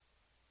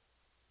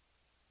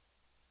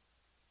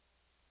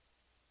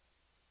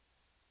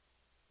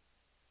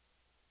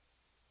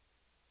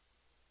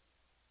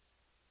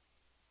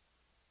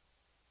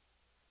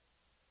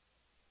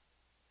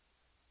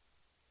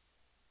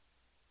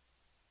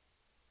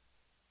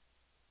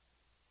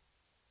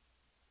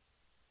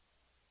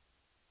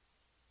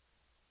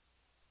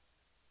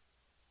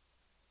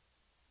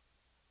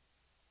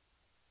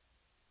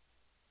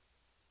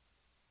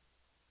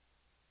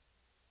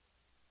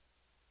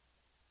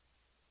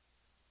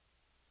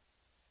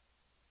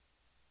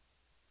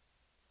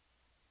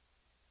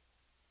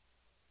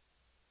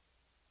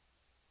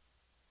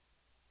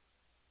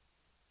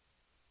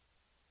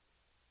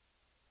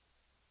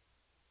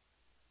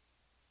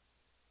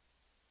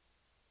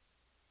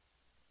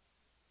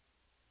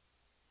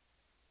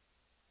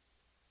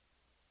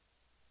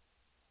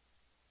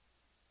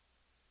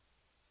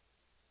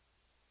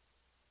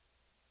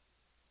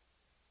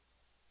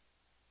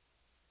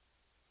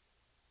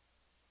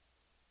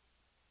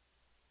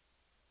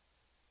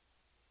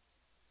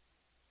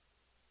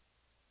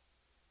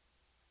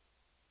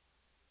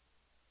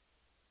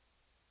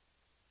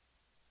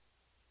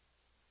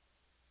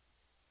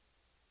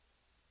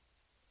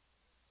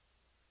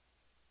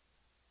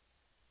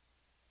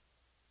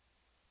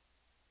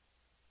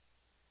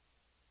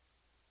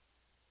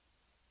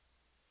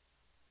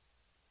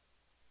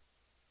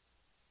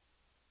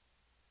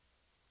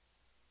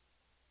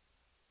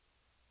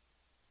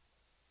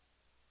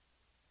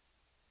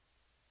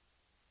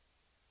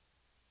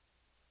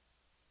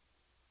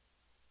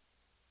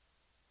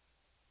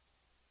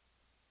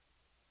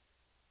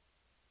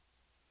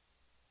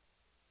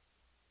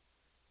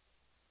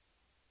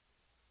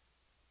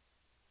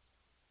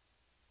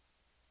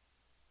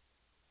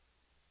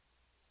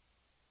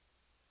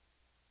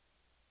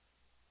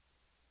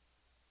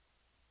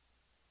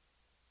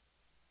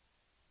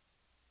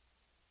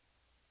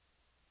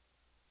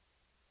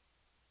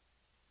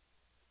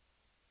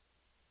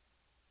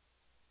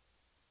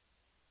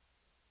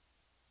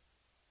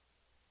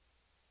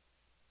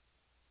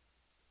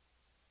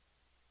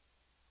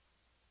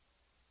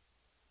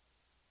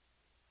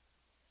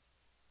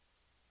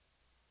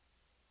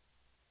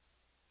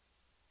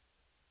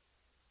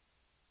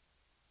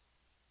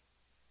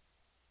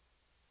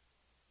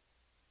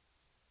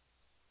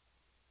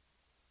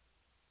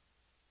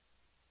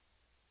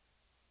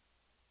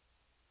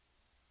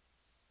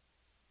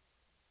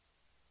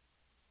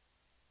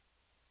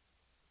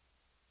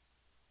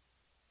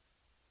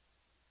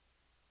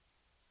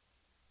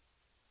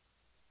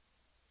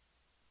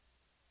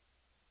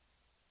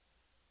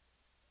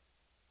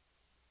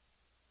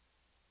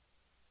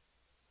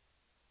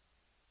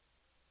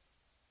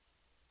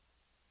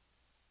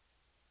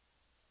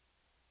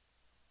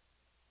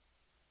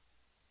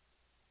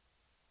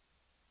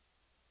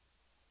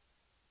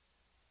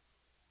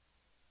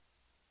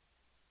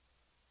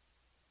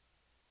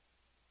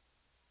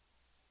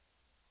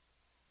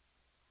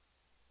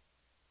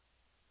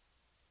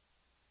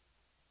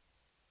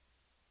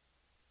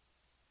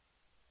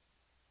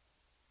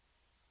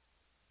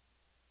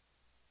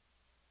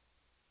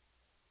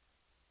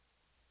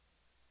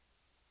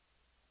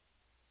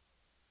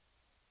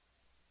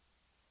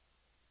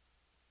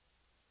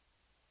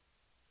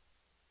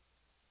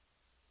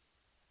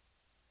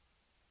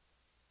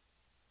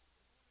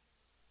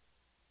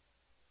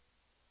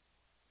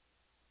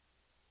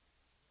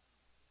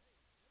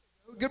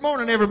Good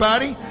morning,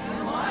 everybody.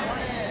 Good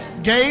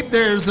morning. Gabe,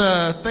 there's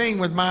a thing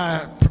with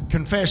my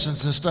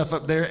confessions and stuff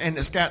up there, and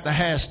it's got the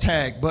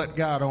hashtag But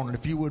God on it.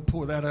 If you would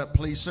pull that up,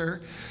 please, sir.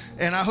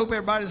 And I hope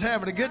everybody's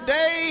having a good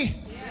day.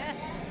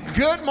 Yes.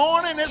 Good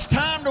morning. It's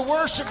time to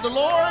worship the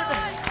Lord.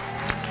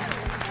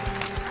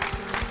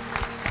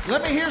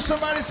 Let me hear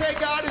somebody say,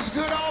 God is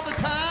good all the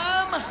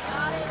time.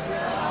 God is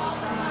good all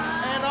the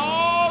time. And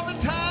all the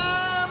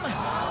time.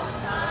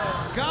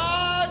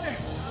 God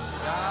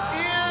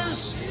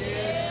is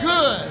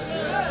good.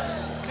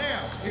 Now,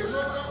 here's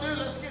what we're going to do.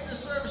 Let's get this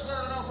service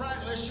started off right.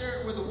 Let's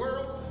share it with the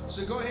world.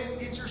 So go ahead and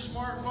get your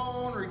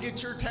smartphone or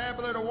get your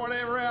tablet or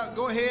whatever out.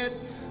 Go ahead.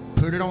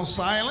 Put it on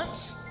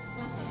silence.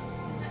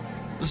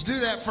 Let's do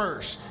that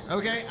first.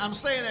 Okay? I'm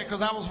saying that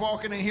because I was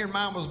walking in here and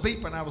mine was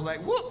beeping. I was like,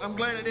 whoop, I'm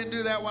glad I didn't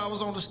do that while I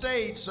was on the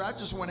stage. So I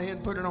just went ahead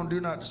and put it on Do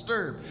Not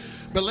Disturb.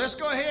 But let's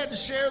go ahead and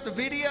share the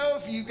video.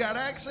 If you got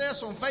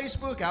access on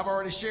Facebook, I've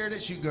already shared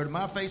it. So you can go to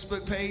my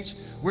Facebook page.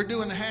 We're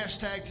doing the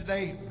hashtag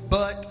today,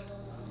 But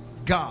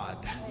God.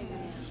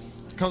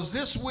 Because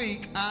this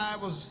week I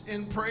was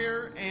in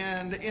prayer,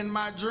 and in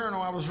my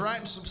journal I was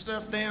writing some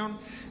stuff down,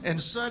 and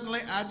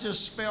suddenly I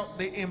just felt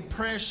the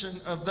impression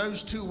of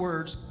those two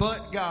words,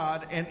 but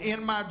God. And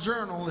in my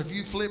journal, if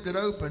you flipped it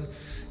open,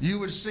 you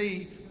would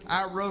see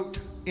I wrote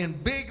in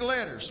big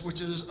letters,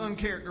 which is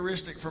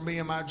uncharacteristic for me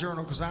in my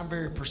journal because I'm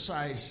very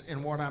precise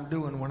in what I'm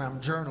doing when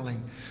I'm journaling.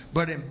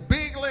 But in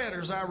big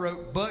letters I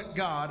wrote, but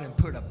God, and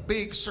put a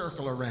big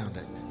circle around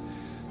it.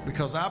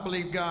 Because I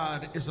believe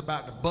God is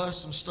about to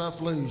bust some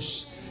stuff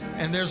loose.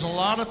 And there's a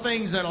lot of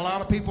things that a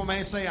lot of people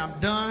may say, I'm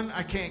done,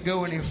 I can't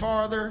go any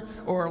farther.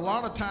 Or a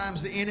lot of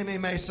times the enemy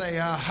may say,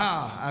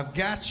 aha, I've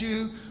got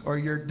you, or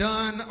you're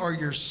done, or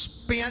you're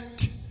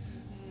spent.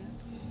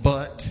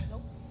 But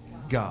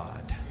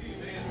God.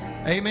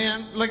 Amen.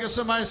 Amen. Look at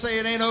somebody say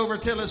it ain't over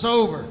till it's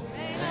over. It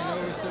ain't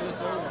over till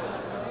it's over.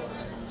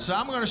 So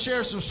I'm going to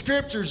share some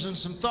scriptures and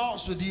some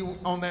thoughts with you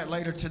on that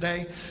later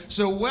today.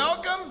 So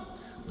welcome.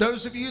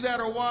 Those of you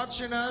that are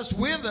watching us,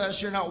 with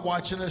us, you're not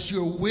watching us,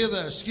 you're with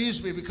us,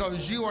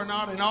 because you are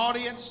not an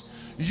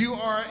audience. You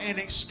are an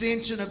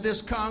extension of this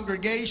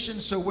congregation.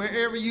 So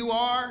wherever you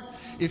are,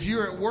 if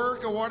you're at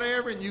work or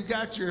whatever and you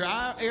got your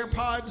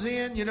AirPods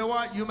in, you know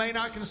what? You may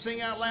not can sing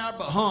out loud,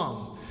 but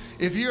hum.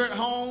 If you're at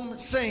home,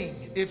 sing.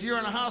 If you're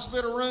in a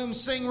hospital room,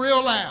 sing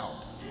real loud.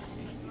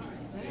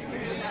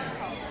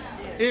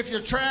 If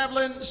you're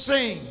traveling,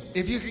 sing.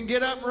 If you can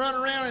get up and run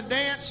around and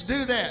dance,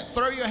 do that.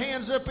 Throw your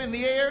hands up in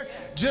the air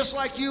just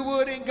like you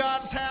would in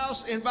God's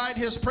house. Invite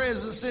His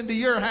presence into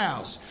your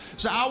house.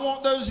 So I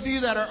want those of you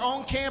that are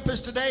on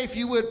campus today, if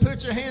you would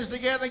put your hands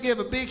together and give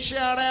a big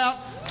shout out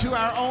to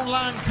our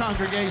online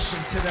congregation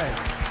today.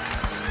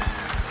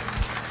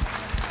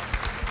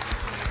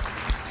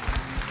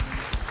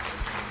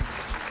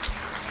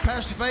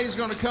 Pastor Faye is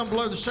going to come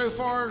blow the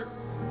shofar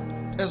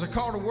as a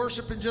call to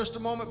worship in just a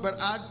moment, but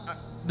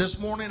this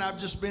morning I've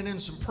just been in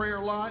some prayer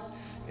a lot,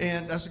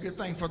 and that's a good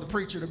thing for the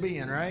preacher to be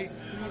in, right?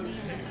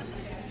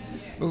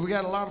 But we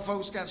got a lot of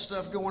folks got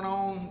stuff going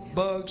on,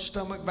 bugs,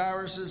 stomach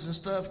viruses and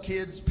stuff,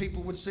 kids,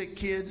 people with sick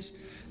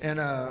kids,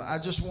 and I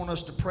just want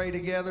us to pray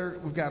together.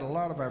 We've got a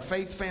lot of our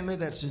faith family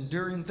that's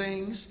enduring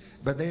things,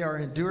 but they are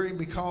enduring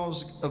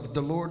because of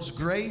the Lord's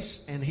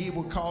grace, and He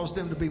will cause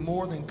them to be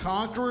more than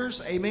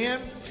conquerors. Amen?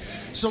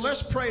 So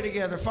let's pray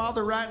together.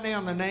 Father, right now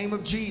in the name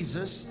of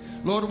Jesus,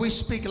 Lord, we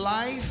speak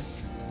life.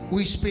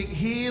 We speak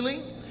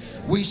healing,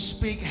 we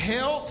speak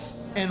health,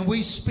 and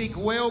we speak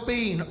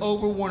well-being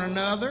over one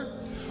another,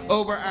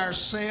 over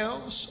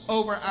ourselves,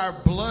 over our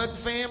blood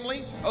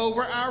family, over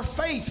our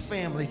faith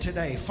family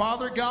today.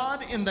 Father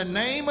God, in the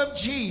name of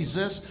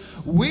Jesus,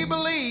 we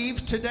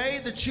believe today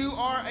that you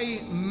are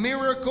a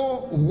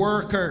miracle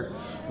worker.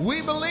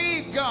 We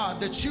believe, God,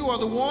 that you are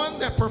the one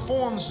that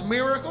performs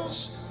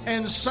miracles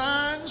and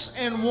signs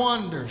and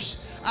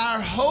wonders.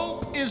 Our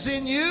hope is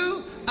in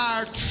you.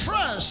 Our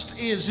trust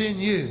is in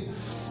you.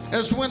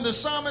 As when the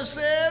psalmist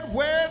said,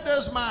 where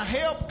does my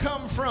help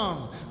come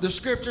from? The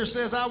scripture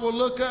says, I will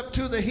look up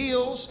to the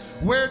hills.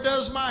 Where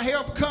does my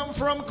help come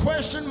from?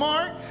 Question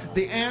mark.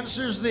 The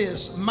answer is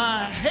this. My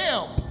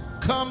help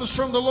comes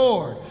from the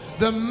Lord,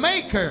 the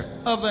maker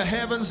of the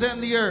heavens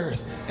and the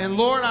earth. And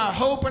Lord, our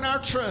hope and our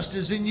trust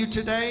is in you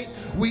today.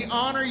 We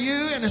honor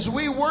you, and as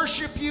we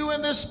worship you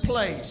in this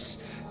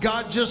place,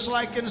 God, just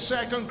like in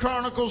 2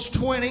 Chronicles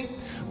 20,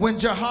 when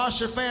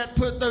Jehoshaphat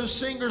put those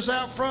singers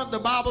out front, the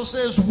Bible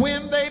says,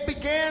 when they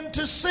began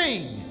to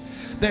sing,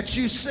 that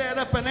you set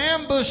up an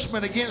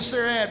ambushment against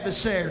their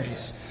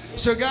adversaries.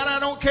 So God, I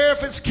don't care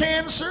if it's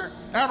cancer.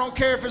 I don't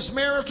care if it's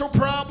marital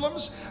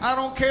problems. I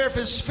don't care if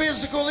it's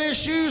physical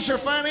issues or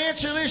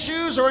financial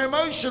issues or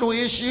emotional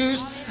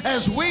issues.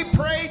 As we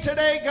pray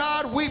today,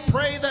 God, we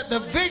pray that the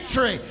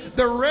victory,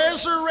 the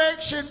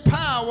resurrection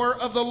power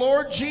of the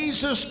Lord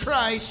Jesus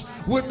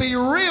Christ would be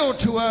real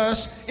to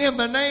us in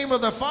the name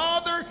of the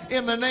Father,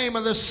 in the name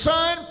of the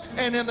Son,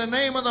 and in the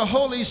name of the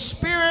Holy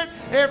Spirit.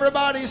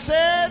 Everybody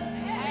said,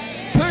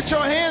 Amen. Put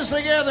your hands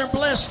together and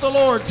bless the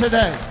Lord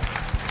today.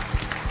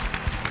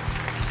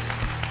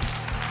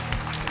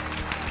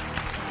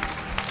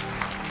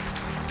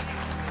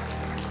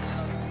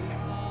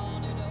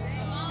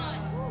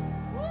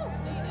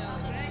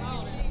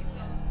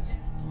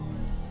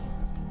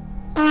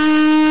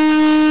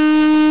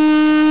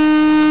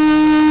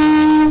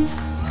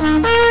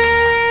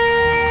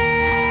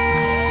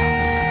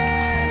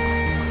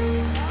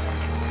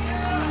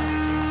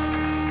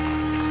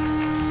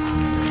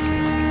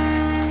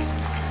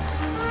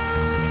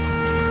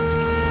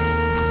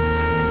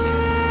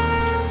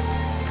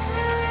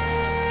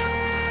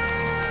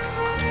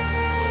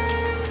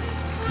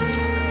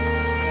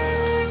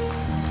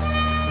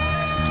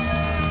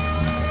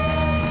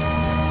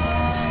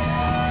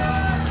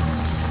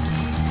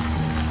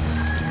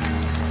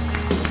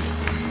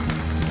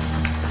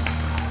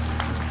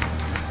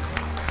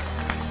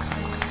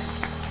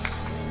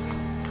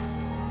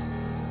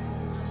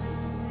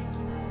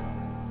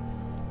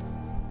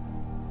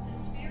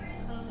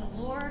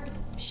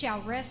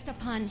 shall rest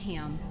upon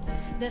him,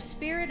 the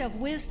spirit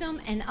of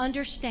wisdom and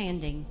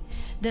understanding,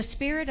 the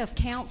spirit of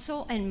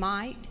counsel and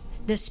might,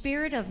 the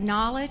spirit of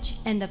knowledge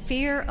and the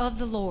fear of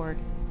the Lord.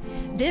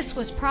 This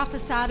was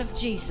prophesied of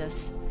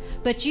Jesus.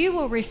 But you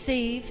will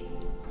receive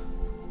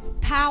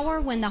power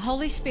when the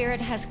Holy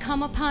Spirit has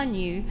come upon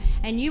you,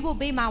 and you will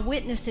be my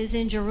witnesses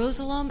in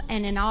Jerusalem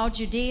and in all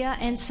Judea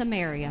and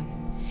Samaria,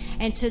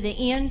 and to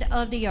the end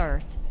of the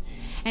earth.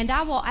 And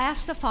I will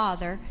ask the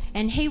Father,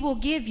 and he will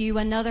give you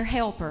another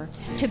helper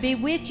to be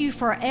with you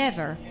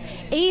forever,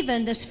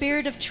 even the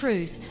Spirit of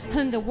truth,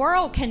 whom the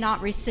world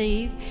cannot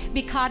receive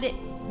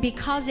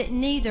because it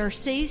neither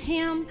sees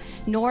him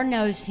nor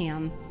knows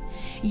him.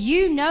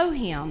 You know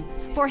him,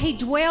 for he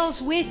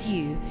dwells with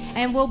you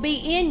and will be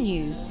in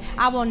you.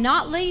 I will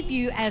not leave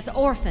you as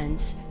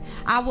orphans.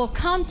 I will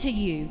come to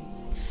you.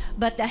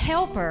 But the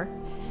Helper,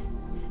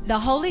 the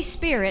Holy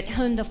Spirit,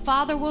 whom the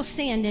Father will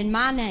send in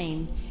my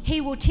name, he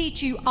will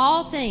teach you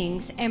all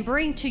things and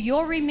bring to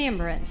your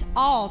remembrance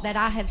all that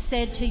I have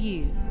said to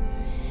you.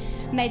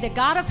 May the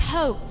God of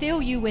hope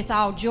fill you with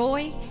all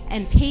joy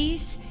and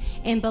peace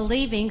in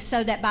believing,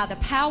 so that by the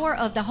power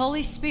of the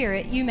Holy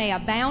Spirit you may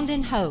abound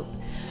in hope.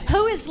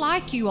 Who is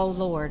like you, O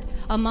Lord,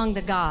 among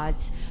the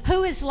gods?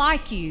 Who is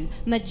like you,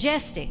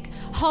 majestic,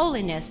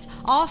 holiness,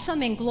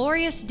 awesome in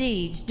glorious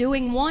deeds,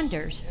 doing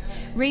wonders?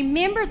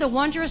 Remember the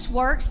wondrous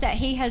works that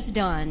he has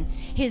done,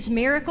 his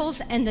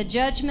miracles and the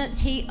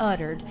judgments he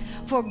uttered.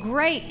 For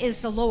great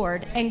is the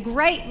Lord, and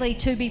greatly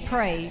to be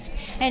praised,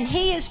 and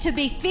he is to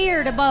be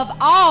feared above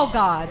all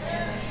gods.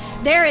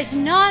 There is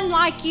none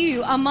like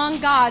you among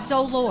gods,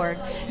 O Lord,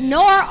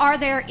 nor are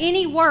there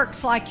any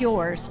works like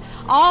yours.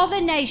 All the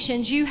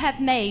nations you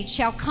have made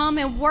shall come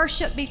and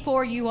worship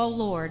before you, O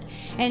Lord,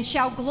 and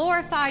shall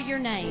glorify your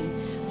name.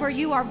 For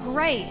you are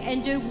great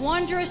and do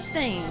wondrous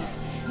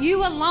things.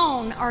 You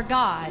alone are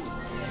God.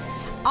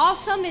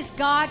 Awesome is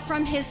God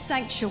from his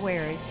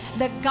sanctuary,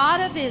 the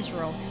God of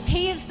Israel.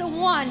 He is the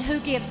one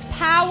who gives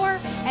power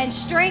and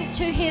strength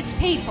to his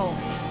people.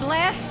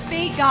 Blessed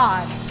be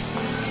God.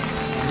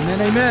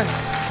 Amen, amen.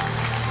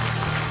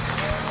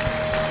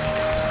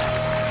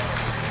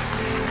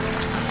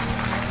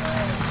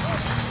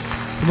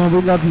 Come on,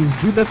 we love you.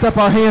 We lift up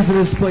our hands in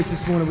this place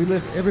this morning.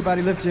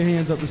 Everybody lift your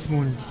hands up this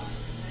morning.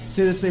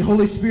 Say this, say,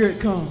 Holy Spirit,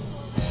 come.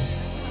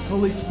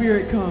 Holy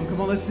Spirit, come.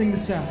 Come on, let's sing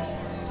this out.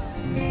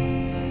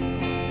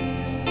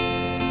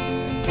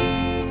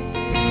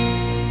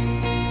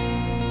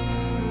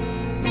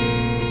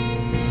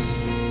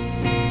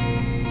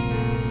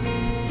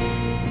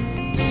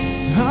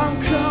 I'm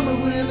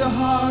coming with a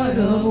heart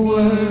of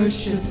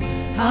worship.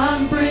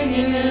 I'm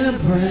bringing in a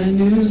brand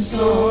new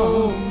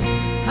song.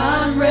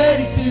 I'm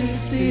ready to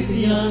see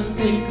the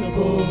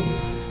unthinkable.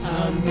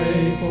 I'm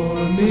ready for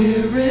a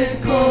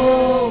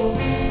miracle.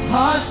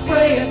 Hearts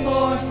praying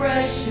for a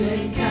fresh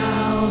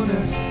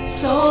encounter.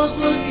 Souls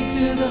looking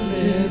to the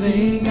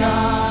living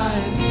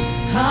God.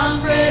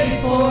 I'm ready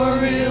for a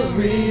real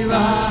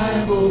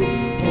revival.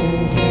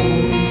 Oh,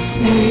 Holy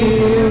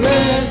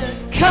Spirit,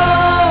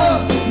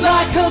 come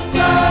like a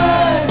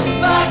flood,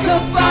 like a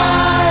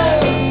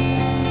fire.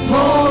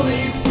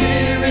 Holy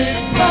Spirit,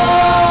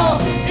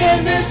 fall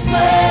in this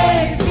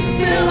place.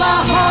 Fill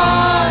our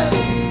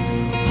hearts.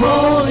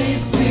 Holy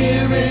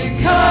Spirit,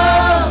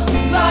 come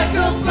like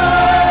a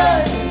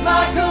flood,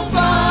 like a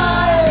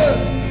fire.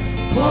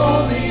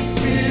 Holy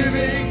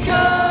Spirit,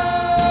 come.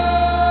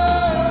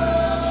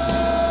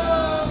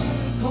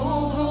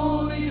 Oh,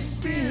 Holy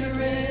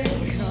Spirit,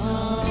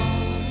 come.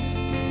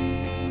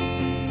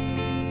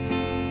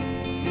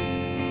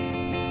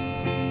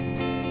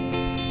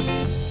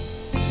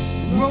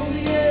 We're on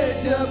the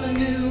edge of a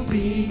new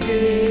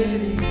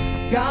beginning.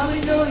 God, we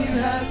know you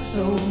have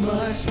so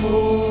much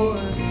more.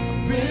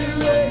 We're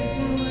ready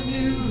to a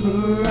new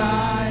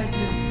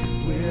horizon.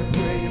 We're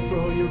praying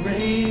for your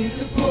rain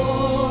to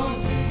pour.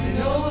 An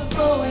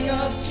overflowing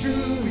of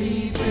true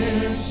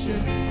redemption.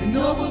 An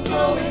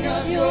overflowing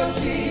of your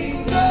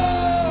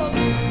kingdom.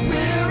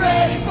 We're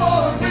ready for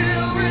a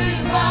real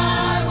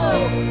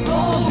revival.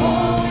 Oh,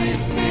 Holy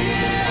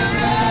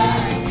Spirit,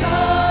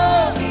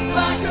 come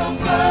like a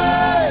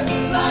flood,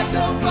 like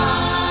a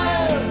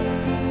fire.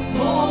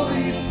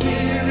 Holy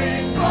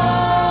Spirit,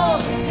 fall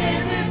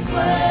in this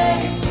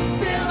place.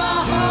 Fill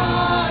our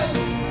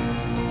hearts.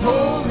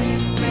 Holy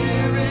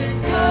Spirit,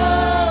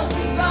 come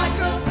like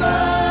a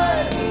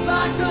flood,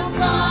 like a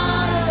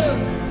fire.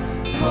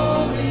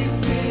 Holy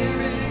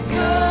Spirit,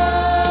 come.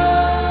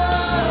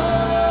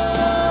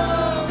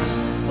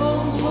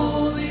 Oh,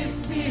 Holy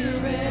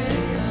Spirit,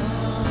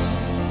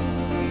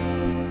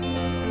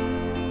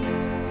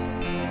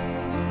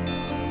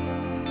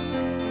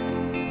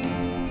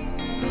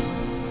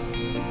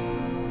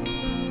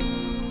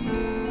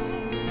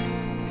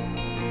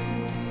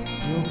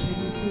 so can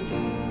you feel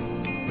it?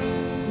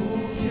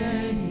 Oh,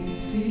 can you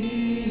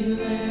feel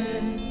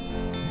it?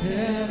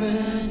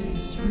 Heaven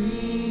is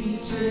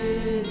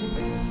reaching.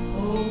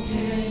 Oh,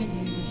 can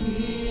you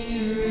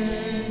hear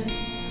it?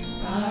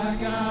 Our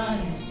God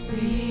is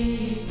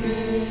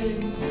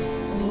speaking.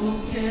 Oh,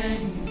 can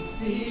you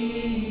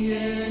see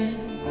it?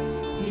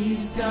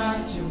 He's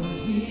got your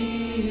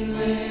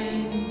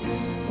healing.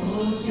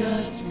 Oh,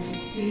 just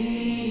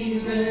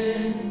receive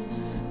it.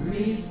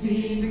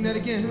 Receive. Sing that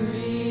again.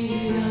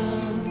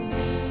 Freedom.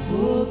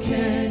 Oh,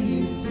 can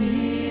you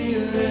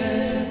feel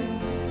it?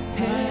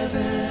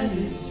 Heaven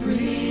is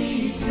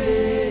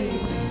reaching.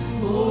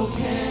 Oh,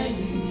 can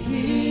you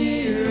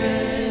hear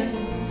it?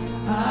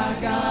 Our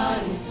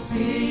God is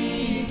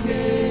speaking.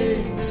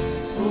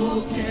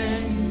 Oh,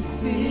 can you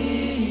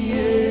see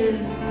it?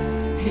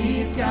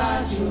 He's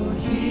got your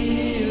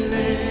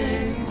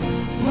healing.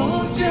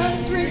 Oh,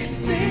 just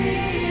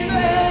receive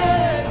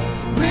it.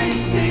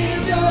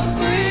 Receive your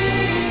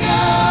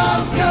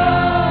freedom.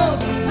 Come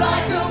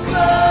like a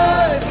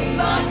flood,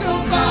 like a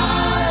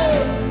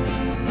fire.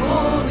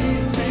 Holy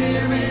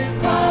Spirit,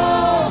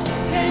 fall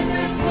in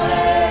this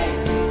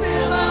place.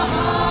 Fill our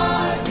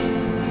hearts.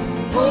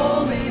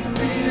 Holy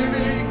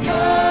Spirit,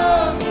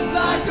 come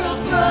like a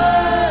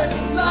flood,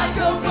 like a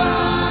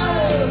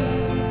fire.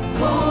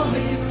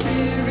 Holy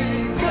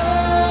Spirit, come.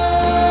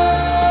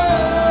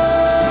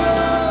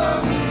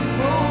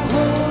 Oh,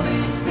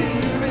 Holy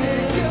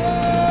Spirit,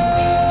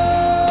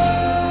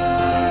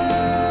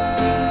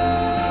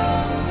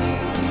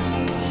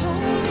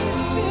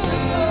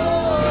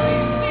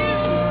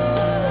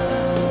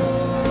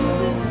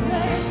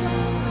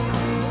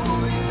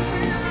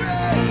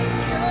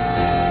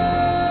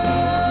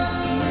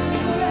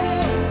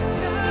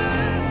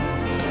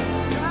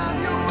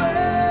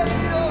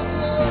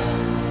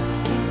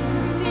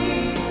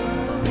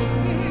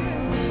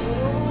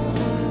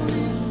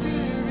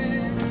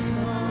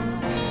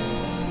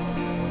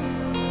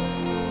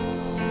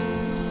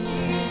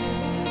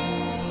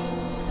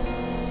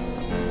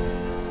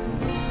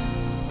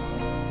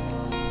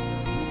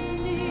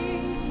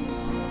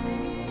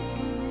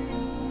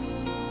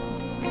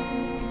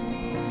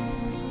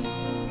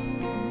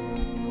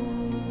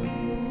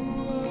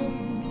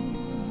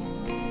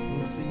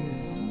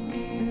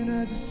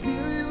 as the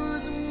Spirit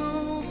was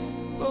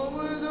moving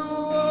over the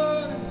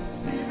water,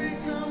 Spirit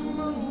come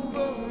move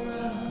over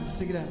us. Come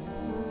sing it out.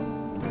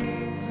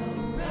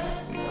 Come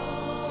rest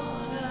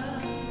on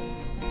us.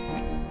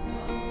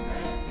 Come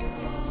rest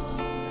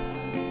on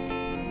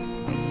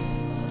us.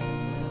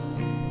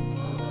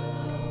 Over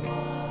the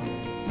water,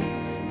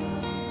 Spirit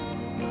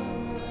come move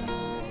over us.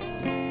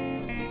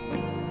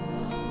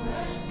 Come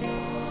rest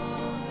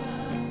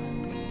on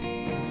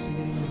us. Sing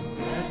it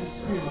again. As the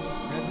Spirit,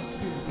 as the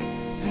Spirit.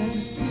 As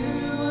the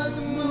Spirit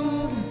was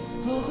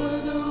moving over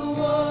the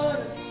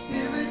water,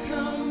 Spirit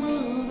come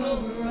move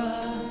over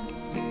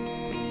us.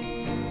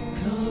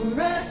 Come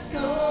rest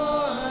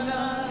on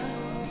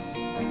us.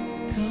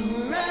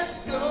 Come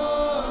rest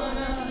on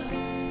us.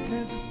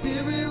 As the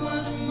Spirit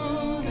was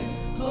moving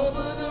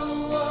over the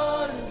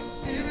water,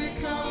 Spirit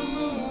come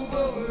move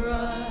over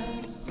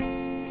us.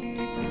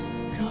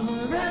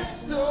 Come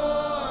rest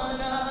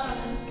on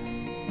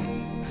us.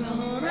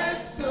 Come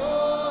rest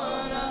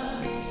on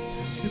us.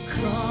 So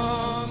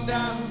calm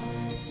down,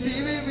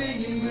 Spirit,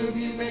 when you move,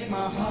 you make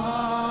my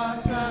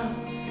heart pound.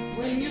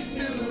 When you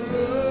feel the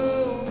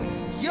room,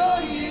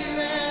 you're here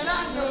and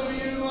I know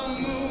you are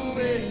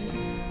moving.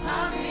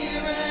 I'm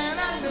here and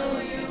I know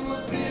you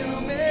will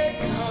feel me.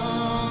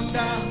 Calm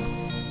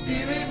down,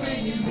 Spirit,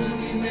 when you move,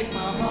 you make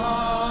my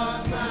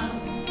heart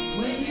pound.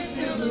 When you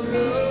feel the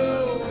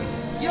room,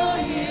 you're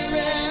here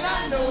and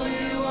I know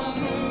you are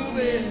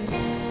moving.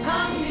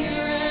 I'm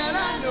here and I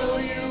know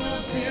you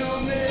will feel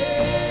me.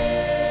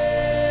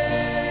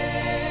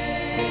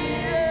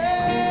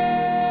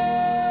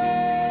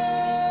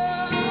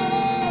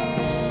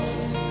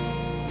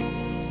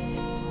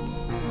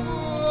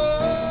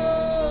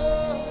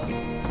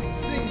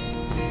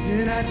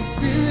 And as the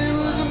Spirit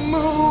was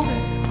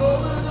moving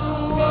over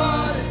the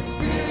water,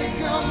 Spirit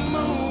come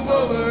move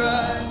over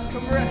us.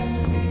 Come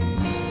rest.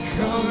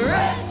 Come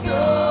rest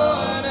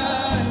on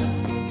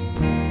us.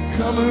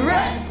 Come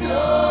rest on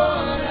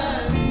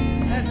us.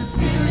 As the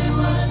Spirit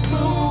was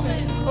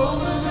moving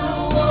over the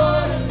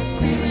water,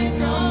 Spirit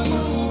come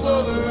move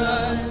over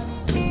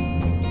us.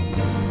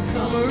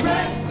 Come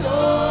rest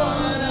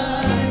on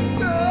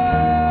us.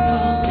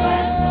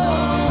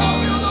 I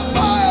feel the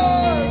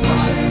fire.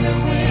 Fire and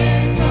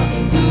wind, come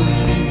and do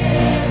it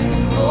again.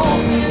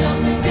 Open up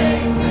the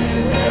gates, let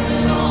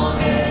heaven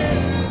on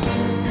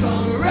in.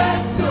 Come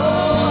rest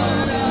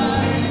on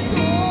us.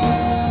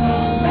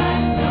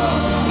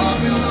 I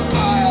feel the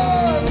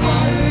fire.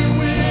 Fire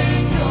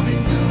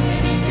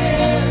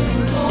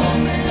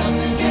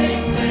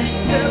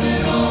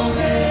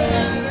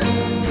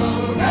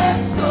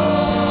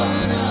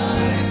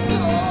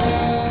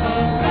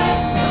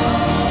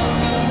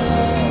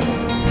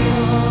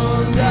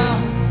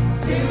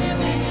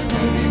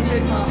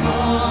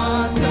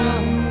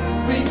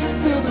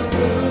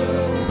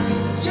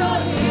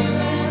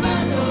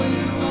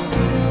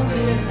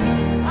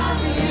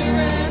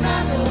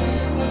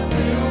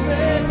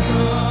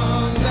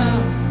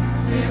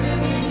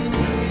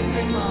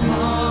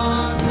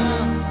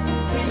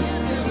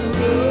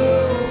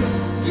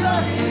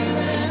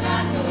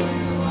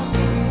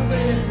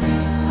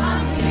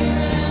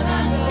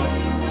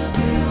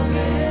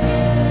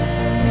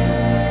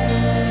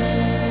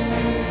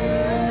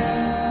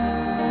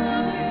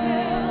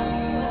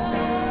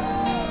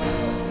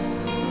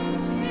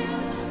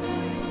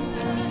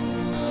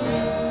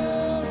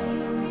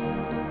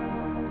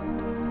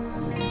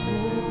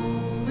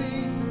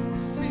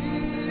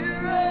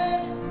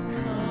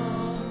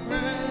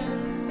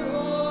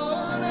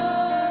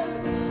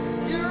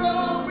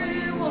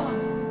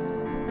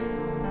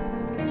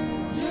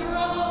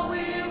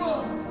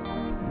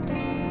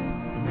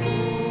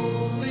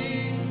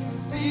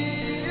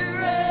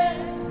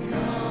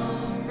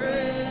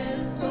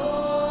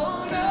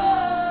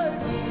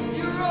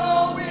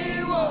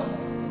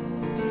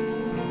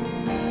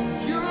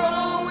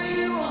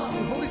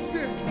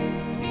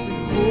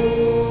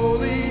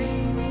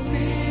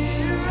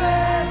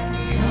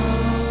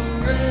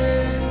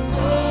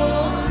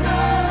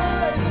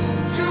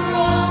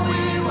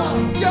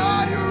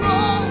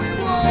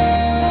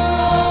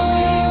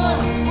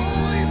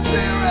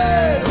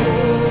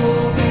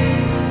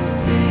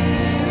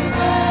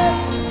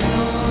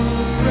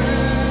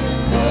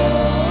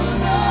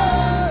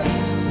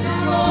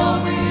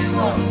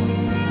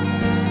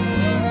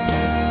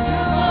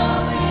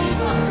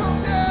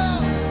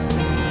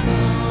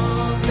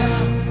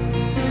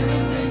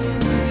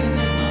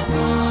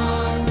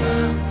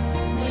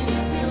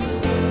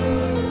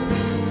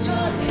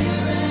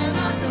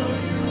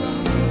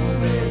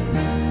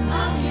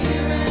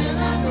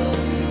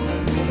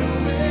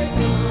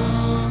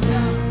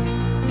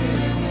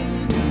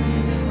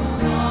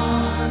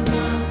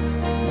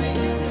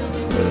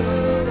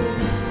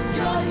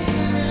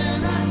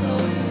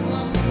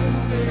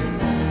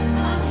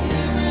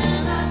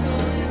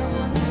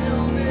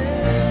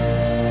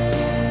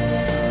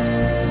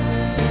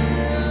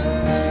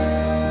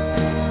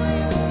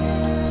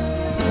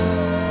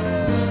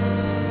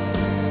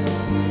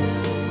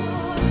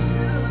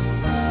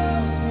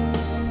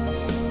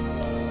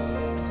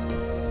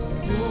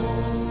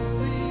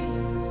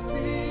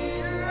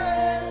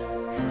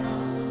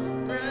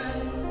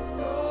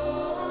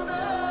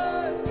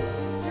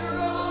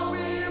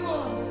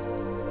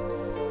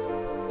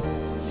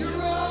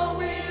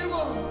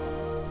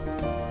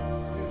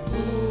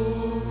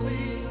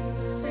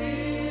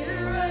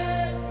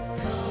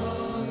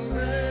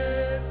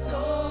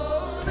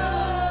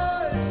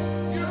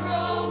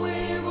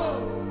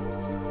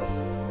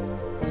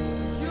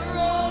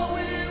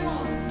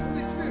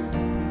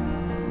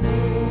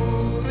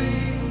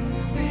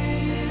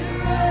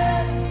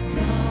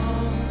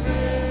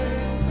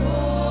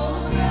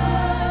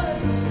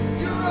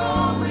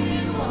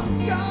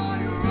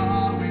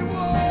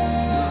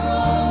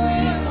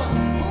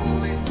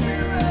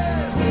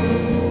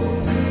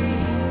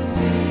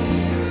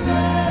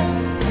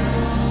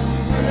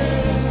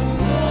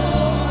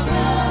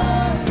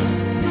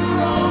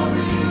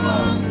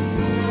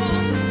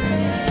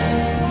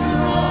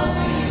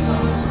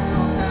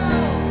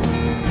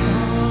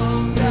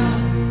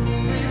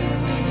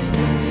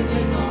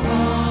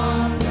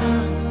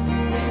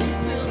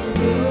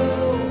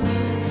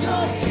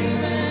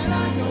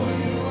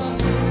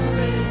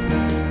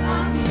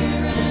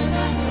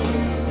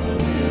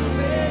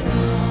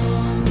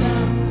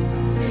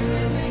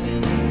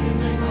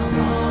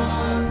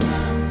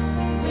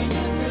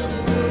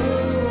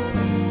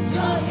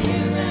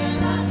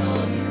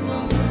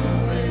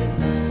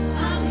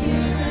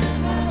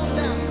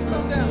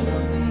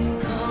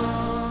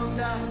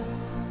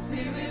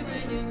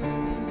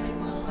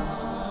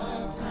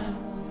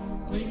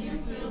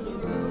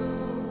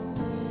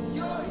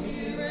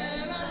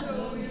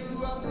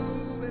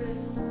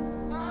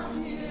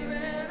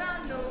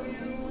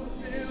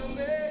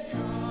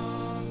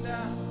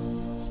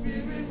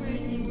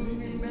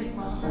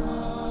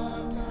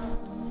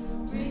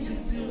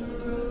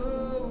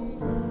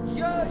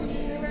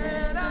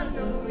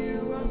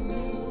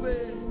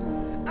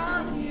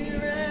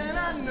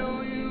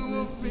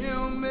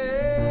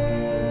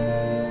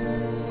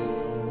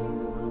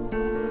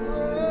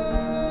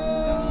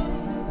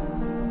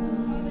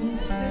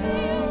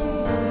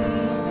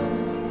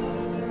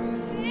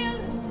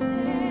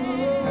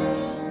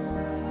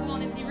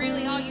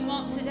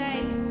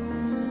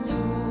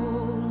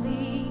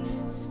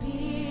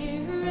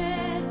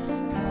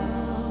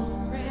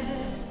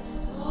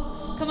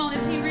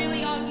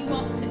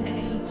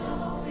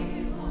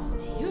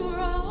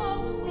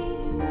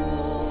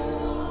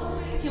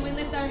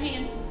with our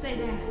hands and say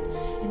that.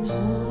 And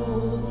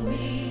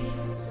Holy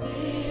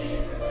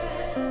Spirit,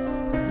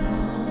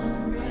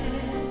 come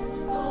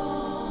rest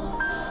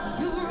on us.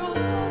 You're all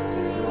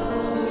we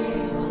want.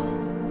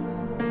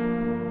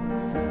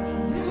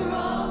 You're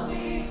all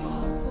we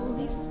want.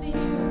 Holy Spirit,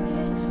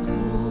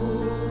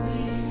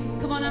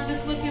 come on, I'm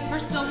just looking for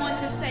someone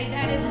to say,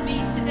 that is me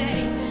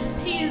today.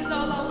 He is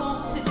all I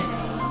want today.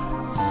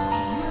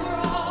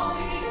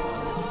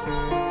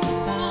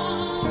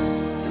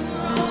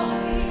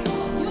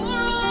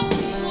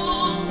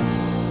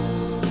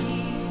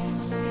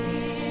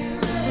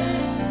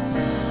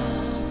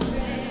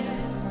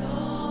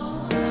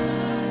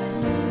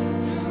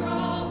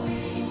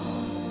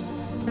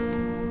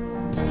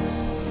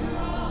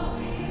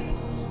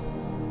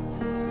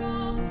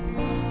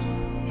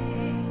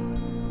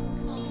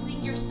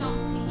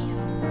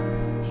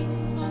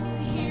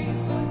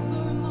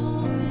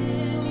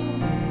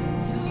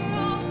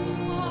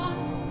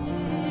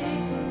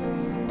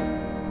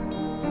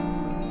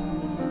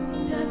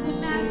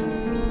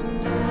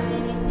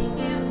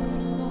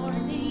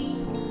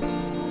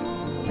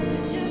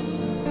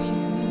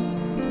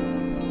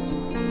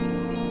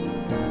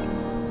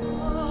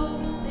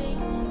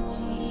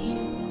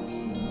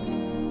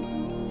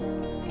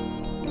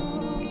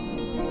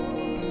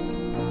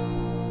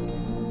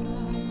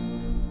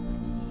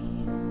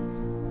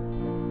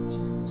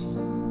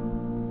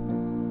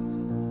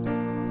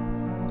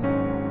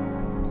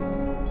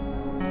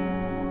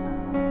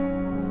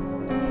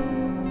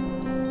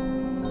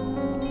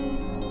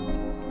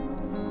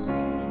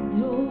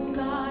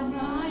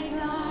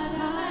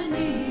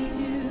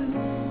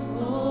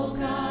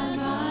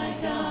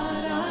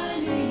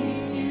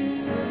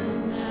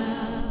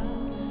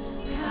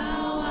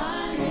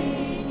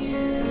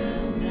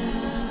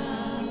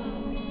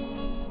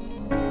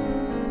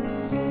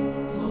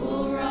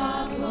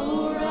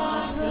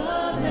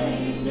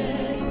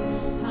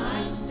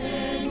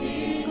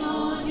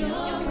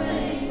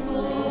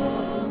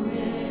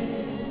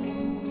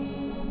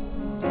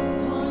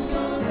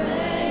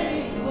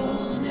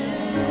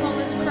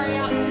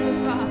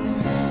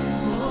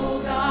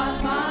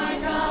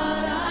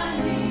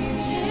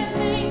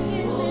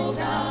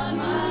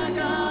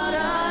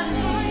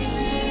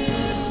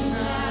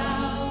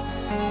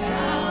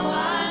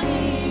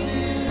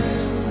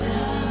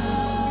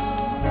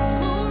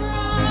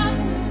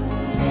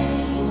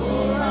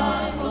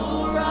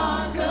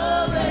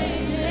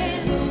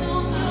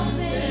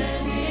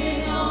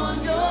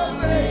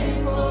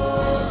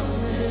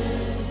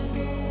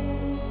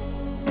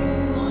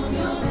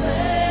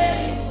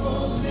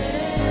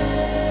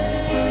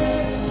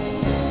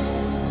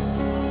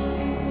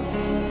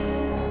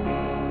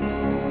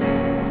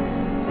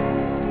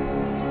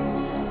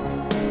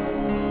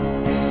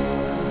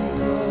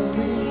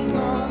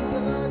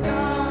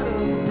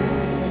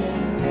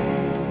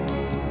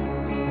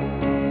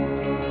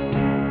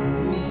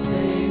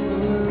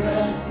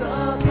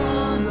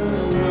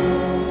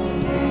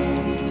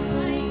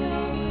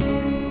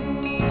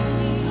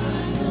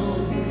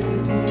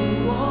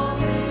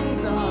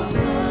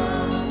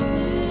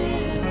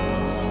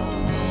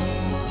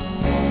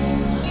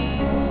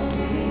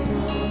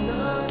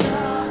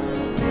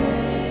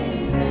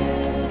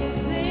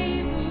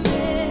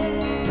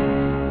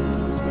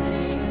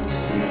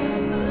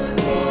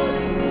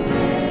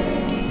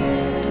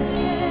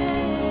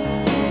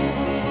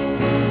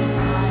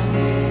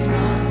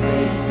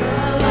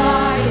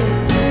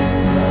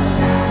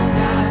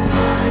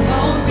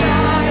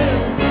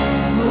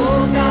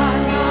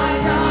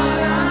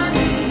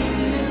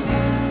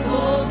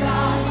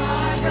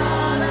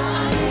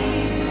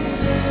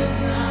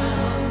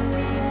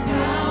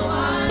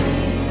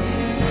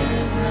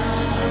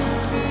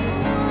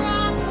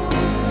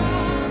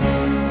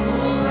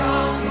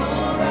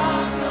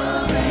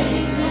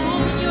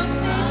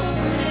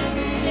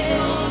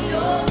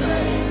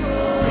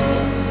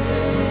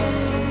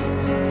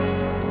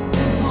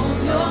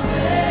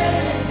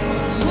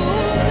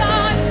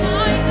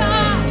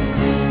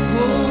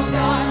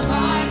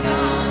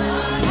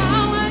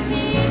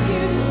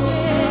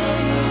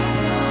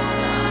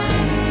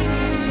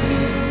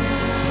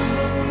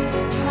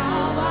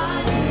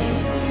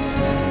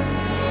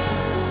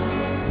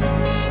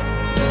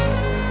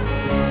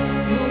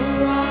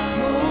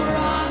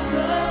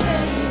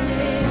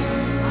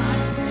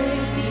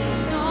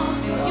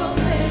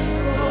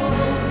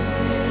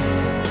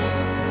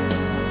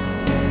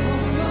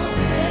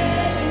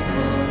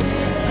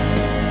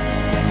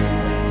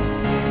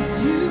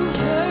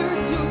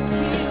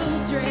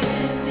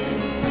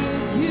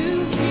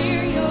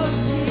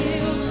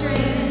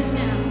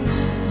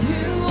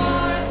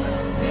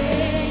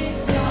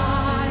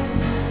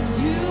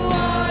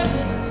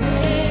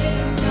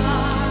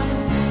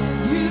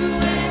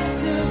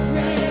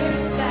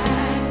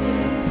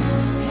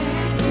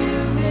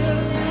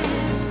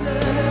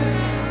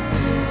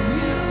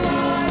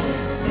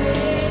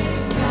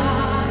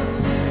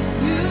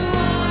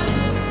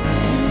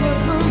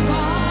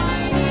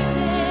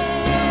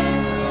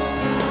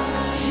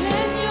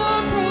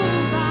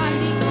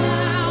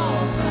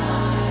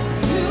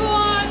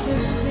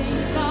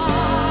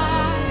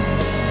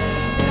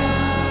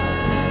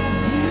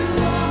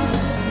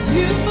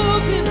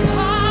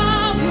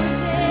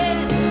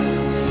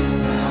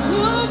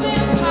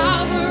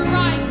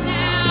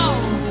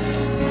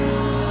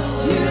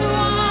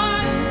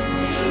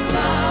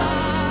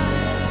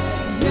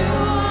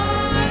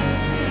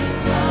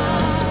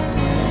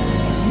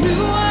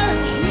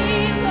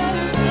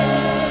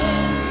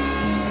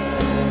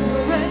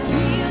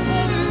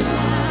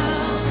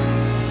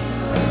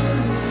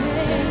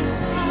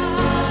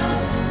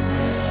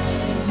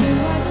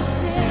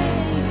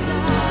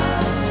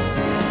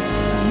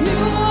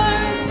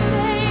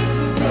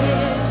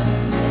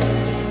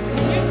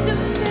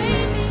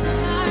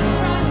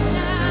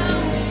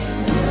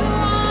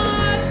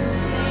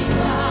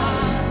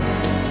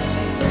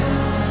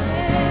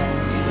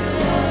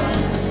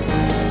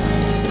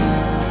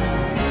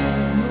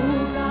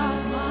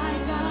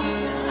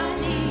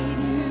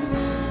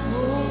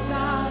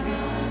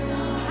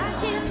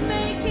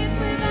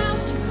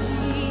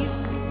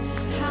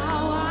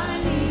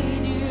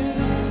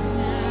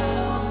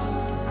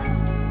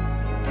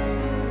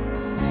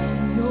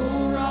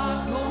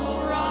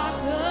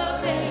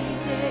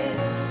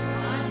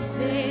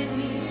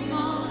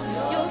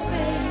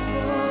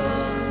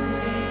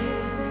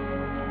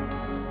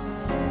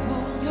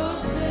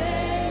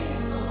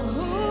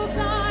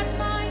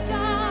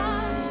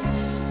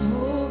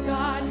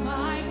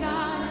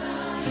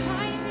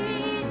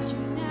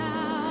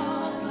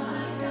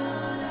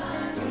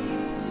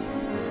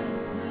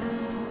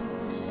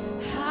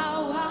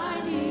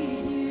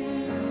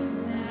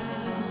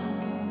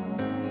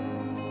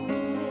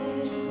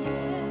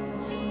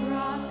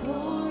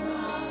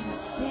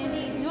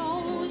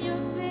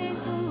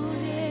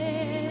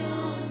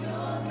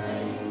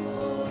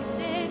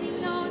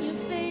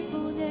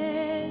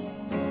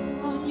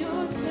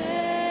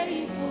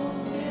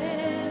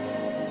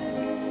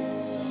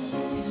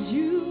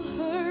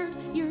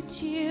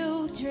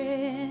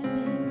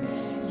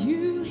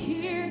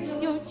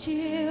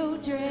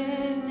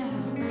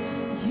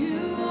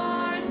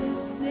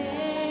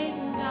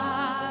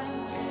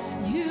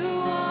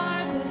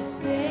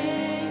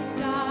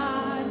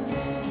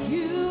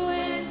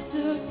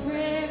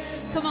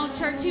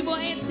 church, He will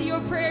answer your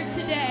prayer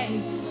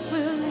today.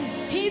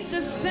 He's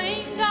the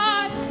same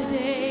God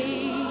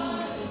today.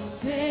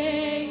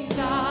 Same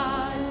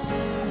God.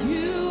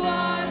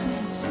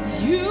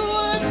 You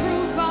are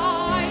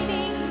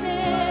providing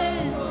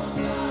then,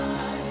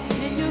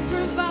 and you're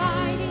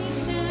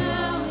providing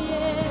now,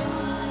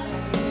 yeah.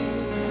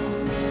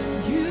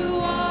 You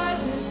are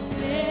the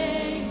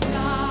same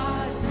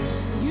God.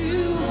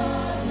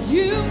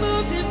 You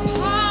moved in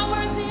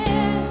power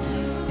then,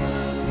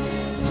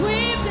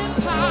 swept in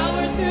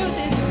power through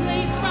this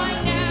place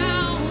right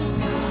now.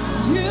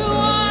 You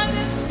are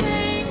the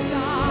same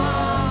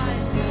God.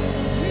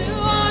 You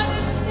are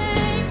the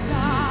same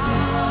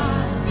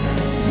God.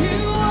 You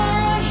are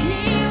a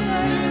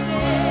healer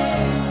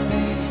then.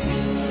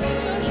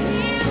 You're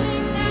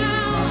healing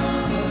now.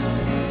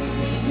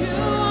 You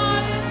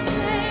are the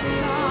same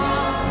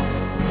God.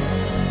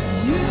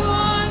 You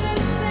are the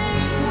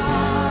same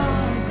God.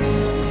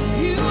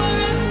 You are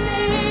a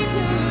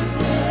Savior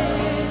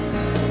then.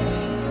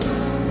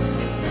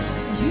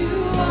 You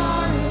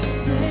are a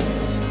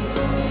Savior.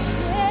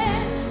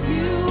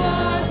 You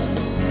are the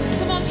same.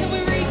 Come on, can we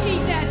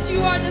repeat that? You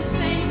are the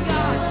same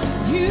God.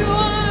 You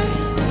are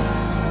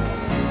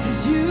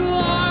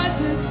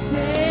the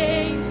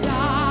same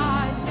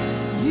God.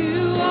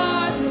 You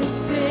are the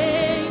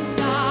same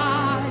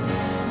God.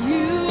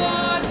 You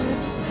are the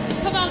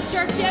same. Come on,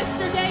 church,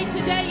 yesterday,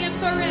 today, and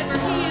forever.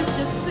 He is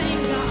the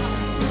same God.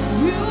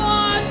 You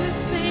are the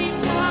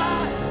same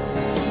God.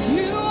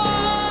 You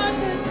are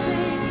the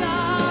same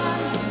God.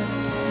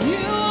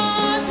 You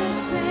are the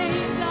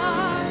same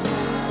God.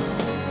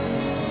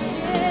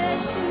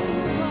 Yes,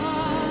 you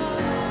are.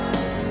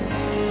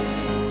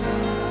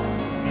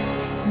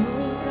 Oh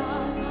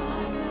God,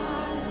 my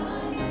God, I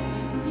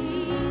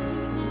need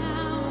you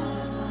now.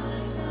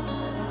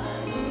 I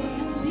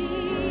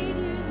need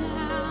you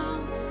now.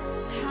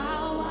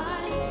 How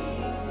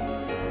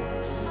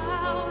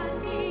I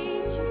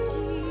need you,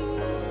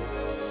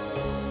 Jesus.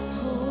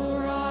 Oh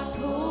rock,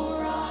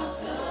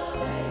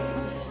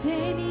 I'm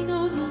standing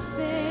on your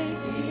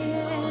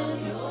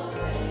faithfulness.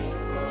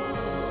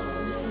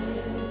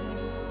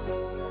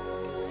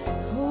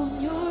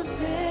 On your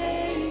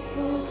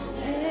faithfulness.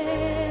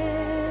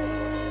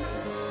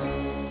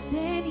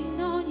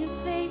 Standing on your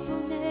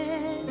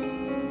faithfulness.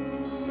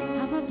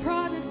 I'm a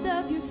product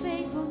of your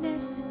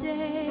faithfulness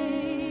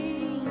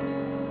today.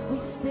 We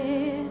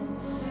stand.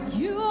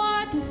 You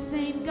are the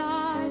same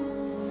God.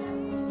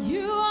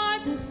 You are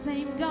the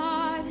same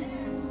God.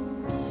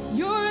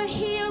 You're a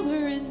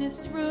healer in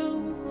this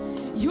room.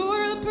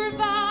 You're a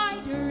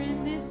provider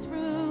in this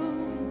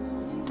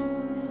room.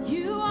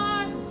 You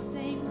are the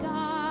same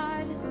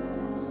God.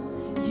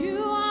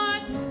 You are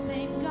the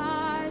same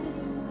God.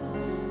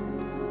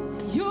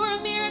 You're a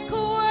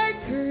miracle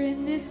worker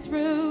in this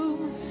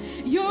room.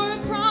 You're a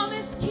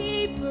promise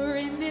keeper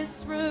in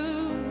this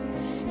room.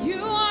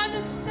 You are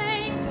the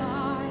same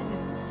God.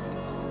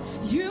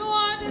 You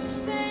are the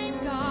same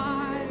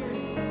God.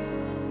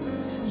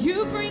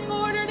 You bring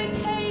order to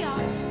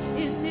chaos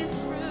in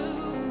this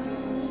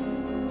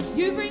room.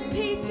 You bring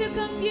peace to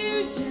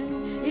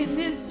confusion in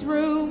this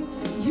room.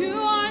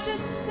 You are the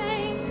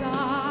same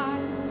God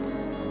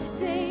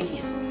today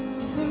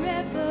and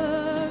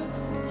forever.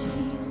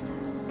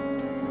 Jesus,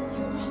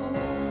 you're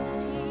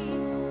holy.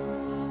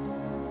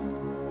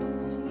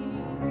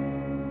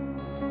 Jesus.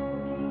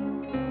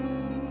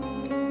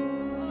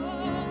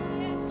 Oh,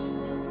 yes,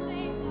 you're the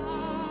same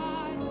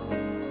God.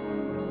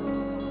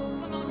 Oh,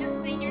 come on,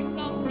 just sing your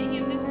song to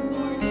Him this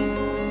morning.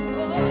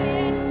 Oh,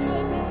 yes,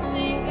 you're the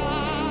same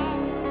God.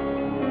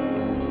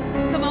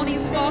 Come on,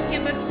 He's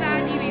walking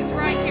beside you. He's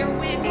right here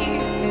with you.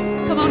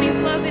 Come on, He's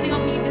loving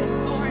on you this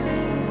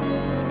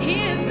morning. He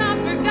has not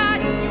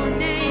forgotten your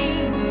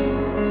name.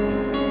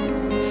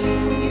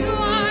 You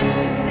are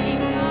the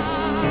same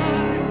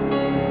God.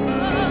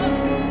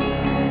 Oh,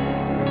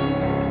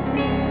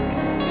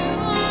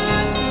 you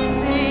are the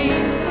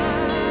same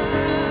God.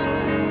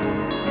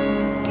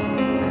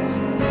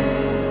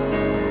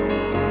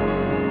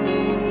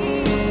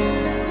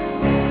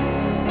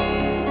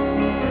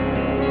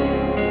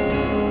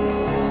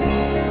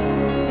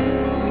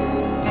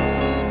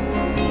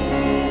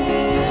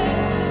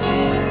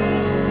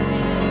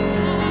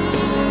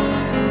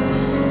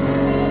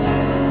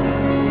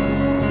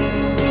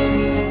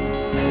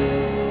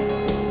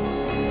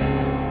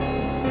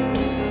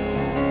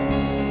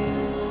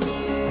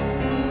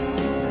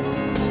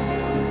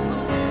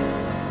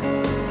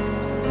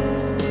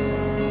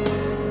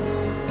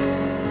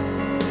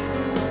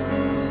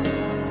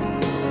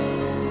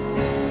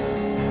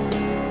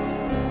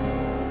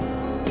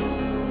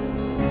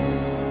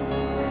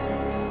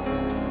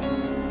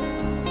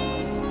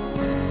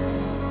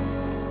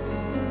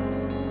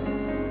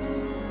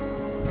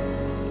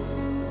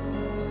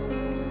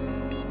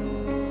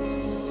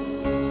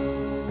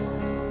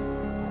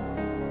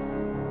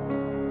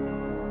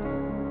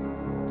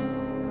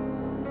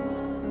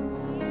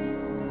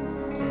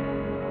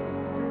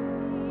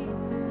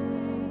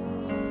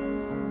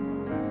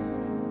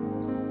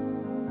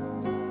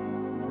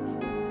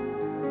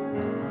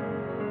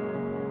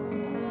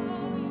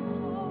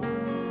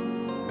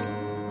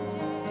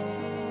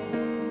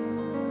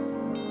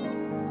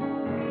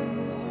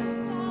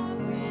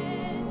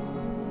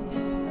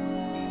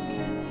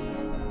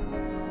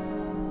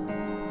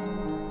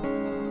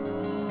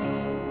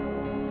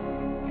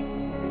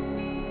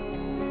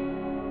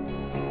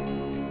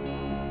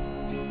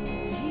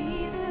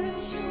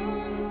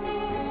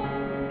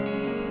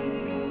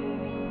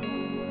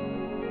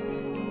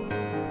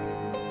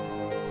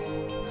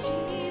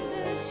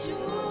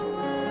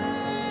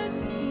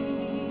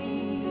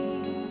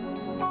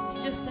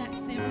 just that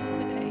simple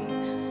today.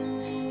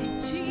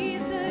 And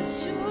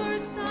Jesus, you're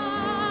sovereign,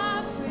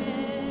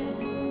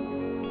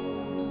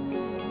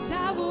 and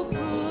I will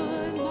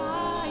put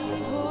my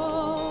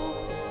hope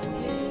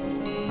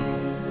in you.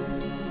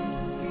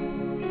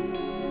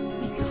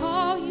 We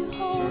call you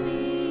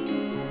holy,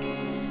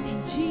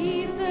 and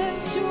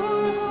Jesus,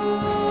 you're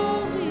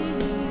holy,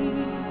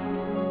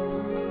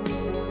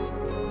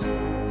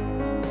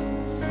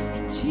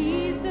 and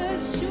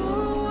Jesus, you're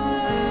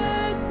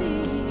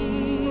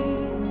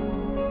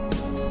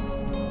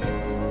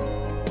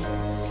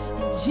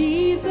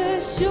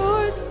Jesus,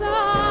 you're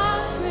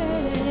sovereign,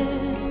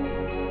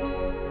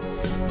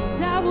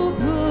 and I will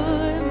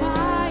put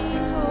my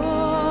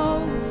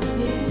hope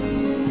in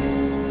you.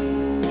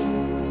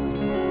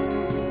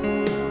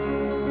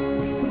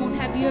 Come on,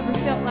 have you ever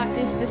felt like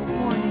this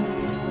morning?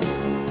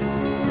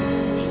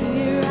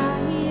 Here I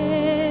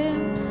am,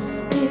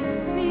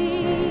 it's me.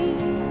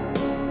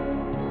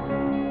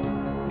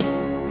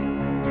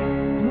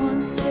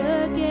 Once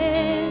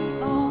again,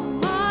 on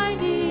my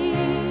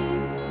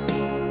knees,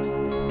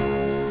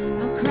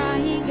 I'm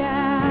crying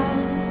out.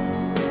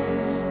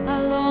 I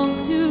long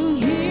to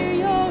hear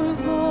your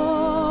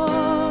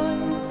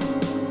voice.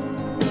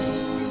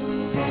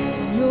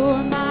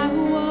 You're my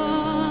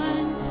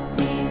one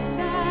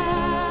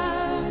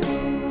desire,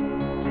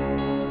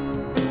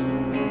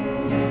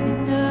 and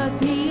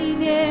nothing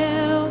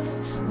else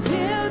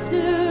will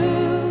do.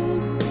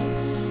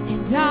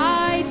 And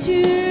I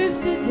choose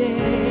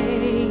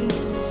today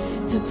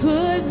to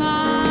put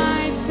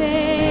my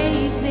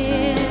faith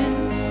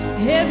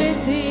in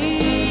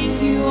everything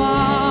you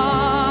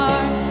are.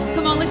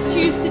 Come on, let's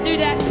choose to do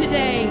that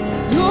today.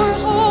 You're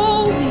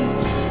holy,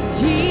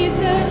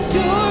 Jesus,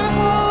 you're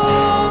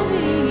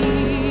holy.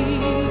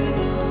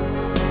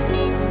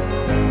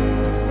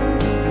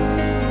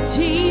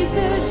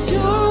 Jesus,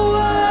 you're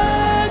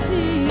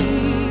worthy.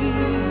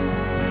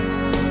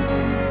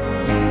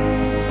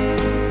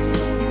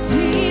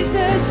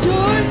 Jesus,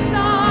 you're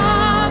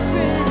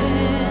sovereign,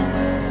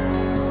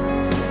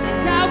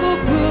 and I will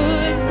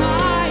put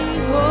my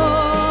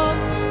hope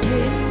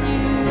in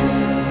you.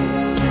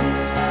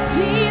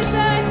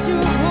 Jesus,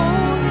 you're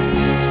holy.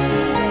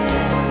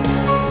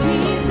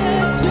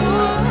 Jesus,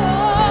 you're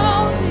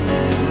holy.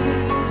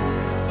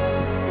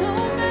 No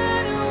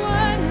matter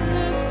what it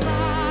looks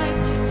like,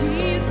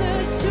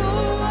 Jesus,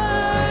 you're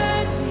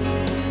worthy.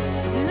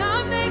 And I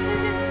make a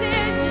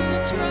decision to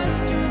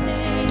trust your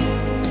name.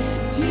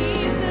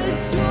 Jesus,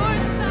 you're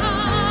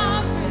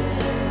sovereign,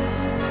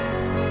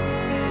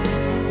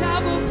 and I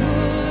will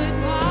put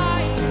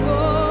my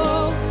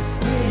hope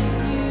in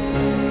you.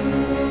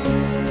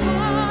 I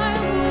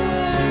will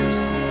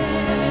worship,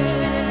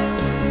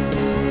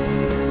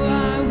 so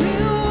I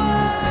will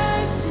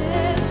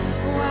worship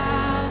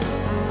while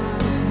I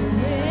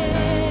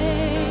wait.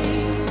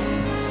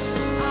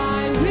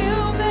 I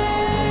will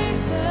make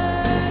the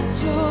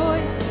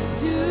choice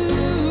to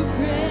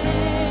praise.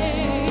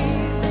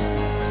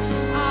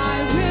 I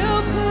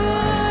will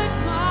put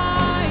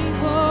my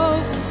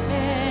hope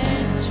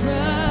and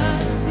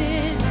trust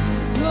in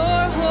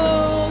your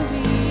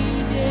holy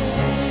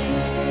name.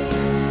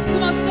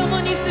 Come on,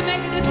 someone needs to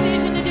make a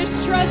decision to just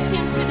trust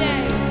him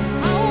today.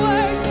 I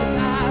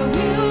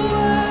will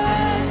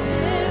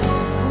worship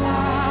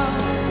while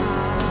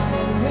I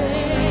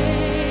wait.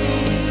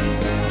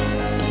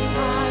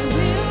 I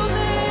will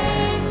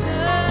make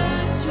the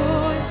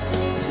choice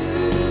to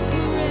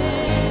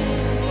praise.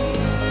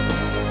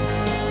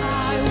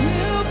 I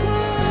will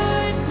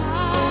put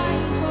my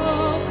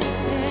hope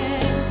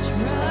and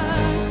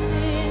trust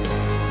in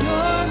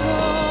your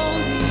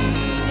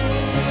holy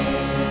name.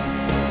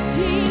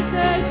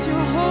 Jesus,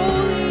 you're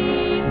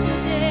holy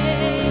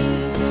today.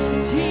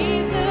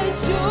 Jesus,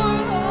 you're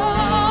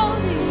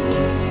holy.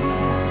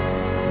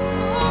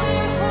 Oh,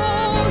 you're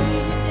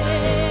holy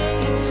today.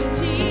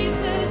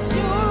 Jesus,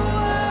 you're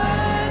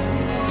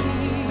worthy.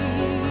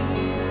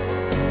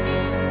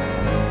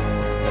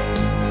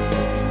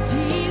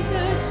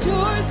 Jesus,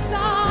 you're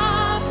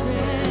sovereign,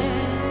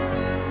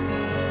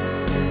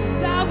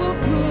 and I will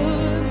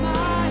put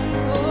my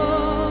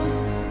hope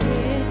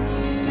in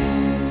you.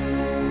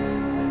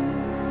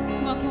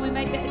 Come on, can we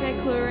make that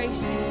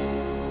declaration?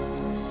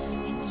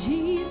 And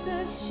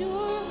Jesus,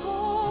 you're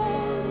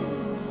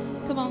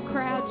holy. Come on,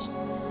 crowd.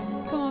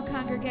 Come on,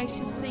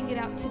 congregation, sing it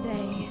out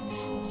today.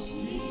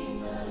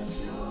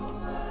 Jesus, you're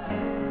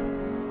worthy.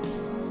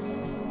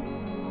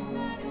 No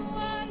matter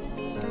what it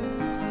looks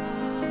like,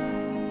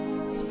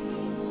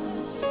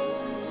 Jesus.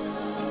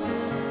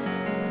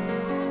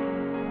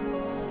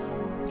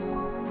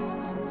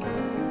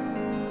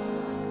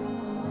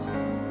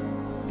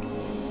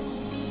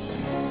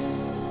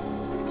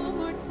 One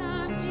more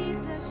time,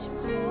 Jesus,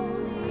 you're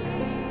holy.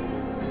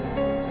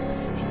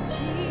 And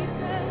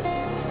Jesus,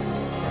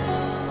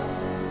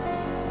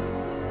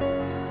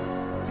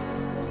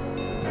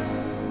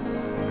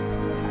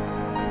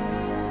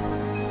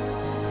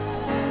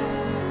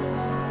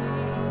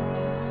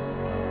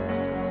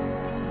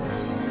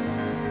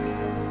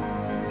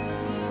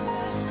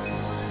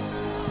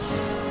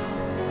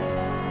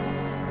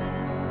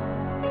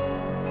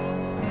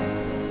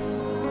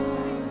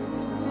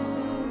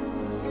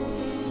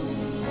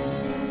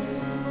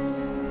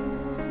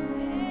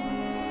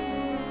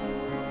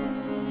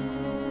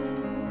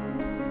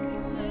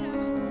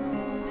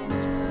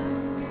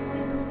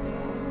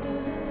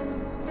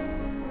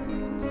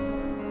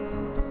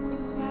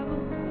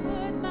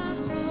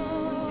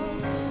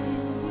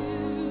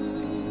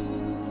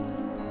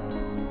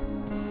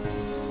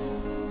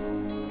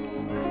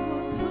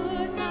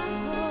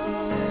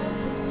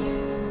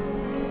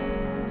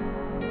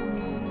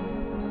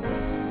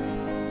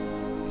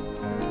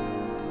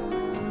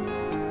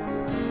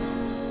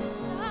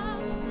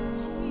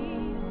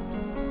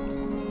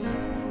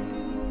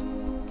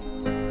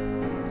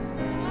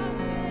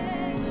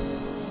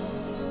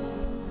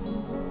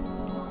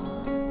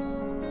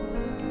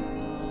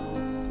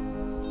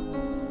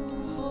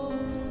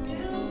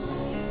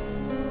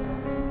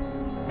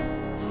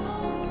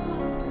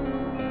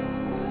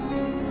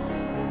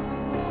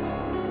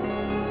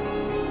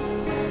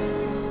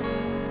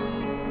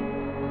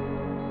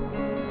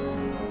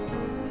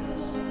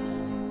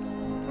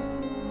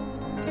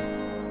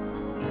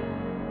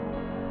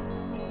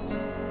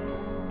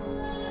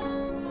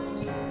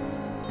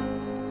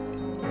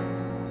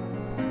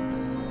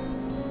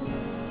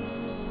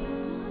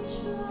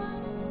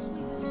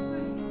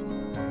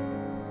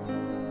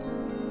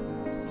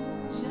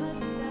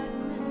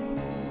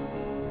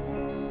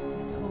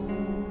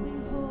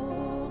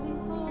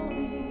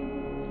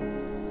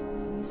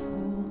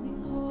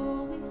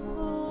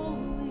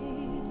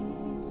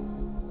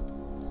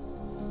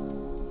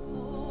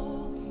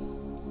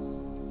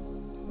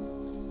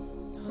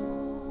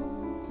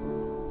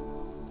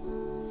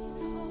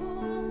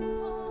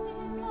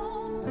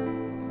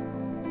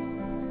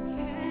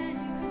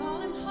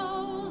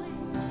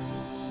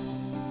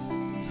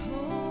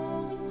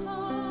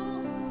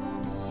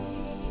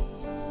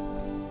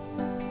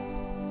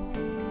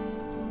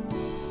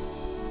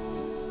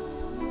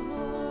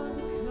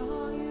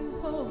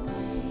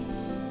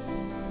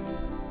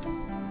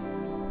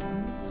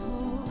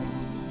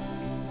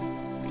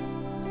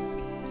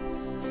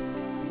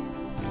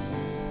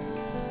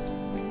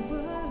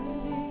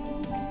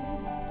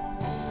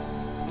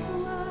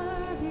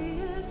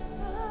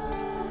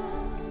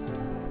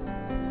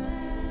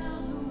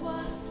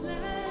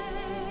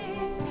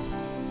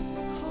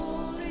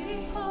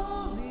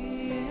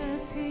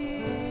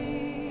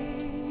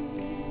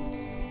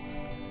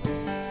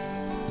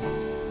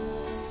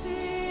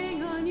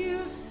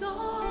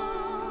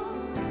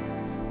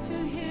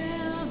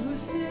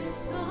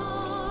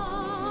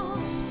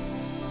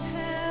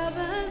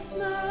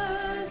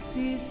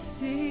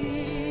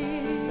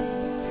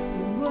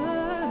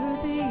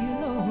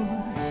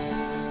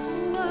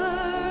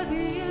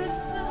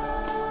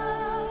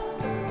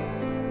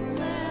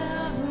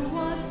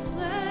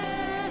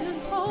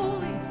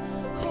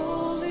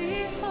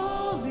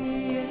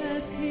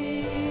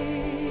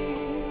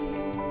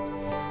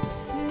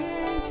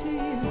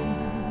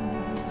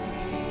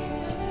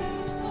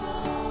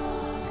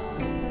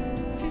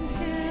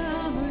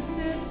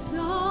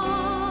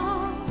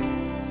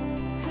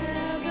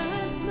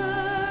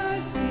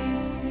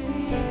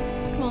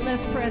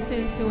 Let's press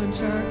into him,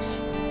 church.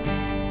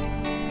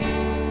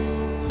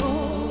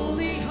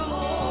 Holy,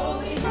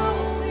 holy,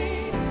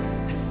 holy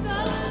is the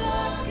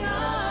Lord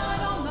God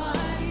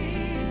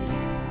Almighty,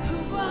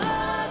 who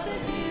was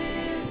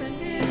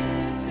and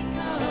is to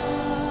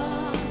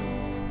come.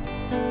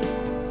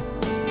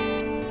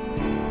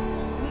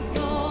 With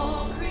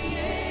all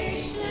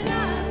creation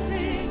I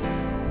sing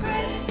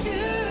praise to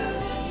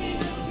the King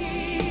of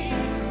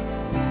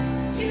Kings.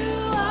 You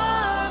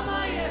are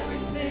my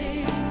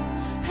everything,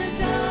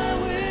 and I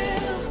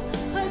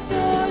will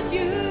adore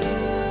you.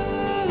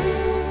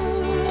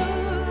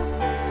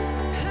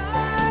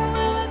 I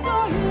will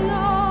adore you,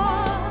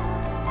 Lord.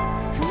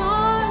 Come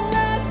on,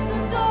 let's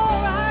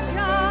adore our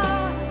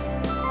God.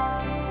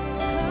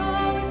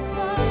 Oh, it's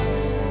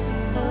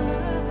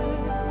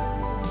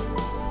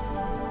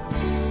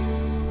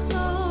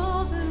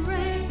clothed in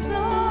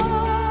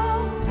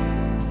rainbows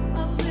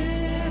of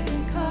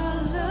living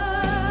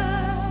color,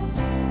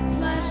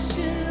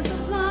 flashes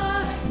of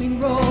lightning,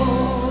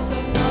 rolls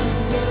of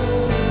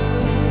thunder.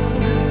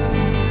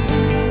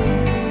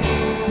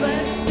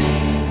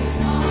 Blessing,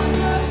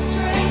 honor,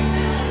 strength,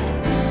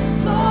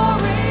 and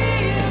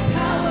glory and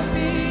power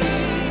be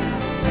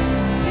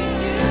to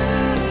you,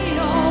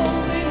 the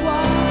only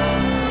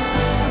wise.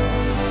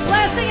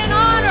 Blessing and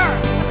honor.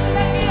 Let's do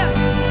that again.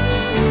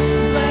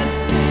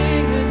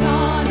 Blessing and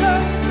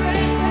honor,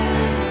 strength,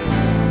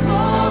 and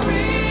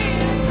glory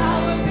and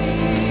power be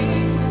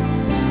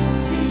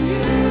to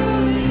you,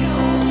 the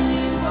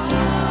only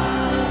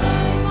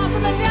wise. Come on,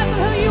 from the depths of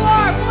who you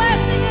are,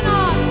 blessing and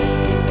honor.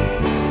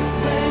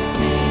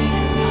 Blessing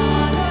and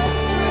honor,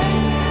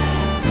 strength,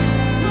 and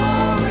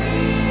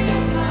glory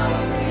and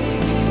power be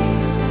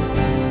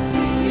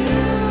to you,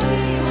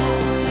 the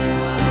only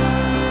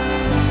wise.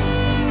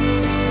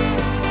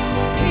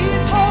 He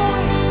is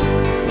holy.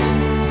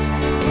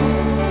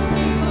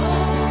 Holy,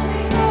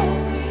 holy,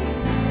 holy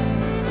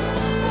is the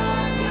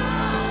Lord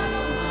God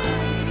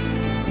Almighty,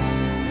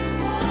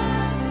 who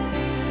was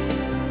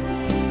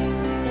and is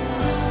to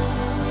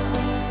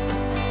come.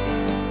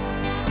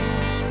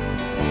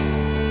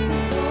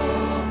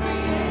 All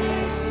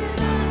creation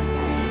I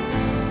sing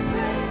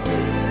praise to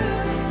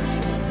the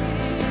King of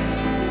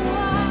Kings. You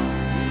are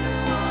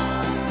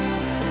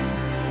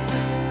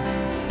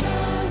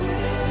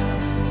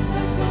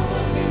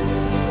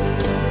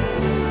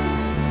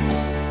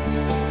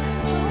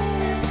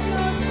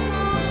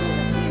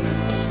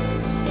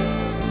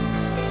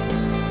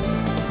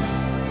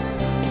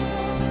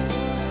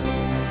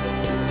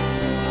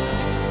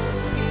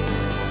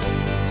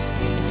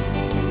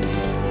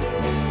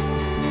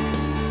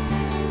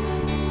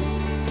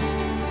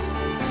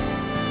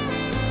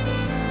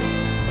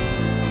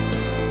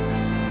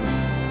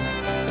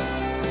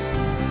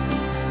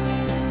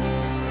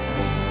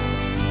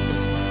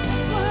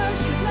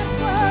Let's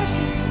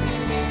worship.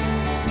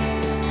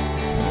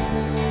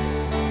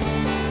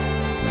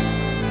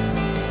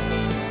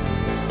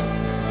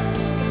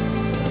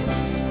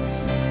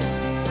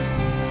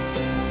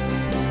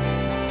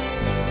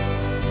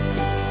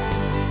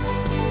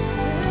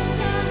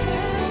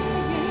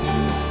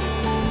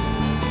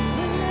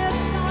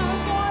 Lift our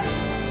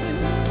voices to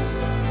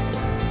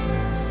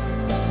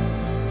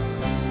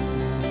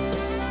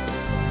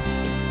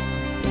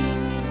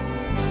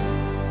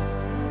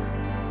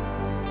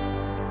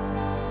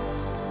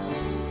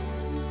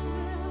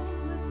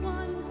with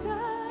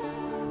wonder,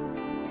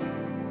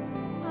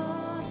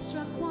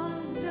 awestruck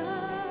wonder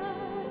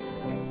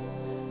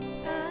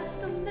at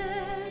the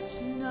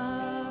mention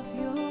of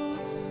your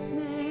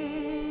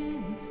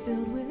name.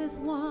 Filled with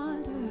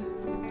wonder,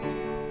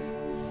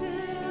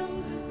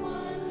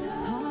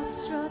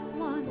 awestruck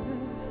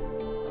wonder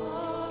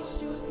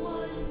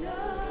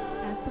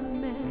at the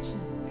mention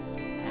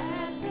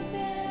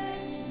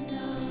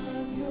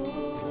of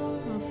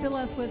your. Fill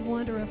us with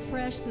wonder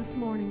afresh this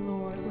morning,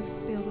 Lord. We're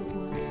filled with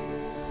wonder.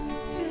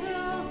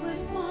 Filled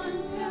with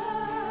wonder,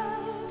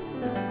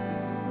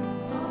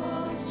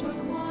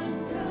 awestruck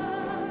wonder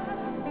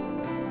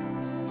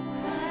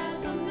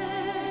at the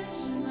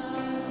mention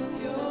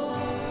of your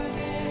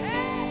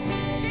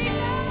name.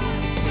 Jesus,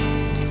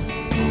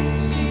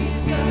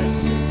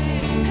 Jesus, your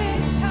name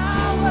is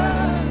power,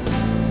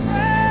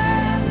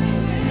 breath,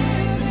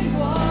 living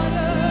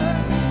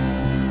water,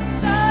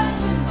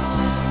 such a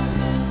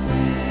marvelous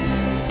mystery.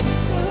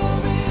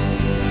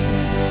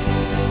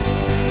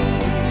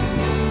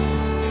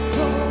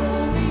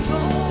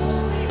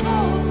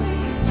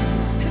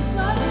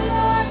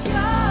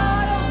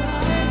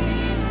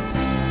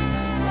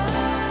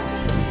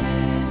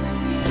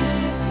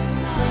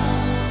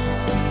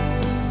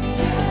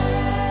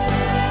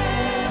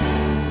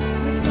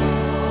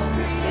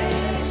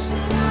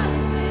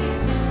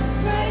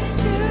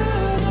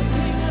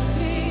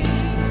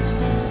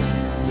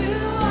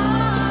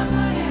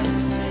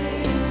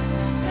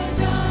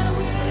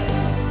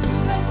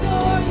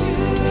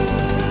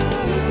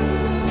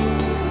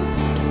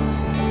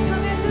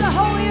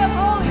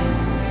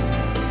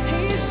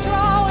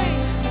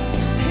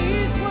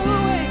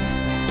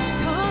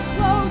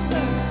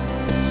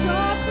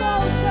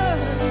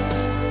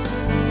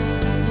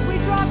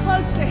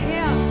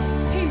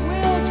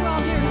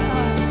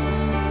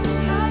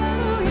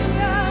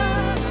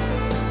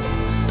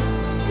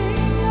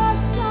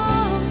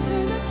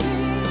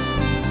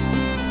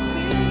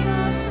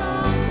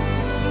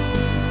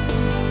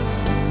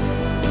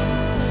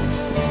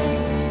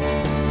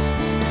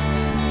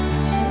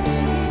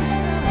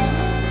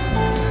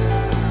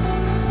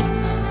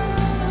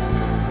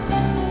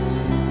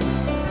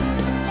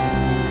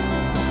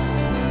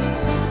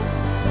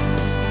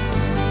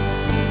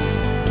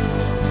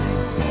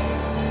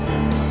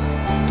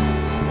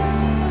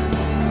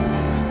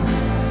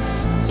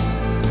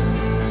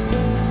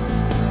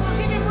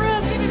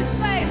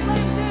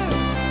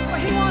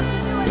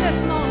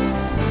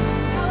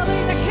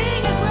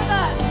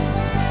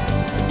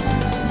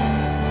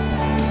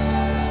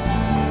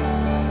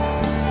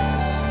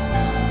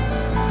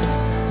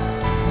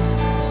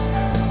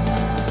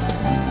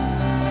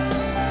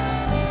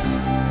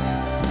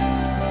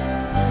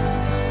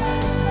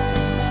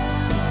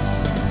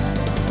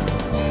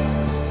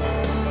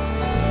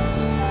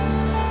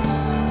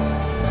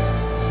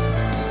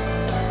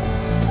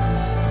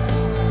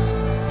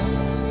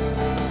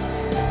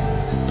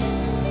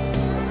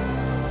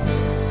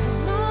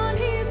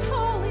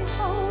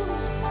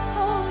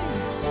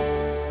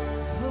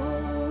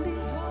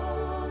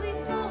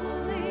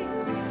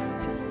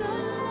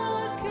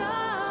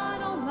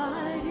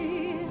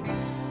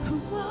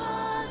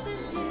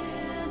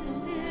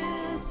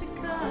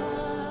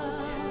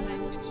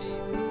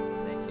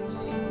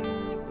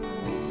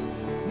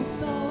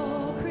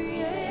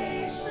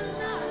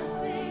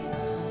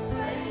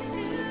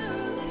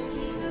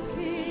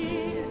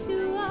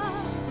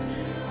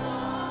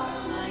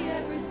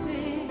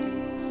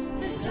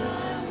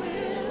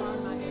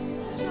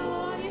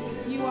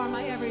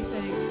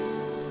 everything.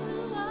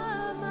 You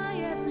are my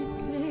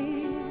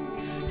everything,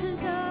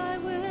 and I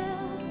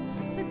will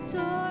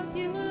adore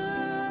you.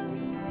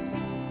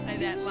 Say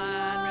that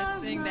line. Let's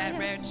sing that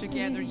right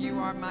together. You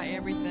are my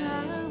everything.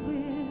 I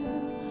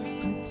will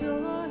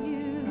adore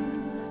you.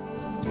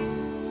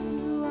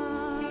 You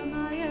are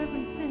my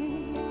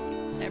everything.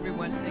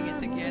 Everyone sing it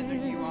together.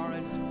 You are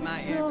my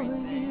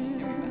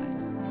everything.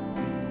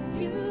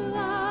 Everybody. You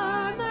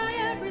are my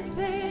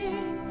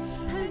everything,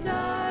 and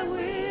I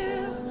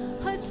will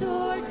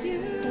adore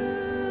you.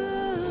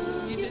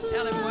 You just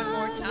tell him one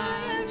more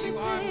time. You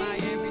are my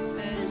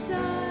everything. And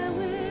I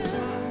will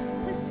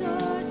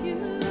adore you.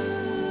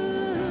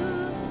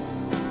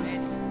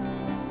 And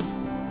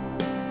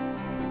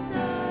And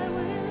I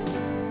will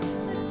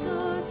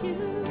adore you.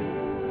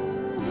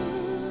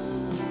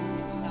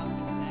 stop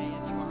and say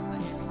it. You are my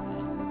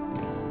everything.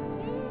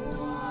 You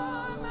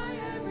are my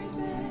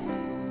everything.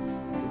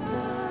 And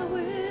I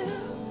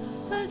will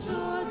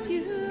adore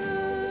you.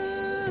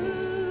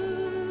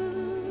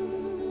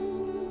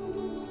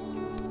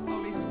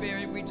 Holy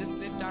Spirit, we just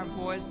lift our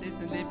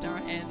voices and lift our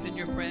hands in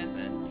your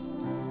presence.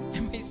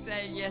 And we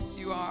say, yes,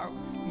 you are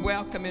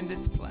welcome in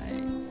this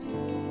place.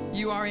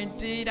 You are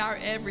indeed our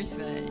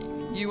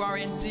everything. You are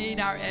indeed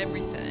our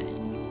everything.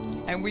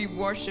 And we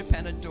worship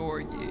and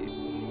adore you.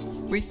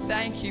 We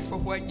thank you for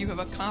what you have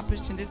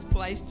accomplished in this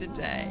place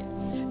today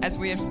as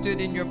we have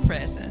stood in your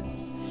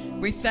presence.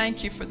 We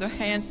thank you for the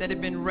hands that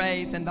have been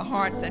raised and the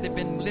hearts that have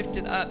been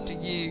lifted up to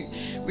you.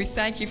 We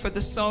thank you for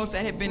the souls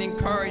that have been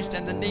encouraged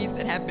and the needs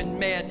that have been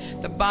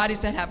met, the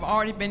bodies that have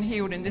already been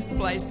healed in this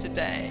place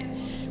today.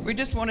 We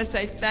just want to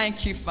say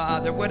thank you,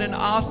 Father. What an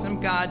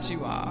awesome God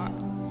you are.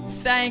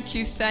 Thank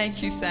you,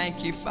 thank you,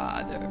 thank you,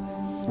 Father.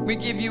 We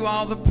give you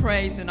all the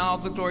praise and all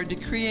the glory,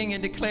 decreeing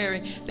and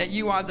declaring that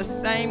you are the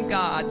same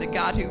God, the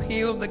God who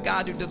healed, the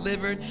God who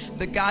delivered,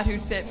 the God who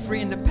set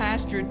free, and the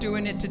past you're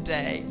doing it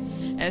today.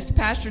 As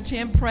Pastor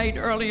Tim prayed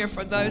earlier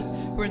for those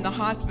who are in the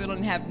hospital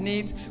and have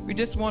needs, we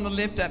just want to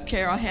lift up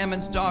Carol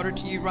Hammond's daughter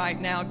to you right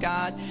now,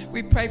 God.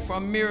 We pray for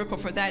a miracle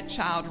for that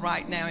child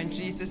right now in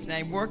Jesus'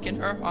 name. Work in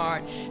her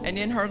heart and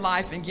in her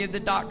life and give the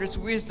doctors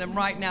wisdom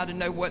right now to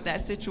know what that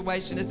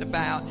situation is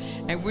about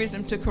and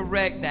wisdom to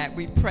correct that.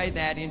 We pray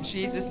that in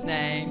Jesus'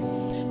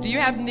 name. Do you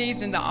have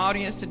needs in the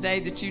audience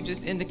today that you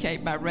just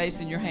indicate by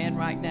raising your hand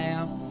right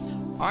now?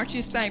 Aren't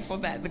you thankful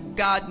that the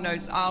God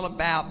knows all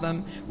about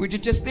them? Would you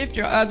just lift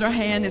your other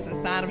hand as a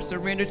sign of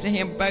surrender to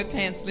him, both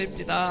hands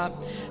lifted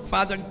up?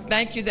 Father,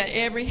 thank you that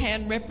every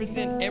hand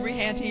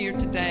here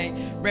today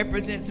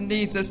represents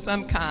needs of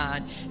some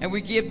kind, and we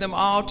give them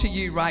all to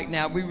you right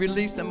now. We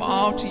release them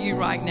all to you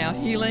right now.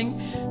 Healing,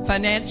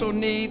 financial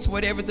needs,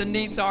 whatever the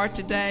needs are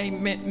today,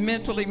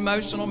 mental,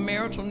 emotional,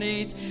 marital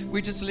needs,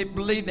 we just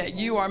believe that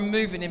you are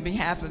moving in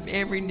behalf of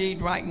every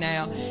need right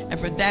now, and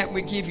for that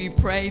we give you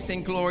praise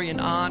and glory and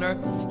honor.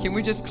 Can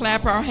we just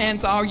clap our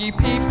hands, all you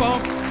people?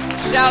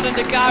 Shout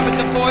unto God with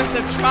the voice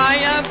of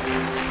triumph.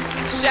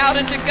 Shout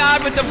unto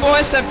God with the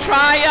voice of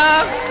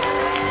triumph.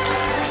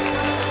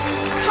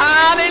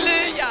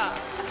 Hallelujah.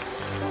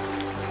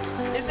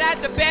 Is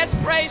that the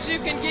best praise you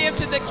can give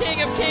to the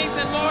King of Kings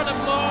and Lord of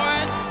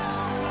Lords?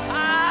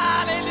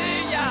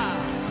 Hallelujah.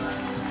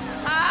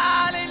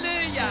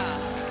 Hallelujah.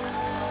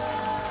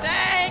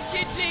 Thank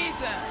you,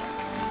 Jesus.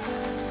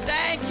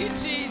 Thank you,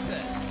 Jesus.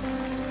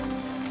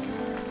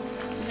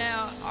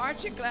 Now,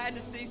 aren't you glad to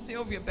see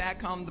Sylvia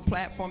back on the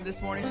platform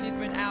this morning? She's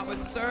been out with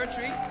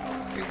surgery.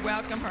 We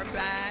welcome her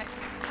back.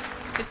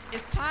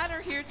 Is Tyler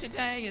here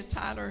today? Is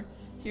Tyler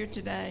here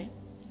today?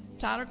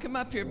 Tyler, come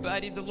up here,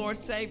 buddy. The Lord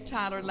saved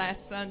Tyler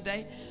last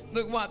Sunday.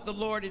 Look what the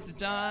Lord has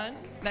done.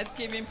 Let's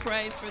give him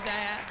praise for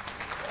that.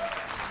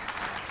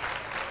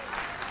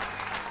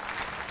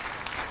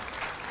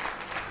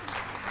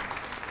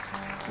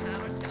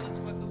 Tyler, tell us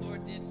what the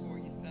Lord did for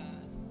you,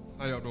 son.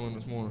 How y'all doing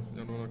this morning?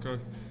 Y'all doing okay?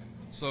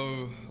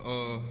 So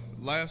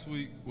last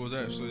week was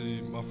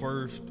actually my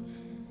first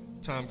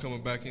time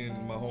coming back in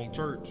my home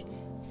church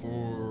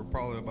for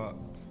probably about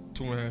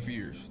 2.5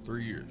 years,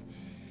 3 years.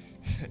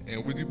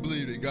 And would you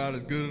believe that God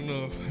is good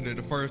enough that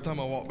the first time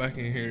I walked back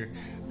in here,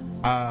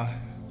 I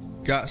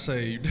got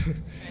saved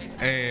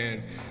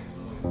and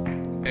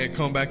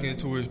come back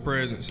into his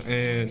presence.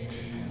 And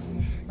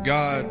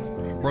God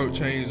broke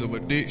chains of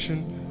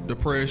addiction,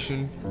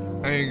 depression,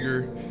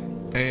 anger,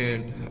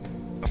 and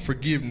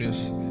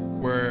forgiveness,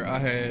 where I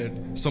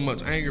had so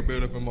much anger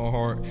built up in my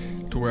heart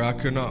to where I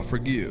could not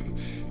forgive.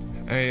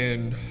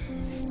 And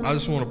I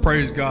just want to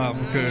praise God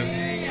because,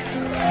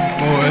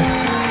 boy,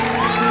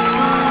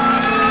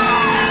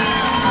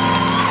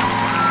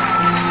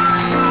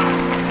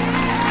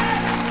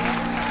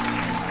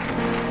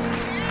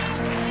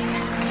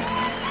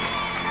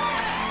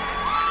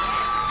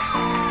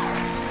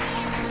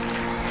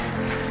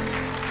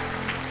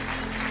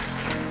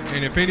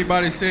 and if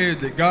anybody says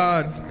that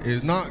God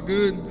is not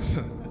good,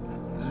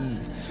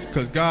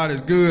 because God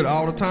is good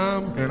all the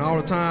time, and all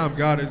the time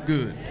God is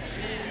good.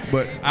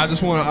 But I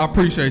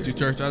appreciate you,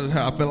 church. I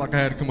felt like I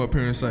had to come up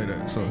here and say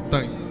that. So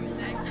thank you.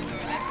 Thank you,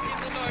 Lord. Let's give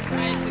the Lord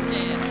praise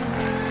again.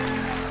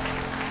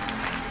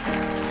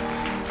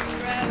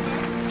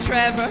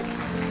 Trevor,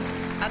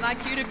 I'd like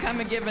you to come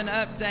and give an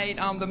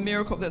update on the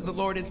miracle that the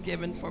Lord has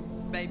given for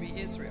baby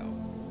Israel.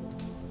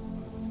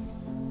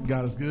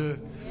 God is good.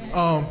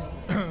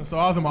 So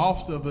I was in my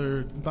office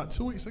about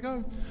 2 weeks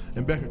ago,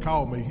 and Becca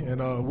called me, and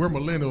we're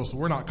millennials, so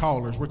we're not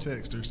callers, we're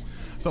texters.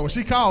 So when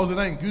she calls, it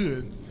ain't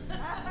good.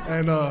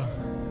 And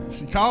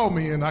she called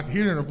me, and I could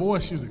hear it in her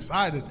voice. She was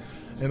excited,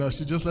 and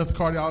she just left the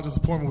cardiologist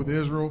appointment with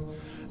Israel,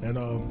 and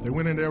they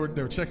went in there,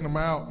 they were checking them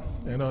out,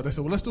 and they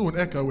said, well, let's do an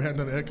echo. We hadn't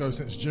done an echo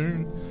since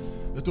June.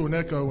 Let's do an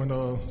echo and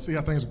see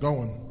how things are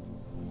going.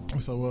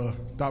 And so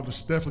Dr.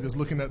 Steflik is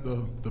looking at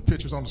the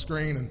pictures on the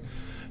screen, and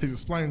he's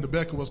explaining to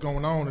Becca what's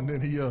going on, and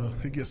then he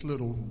gets a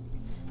little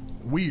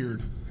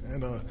weird.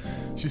 And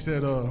she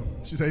said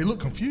he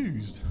looked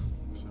confused.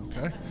 I said,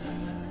 okay.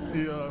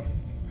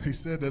 He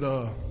said that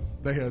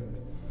they had,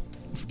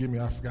 forgive me,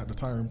 I forgot the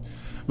term,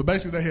 but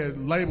basically they had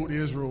labeled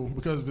Israel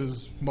because of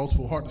his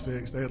multiple heart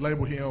defects. They had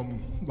labeled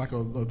him like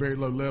a very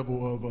low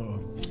level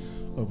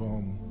of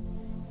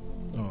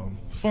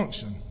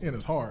function in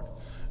his heart.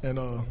 And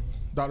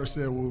doctor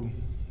said, well,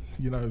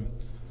 you know,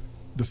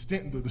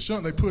 the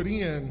shunt they put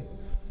in,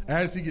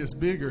 as he gets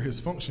bigger,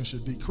 his function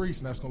should decrease,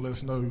 and that's going to let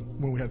us know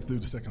when we have to do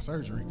the second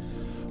surgery.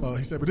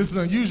 He said, but this is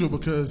unusual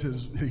because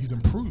he's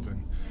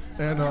improving.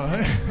 And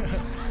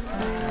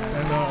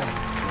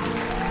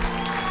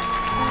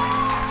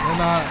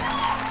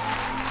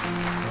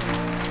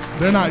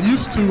they're not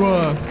used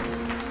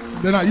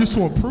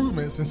to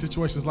improvements in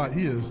situations like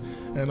his.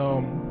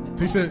 And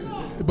he said,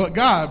 but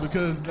God,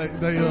 because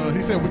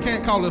he said we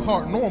can't call his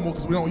heart normal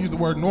because we don't use the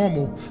word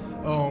normal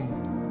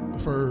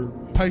for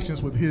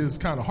patients with his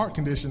kind of heart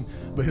condition,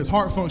 but his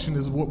heart function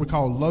is what we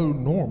call low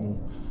normal,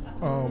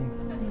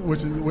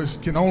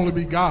 which can only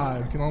be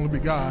God.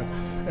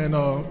 And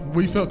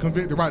we felt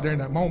convicted right there in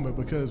that moment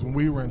because when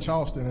we were in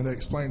Charleston and they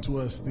explained to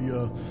us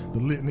the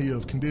litany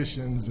of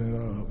conditions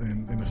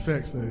and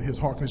effects that his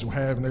heart condition will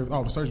have and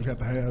all the surgery we have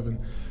to have, and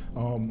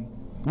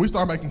we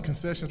started making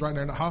concessions right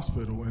there in the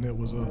hospital, and it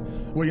was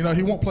well, you know,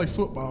 he won't play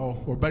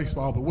football or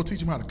baseball, but we'll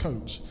teach him how to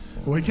coach.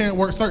 Well, he can't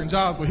work certain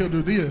jobs, but he'll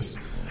do this.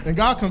 And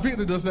God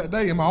convicted us that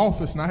day in my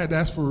office, and I had to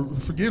ask for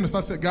forgiveness. I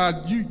said, God,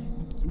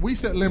 we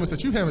set limits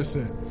that you haven't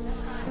set.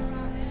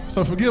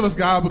 So forgive us,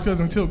 God, because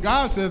until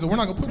God says it, we're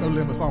not going to put no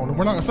limits on him.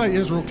 We're not going to say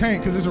Israel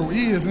can't, because Israel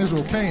is and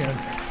Israel can.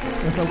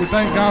 And so we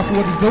thank God for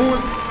what he's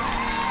doing.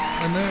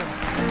 Amen.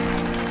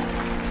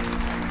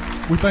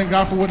 We thank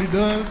God for what he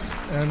does,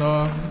 and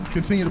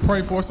continue to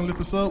pray for us and lift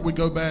us up. We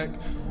go back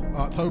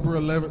October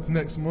 11th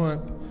next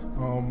month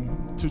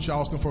to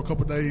Charleston for a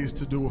couple of days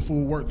to do a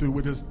full work through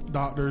with his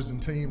doctors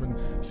and team and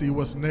see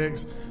what's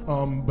next.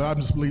 But I'm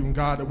just believing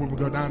God that when we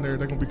go down there,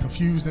 they're going to be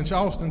confused in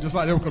Charleston, just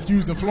like they were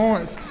confused in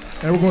Florence,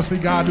 and we're going to see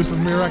God do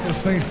some miraculous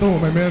things through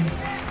them. Amen.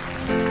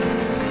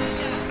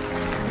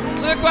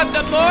 Look what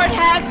the Lord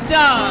has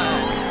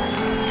done.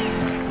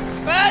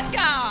 But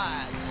God.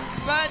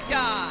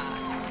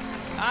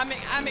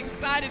 I'm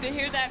excited to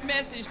hear that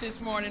message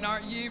this morning,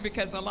 aren't you?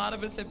 Because a lot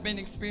of us have been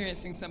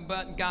experiencing some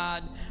but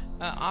God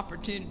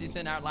opportunities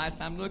in our lives.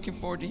 I'm looking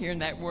forward to hearing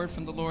that word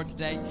from the Lord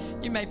today.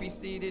 You may be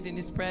seated in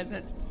his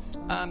presence.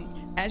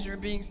 As you're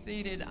being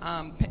seated,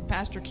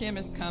 Pastor Kim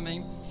is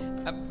coming.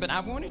 But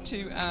I wanted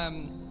to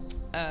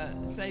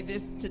say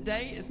this.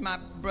 Today is my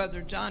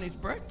brother Johnny's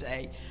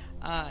birthday.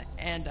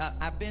 And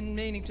I've been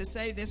meaning to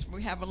say this.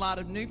 We have a lot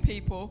of new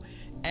people.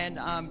 And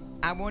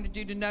I wanted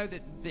you to know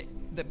that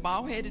the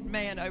bald-headed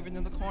man over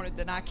in the corner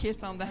that I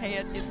kiss on the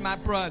head is my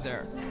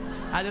brother.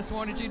 I just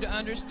wanted you to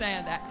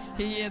understand that.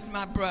 He is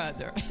my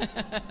brother.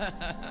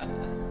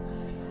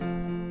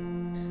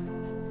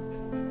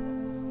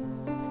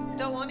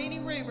 Don't want any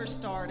rumors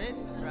started.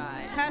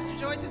 Right. Pastor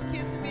Joyce is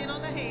kissing men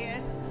on the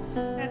head.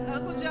 That's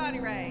Uncle Johnny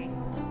Ray.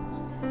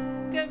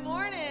 Good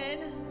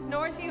morning,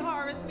 Northview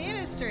Harvest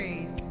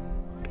Ministries.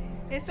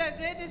 It's so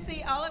good to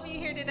see all of you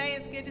here today.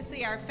 It's good to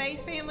see our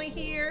faith family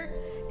here.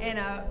 And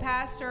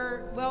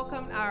Pastor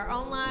welcomed our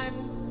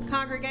online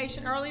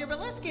congregation earlier, but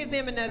let's give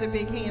them another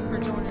big hand for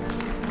joining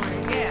us this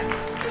morning. Yeah.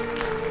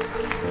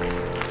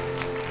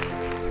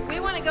 We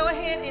want to go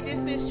ahead and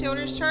dismiss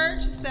Children's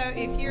Church. So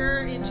if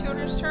you're in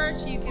Children's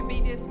Church, you can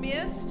be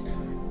dismissed.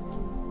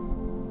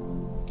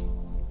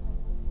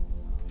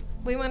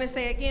 We want to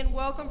say again,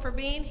 welcome for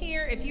being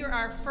here. If you're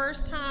our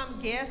first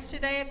time guest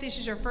today, if this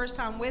is your first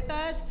time with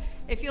us,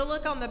 if you'll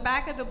look on the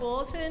back of the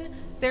bulletin,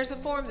 there's a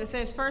form that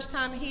says first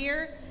time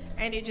here.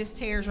 And it just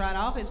tears right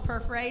off. It's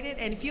perforated.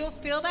 And if you'll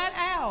fill that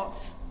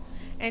out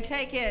and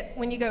take it,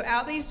 when you go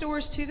out these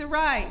doors to the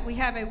right, we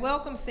have a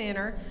welcome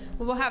center.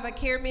 We will have a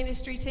care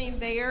ministry team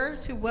there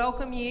to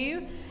welcome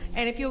you.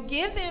 And if you'll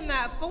give them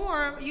that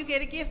form, you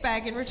get a gift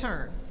bag in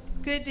return.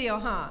 Good deal,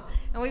 huh?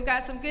 And we've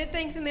got some good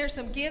things in there,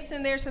 some gifts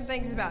in there, some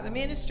things about the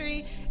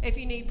ministry. If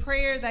you need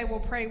prayer, they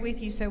will pray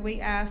with you. So we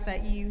ask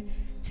that you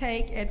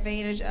take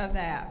advantage of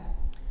that.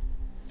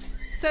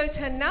 So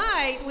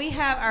tonight we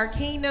have our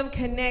Kingdom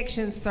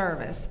Connection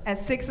service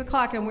at 6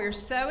 o'clock, and we're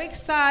so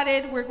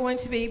excited. We're going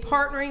to be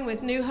partnering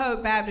with New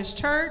Hope Baptist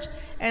Church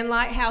and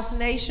Lighthouse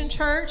Nation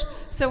Church.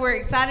 So we're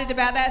excited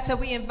about that. So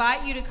we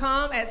invite you to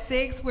come at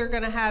 6. We're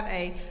going to have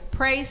a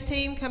praise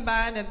team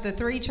combined of the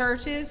 3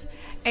 churches,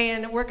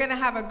 and we're going to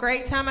have a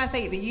great time. I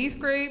think the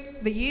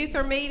youth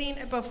are meeting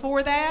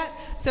before that.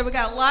 So we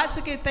got lots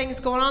of good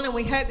things going on, and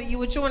we hope that you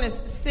will join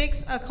us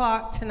 6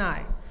 o'clock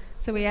tonight.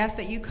 So we ask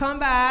that you come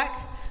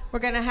back. We're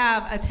going to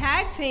have a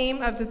tag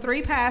team of the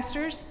 3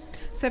 pastors.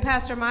 So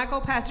Pastor Michael,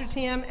 Pastor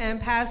Tim,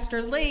 and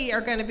Pastor Lee are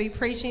going to be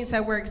preaching,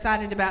 so we're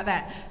excited about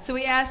that. So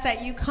we ask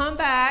that you come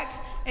back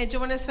and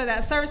join us for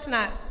that service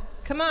tonight.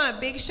 Come on,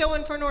 big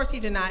showing for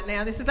Northview tonight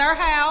now. This is our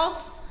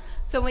house,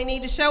 so we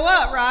need to show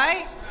up,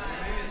 right?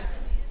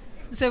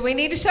 So we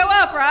need to show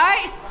up,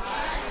 right?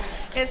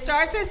 It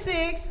starts at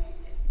 6.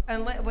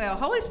 Well,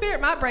 Holy Spirit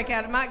might break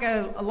out. It might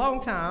go a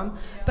long time,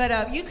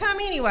 but you come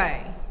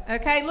anyway.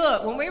 Okay,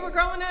 look, when we were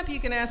growing up, you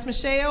can ask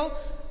Michelle,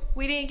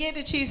 we didn't get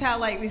to choose how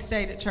late we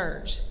stayed at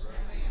church.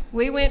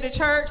 We went to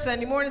church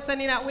Sunday morning,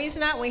 Sunday night, Wednesday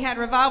night. We had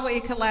revival.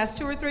 It could last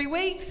 2 or 3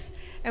 weeks,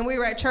 and we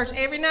were at church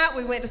every night.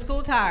 We went to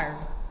school tired.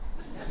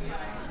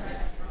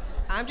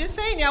 I'm just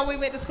saying, y'all, we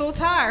went to school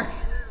tired.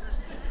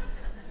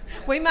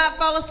 We might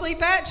fall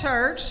asleep at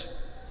church,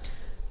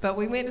 but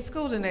we went to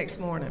school the next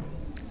morning.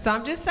 So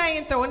I'm just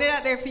saying, throwing it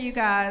out there for you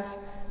guys.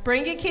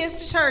 Bring your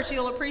kids to church.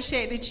 You'll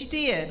appreciate that you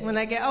did when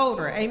they get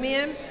older.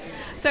 Amen?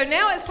 So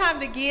now it's time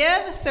to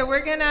give. So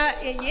we're going to,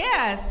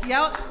 yes,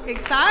 y'all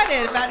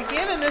excited about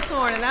giving this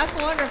morning. That's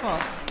wonderful.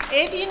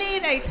 If you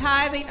need a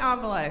tithing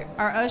envelope,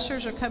 our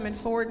ushers are coming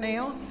forward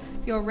now.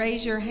 If you'll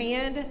raise your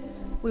hand,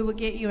 we will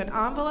get you an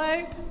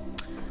envelope.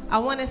 I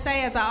want to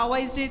say, as I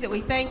always do, that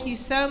we thank you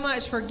so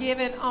much for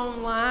giving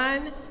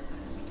online.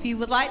 If you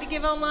would like to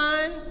give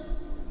online,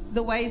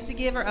 the ways to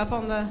give are up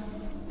on the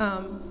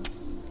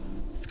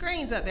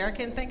screens up there. I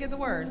can't think of the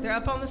word. They're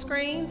up on the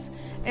screens.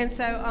 And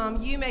so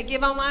you may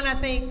give online. I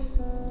think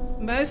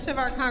most of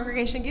our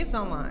congregation gives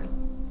online.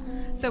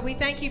 So we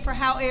thank you for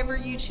however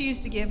you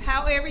choose to give.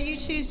 However you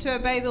choose to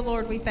obey the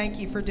Lord, we thank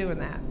you for doing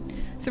that.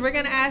 So we're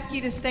going to ask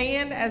you to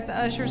stand as the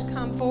ushers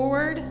come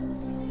forward.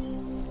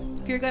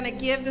 If you're going to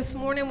give this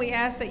morning, we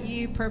ask that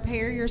you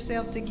prepare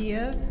yourself to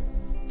give.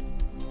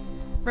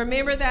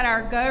 Remember that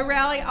our Go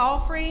Rally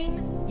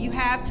offering, you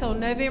have till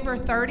November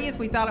 30th.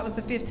 We thought it was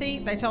the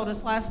 15th. They told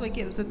us last week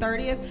it was the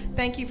 30th.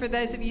 Thank you for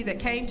those of you that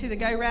came to the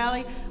Go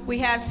Rally. We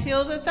have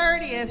till the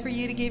 30th for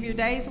you to give your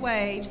day's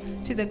wage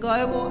to the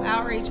Global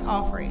Outreach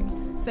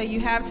Offering. So you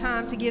have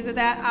time to give to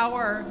that.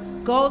 Our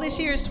goal this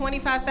year is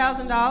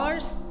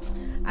 $25,000.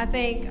 I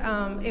think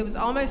it was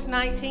almost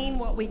 19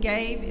 what we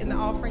gave in the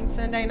offering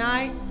Sunday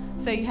night.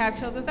 So you have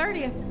till the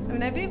 30th of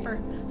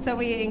November. So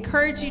we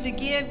encourage you to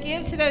give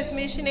to those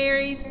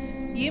missionaries.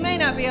 You may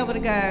not be able to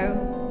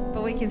go,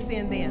 but we can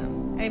send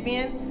them.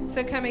 Amen?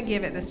 So come and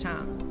give at this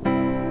time.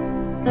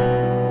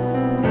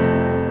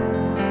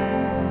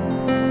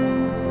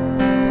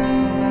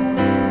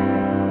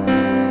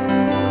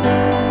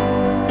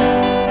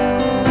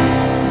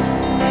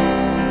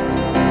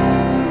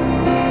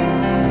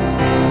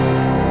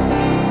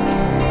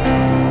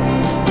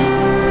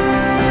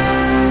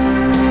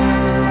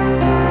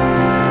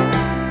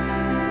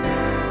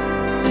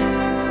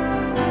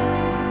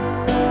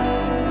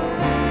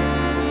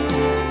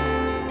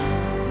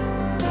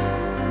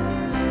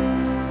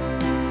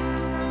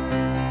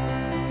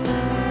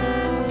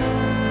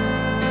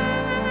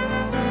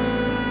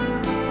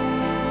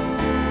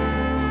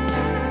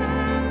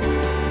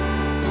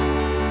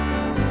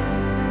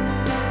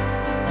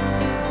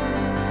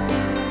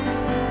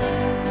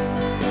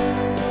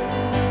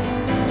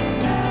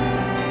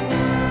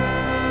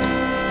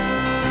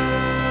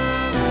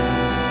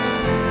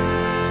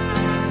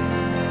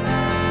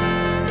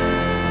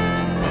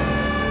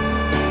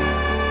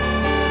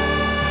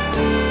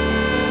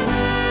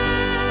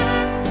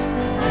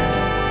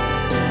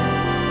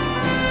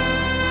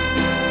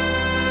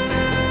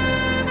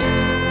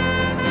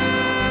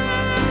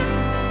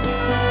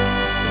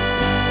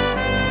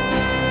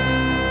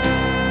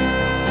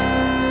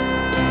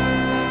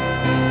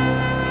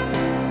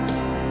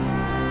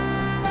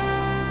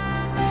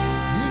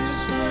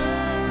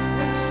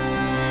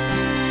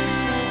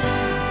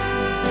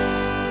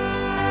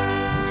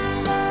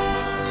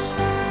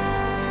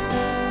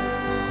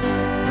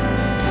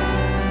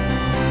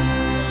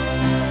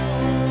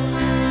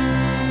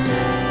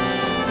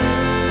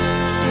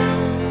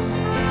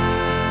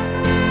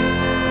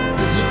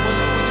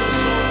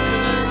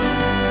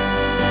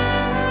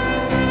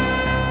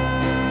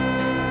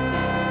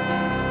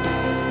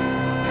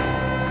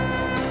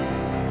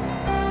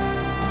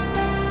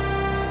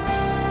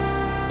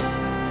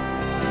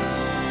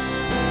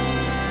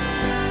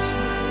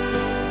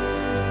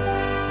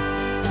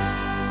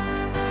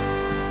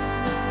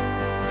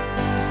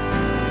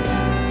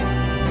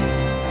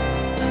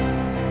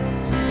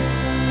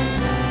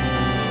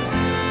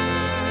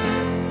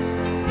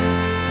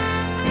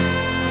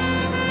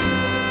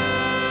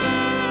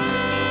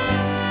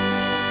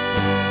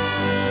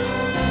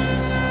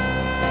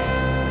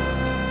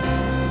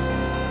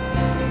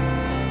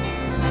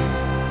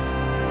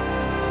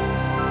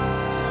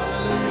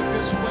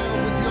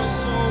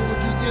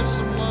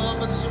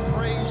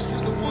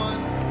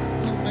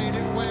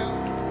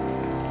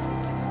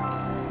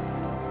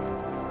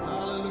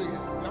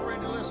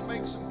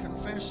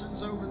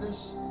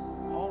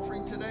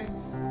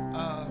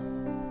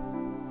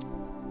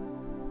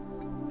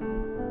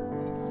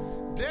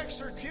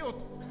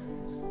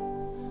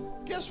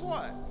 Tilton. Guess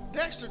what?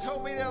 Dexter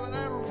told me the other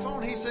night on the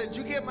phone, he said, "Did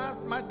you get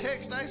my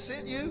text I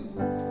sent you?"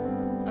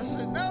 I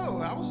said,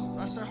 "No."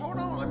 I said, "Hold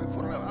on, let me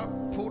pull it up." I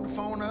pulled the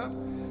phone up.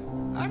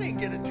 I didn't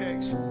get a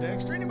text from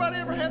Dexter. Anybody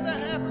ever had that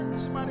happen?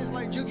 Somebody's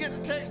like, "Did you get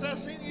the text I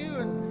sent you?"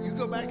 And you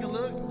go back and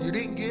look, you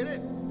didn't get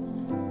it.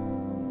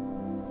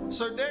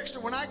 So Dexter,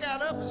 when I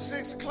got up at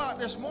 6 o'clock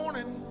this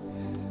morning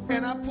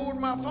and I pulled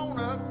my phone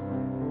up,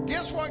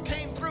 guess what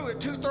came through at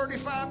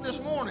 2:35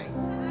 this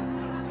morning?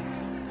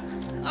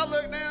 I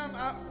looked down,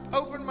 I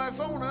opened my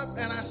phone up,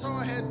 and I saw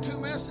I had 2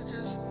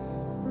 messages,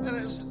 and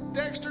it's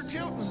Dexter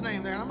Tilton's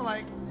name there. And I'm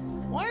like,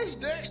 why is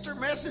Dexter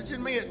messaging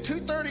me at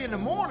 2:30 in the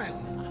morning?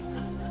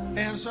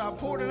 And so I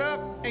pulled it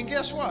up, and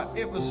guess what?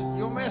 It was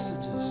your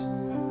messages.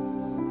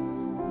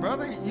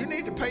 Brother, you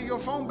need to pay your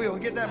phone bill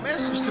and get that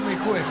message to me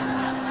quicker.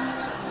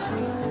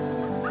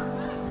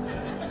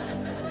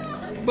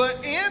 But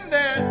in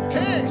that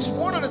text,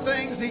 one of the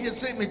things, he had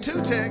sent me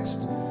 2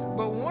 texts,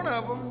 but one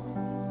of them,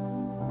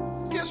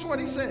 guess what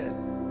he said?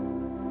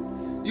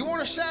 You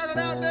want to shout it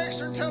out,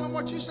 Dexter, and tell him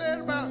what you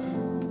said about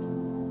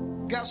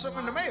got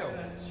something in the mail?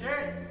 A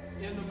check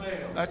in the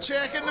mail. A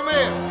check in the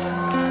mail.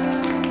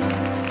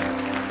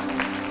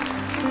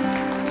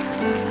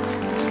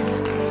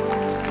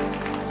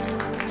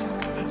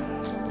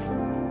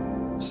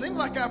 Seems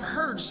like I've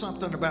heard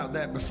something about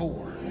that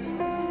before.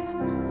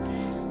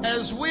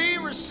 As we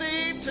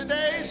receive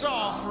today's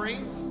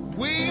offering,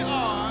 we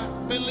are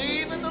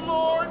believing the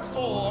Lord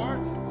for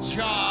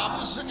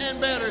jobs and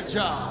better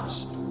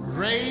jobs,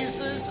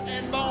 raises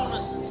and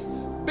bonuses,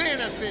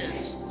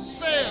 benefits,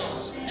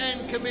 sales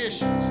and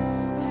commissions,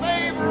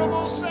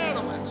 favorable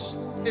settlements,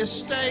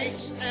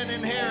 estates and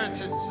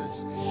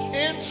inheritances,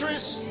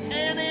 interest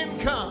and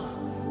income,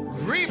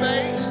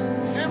 rebates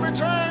and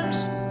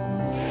returns.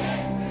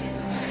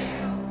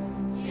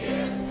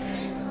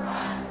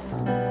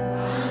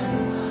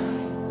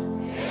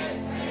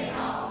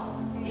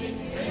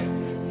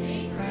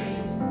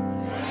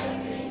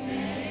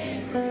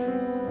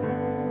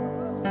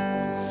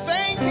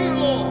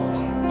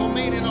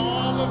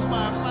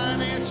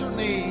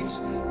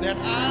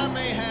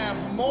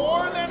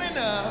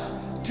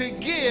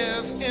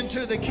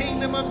 To the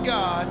kingdom of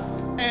God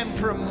and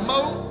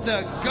promote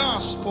the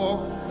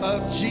gospel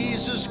of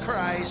Jesus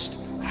Christ.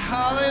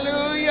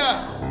 Hallelujah.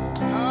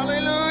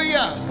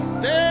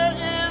 Hallelujah. There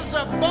is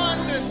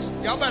abundance.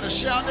 Y'all better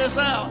shout this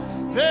out.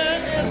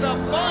 There is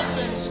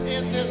abundance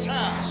in this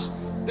house.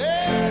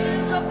 There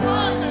is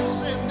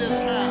abundance in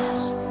this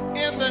house.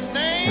 In the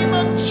name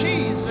of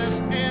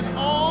Jesus and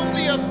on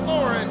the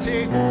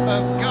authority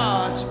of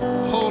God's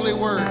holy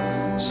word.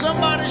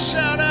 Somebody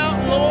shout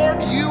out,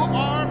 "Lord, you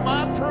are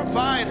my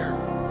provider."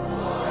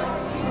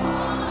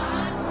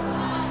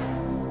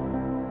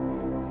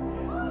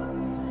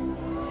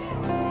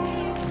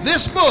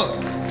 This book,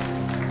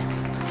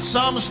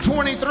 Psalms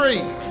 23,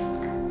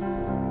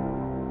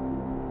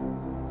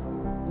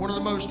 one of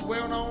the most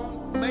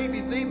well-known, maybe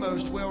the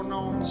most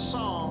well-known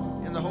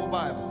psalm in the whole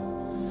Bible.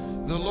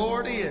 The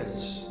Lord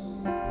is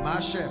my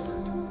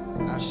shepherd,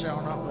 I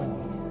shall not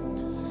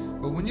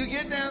want. But when you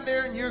get down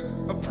there and you're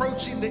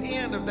approaching the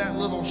end of that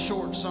little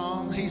short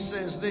psalm, he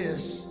says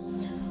this: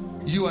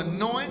 "You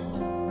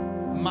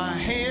anoint my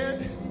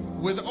head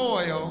with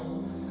oil,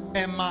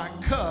 and my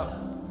cup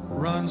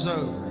runs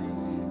over."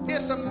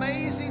 It's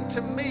amazing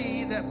to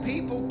me that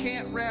people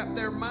can't wrap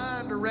their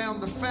mind around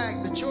the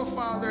fact that your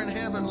Father in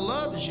heaven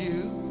loves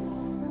you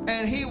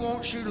and he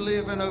wants you to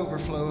live in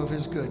overflow of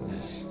his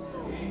goodness.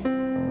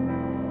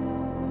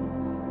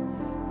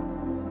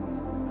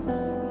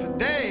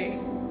 Today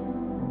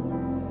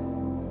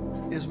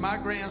is my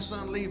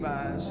grandson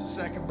Levi's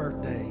 2nd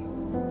birthday.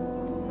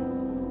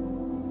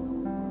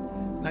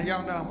 Now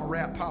y'all know I'm a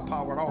rap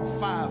papa with all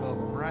 5 of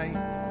them, right?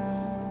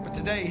 But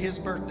today his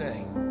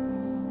birthday.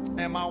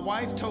 And my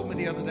wife told me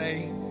the other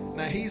day,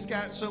 now he's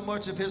got so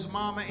much of his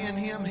mama in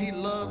him, he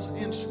loves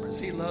instruments.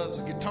 He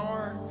loves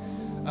guitar.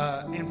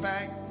 In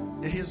fact,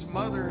 his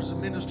mother's a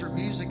minister of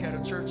music at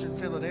a church in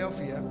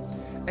Philadelphia,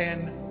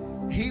 and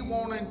he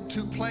wanted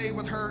to play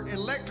with her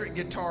electric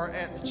guitar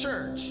at the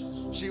church.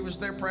 She was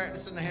there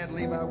practicing, they had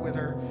Levi with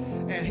her,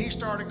 and he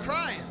started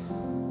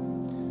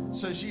crying.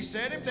 So she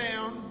sat him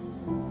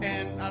down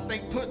and I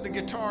think put the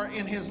guitar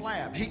in his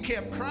lap. He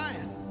kept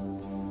crying.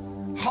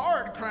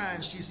 Hard crying,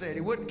 she said.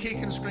 He wasn't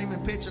kicking, screaming,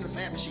 pitching a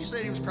fit, but she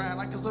said he was crying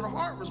like his little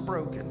heart was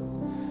broken.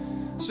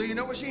 So you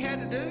know what she had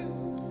to do?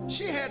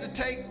 She had to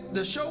take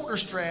the shoulder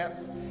strap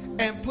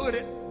and put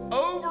it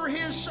over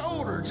his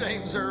shoulder,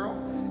 James Earl,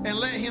 and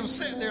let him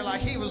sit there like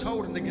he was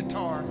holding the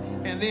guitar.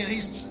 And then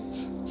he's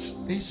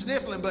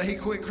sniffling, but he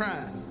quit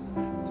crying.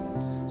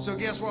 So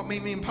guess what? Me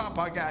and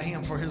Papa got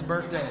him for his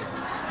birthday.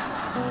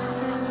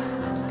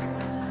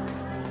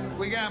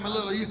 We got him a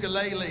little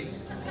ukulele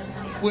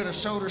with a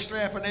shoulder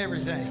strap and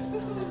everything.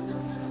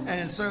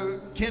 And so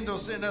Kendall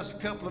sent us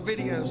a couple of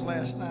videos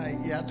last night.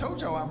 Yeah, I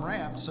told y'all I'm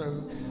rapped, so.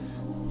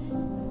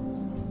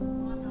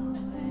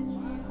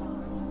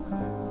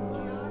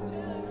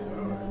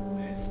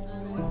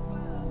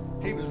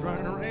 He was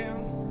running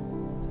around.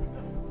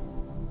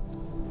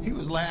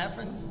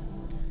 laughing.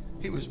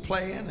 He was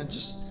playing and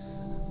just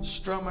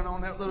strumming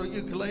on that little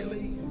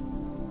ukulele.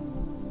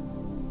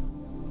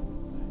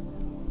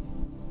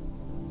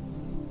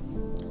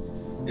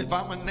 If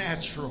I'm a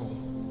natural,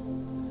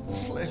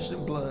 flesh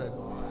and blood,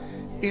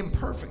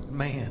 imperfect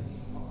man,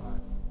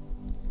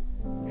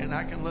 and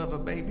I can love a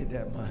baby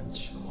that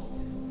much,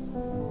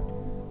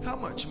 how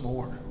much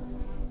more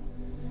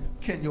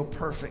can your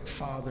perfect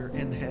Father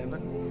in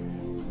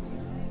heaven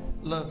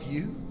love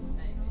you?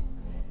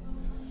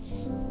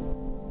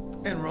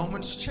 And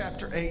Romans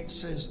chapter 8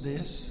 says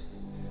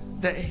this,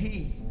 that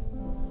he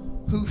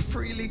who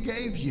freely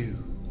gave you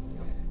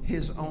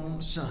his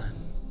own Son,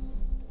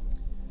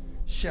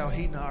 shall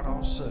he not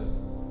also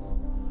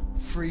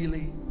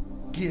freely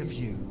give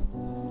you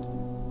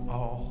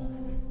all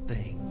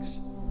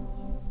things?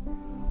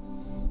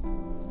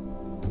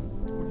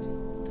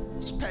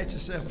 Just pat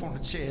yourself on the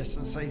chest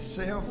and say,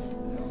 self,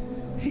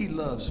 he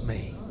loves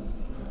me.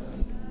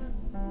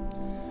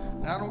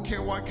 Now, I don't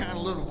care what kind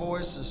of little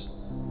voice is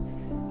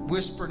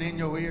whispering in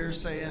your ear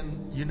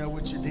saying, you know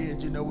what you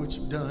did, you know what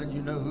you've done,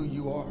 you know who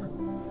you are.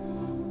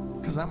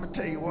 Because I'm going to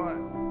tell you what,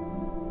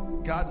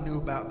 God knew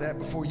about that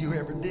before you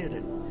ever did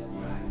it.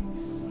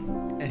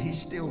 And he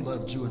still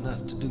loved you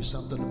enough to do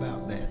something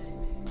about that.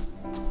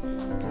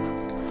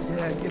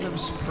 Yeah, give him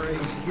some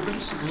praise. Give him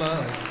some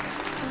love.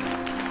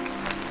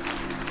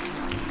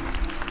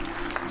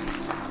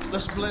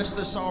 Let's bless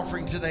this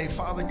offering today.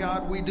 Father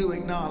God, we do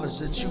acknowledge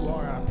that you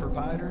are our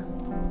provider.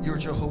 You're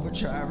Jehovah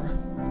Jireh.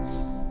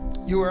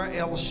 You are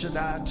El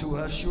Shaddai to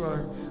us. You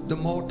are the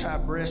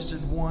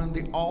multi-breasted one,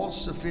 the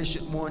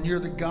all-sufficient one. You're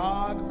the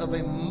God of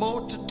a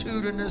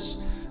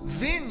multitudinous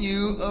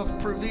venue of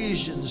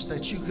provisions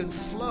that you can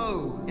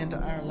flow into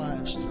our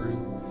lives through.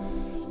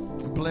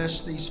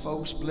 Bless these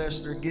folks.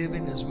 Bless their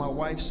giving. As my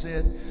wife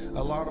said,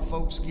 a lot of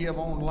folks give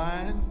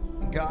online.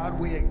 God,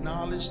 we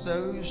acknowledge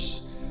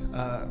those.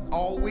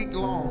 All week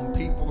long,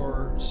 people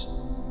are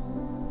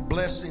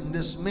blessing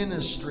this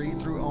ministry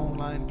through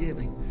online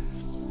giving.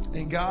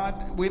 And God,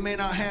 we may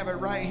not have it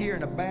right here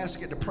in a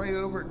basket to pray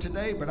over it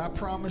today, but I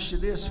promise you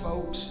this,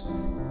 folks,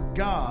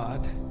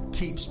 God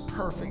keeps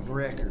perfect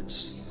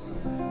records.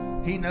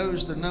 He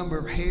knows the number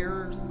of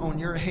hairs on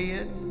your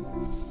head.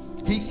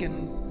 He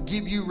can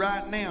give you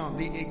right now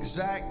the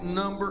exact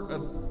number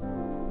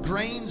of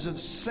grains of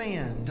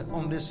sand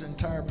on this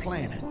entire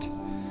planet.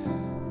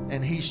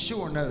 And he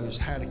sure knows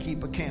how to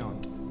keep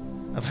account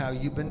of how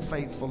you've been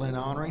faithful in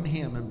honoring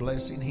him and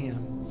blessing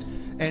him.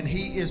 And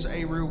he is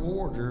a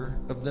rewarder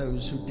of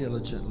those who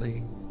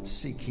diligently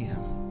seek him.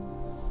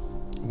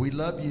 We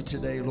love you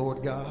today,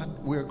 Lord God.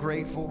 We're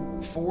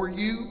grateful for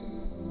you,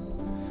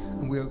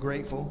 and we are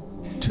grateful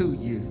to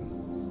you.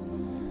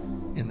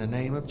 In the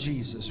name of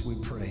Jesus, we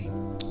pray.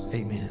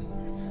 Amen.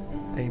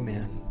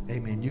 Amen.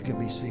 Amen. You can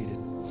be seated.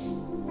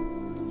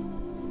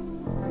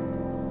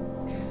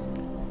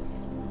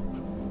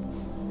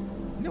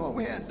 You know what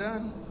we hadn't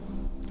done?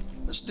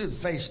 Let's do the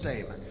faith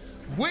statement.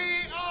 We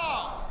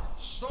are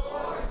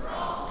sword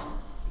strong,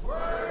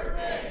 word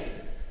ready,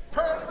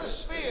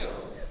 purpose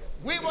filled.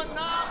 We will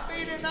not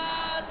be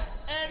denied,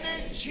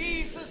 and in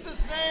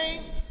Jesus'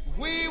 name,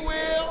 we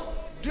will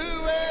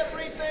do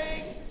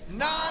everything,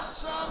 not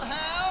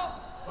somehow,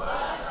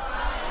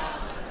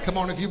 but come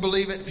on, if you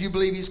believe it, if you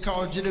believe he's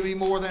called you to be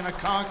more than a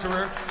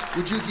conqueror,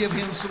 would you give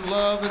him some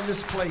love in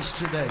this place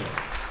today?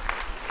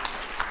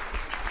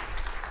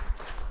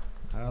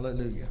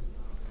 Hallelujah.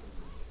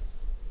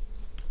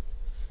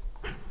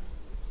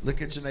 Look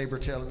at your neighbor,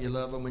 tell them you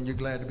love them, and you're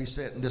glad to be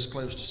sitting this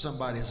close to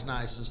somebody as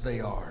nice as they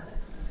are.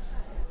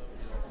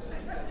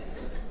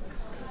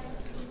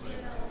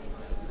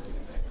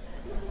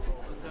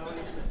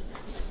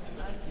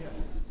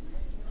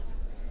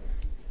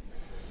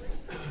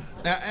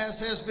 Now, as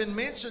has been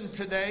mentioned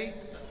today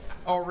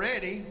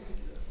already,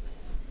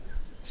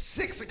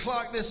 6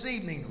 o'clock this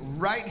evening,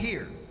 right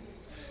here.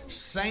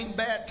 Same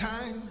bat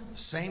time,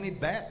 same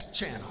bat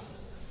channel.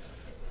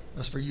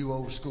 That's for you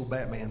old school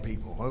Batman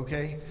people,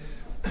 okay?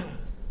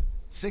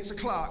 6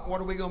 o'clock, what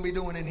are we going to be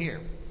doing in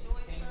here?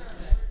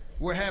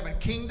 We're having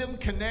Kingdom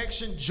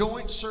Connection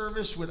joint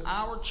service with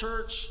our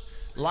church,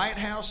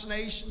 Lighthouse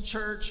Nation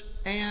Church,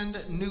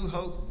 and New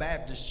Hope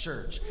Baptist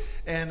Church.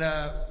 And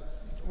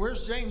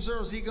where's James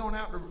Earl? Is he going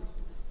out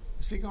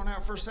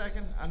for a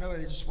second? I know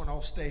he just went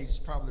off stage. He's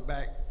probably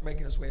back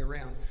making his way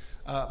around.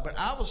 But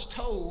I was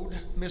told,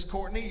 Miss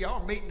Courtney,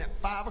 y'all are meeting at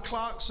 5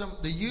 o'clock.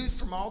 The youth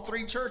from all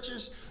three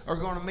churches are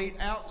going to meet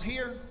out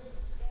here.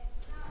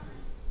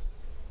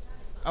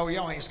 Oh,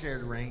 y'all ain't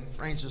scared of rain.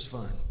 Rain's just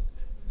fun.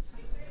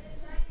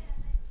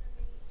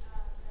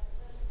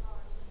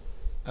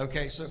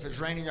 Okay, so if it's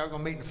raining, y'all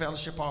going to meet in the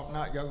fellowship hall. If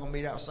not, y'all going to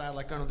meet outside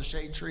like under the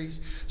shade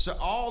trees. So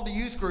all the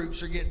youth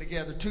groups are getting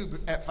together too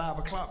at 5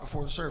 o'clock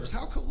before the service.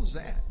 How cool is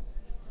that?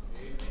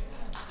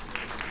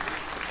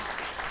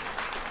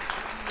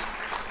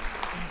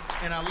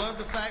 And I love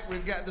the fact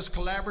we've got this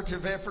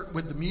collaborative effort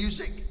with the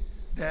music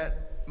that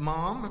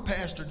Mom,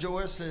 Pastor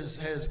Joyce,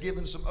 has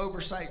given some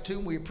oversight to,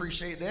 and we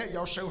appreciate that.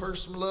 Y'all show her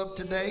some love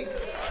today.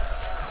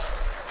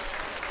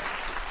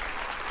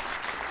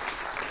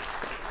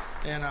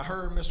 And I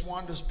heard Miss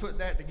Wanda's put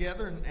that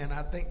together, and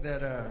I think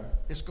that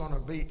it's going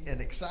to be an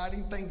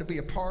exciting thing to be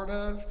a part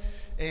of.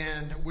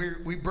 And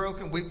we've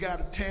got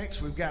a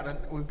text, we've got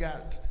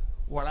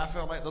what I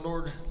felt like the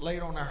Lord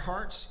laid on our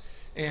hearts,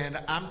 and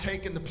I'm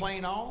taking the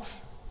plane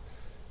off.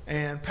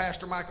 And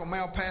Pastor Michael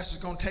Malpass is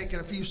going to take it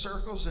a few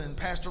circles, and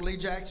Pastor Lee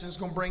Jackson is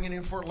going to bring it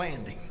in for a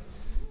landing.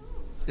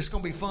 It's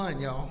going to be fun,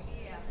 y'all.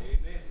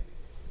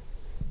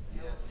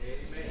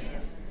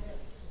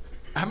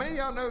 How many of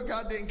y'all know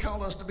God didn't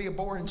call us to be a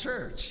boring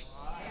church?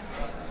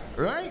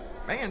 Right?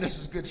 Man, this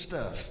is good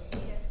stuff.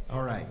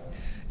 All right.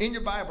 In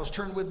your Bibles,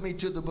 turn with me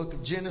to the book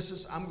of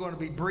Genesis. I'm going to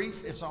be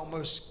brief. It's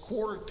almost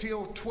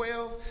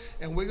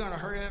 11:45, and we're going to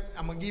hurry up.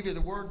 I'm going to give you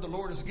the word the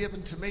Lord has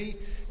given to me,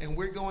 and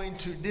we're going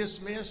to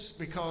dismiss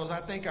because I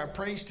think our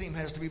praise team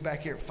has to be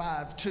back here at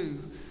 5:02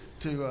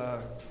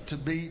 to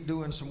be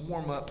doing some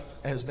warm-up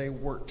as they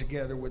work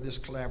together with this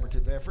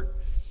collaborative effort.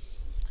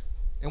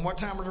 And what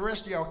time are the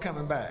rest of y'all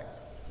coming back?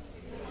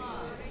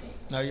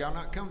 No, y'all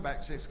not coming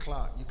back 6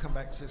 o'clock. You come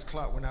back at 6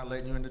 o'clock, we're not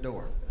letting you in the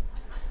door.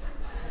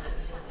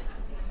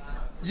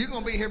 You're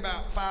going to be here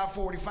about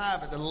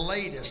 5:45 at the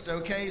latest,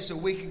 okay? So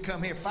we can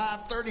come here.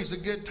 5:30 is a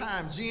good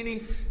time.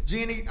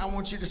 Jeannie, I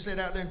want you to sit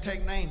out there and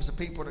take names of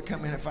people that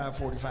come in at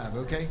 5:45,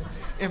 okay?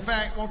 In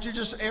fact, won't you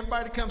just,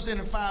 everybody that comes in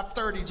at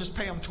 5:30, just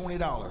pay them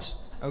 $20,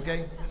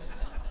 okay?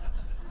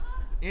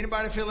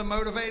 Anybody feeling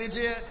motivated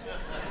yet?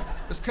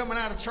 It's coming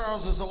out of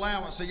Charles's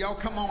allowance, so y'all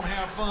come on,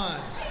 have fun.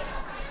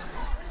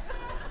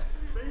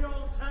 Be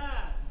on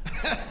time.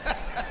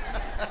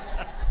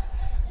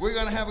 We're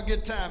going to have a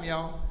good time,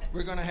 y'all.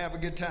 We're going to have a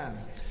good time.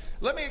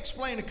 Let me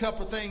explain a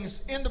couple of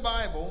things in the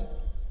Bible.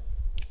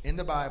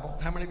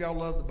 How many of y'all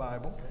love the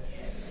Bible?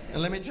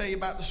 And let me tell you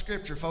about the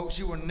scripture, folks.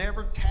 You will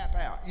never tap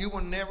out. You'll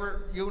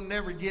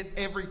never get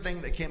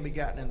everything that can be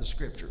gotten in the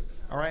scripture.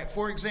 All right?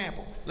 For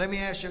example, let me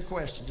ask you a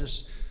question.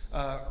 Just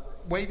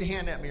wave your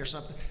hand at me or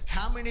something.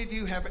 How many of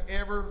you have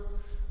ever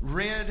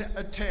read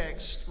a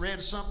text, read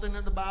something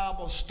in the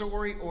Bible, a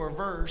story or a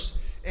verse,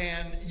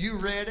 and you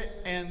read it,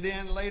 and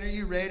then later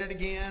you read it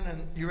again, and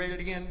you read it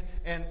again,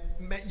 and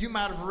you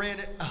might have read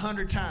it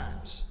 100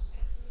 times.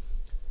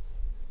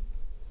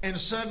 And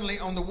suddenly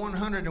on the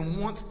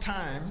 101st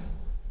time,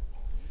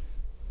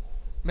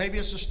 maybe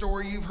it's a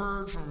story you've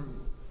heard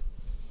from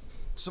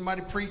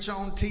somebody preach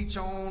on, teach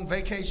on,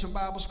 Vacation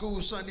Bible School,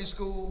 Sunday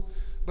school,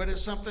 but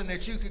it's something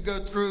that you could go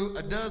through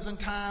a dozen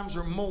times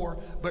or more,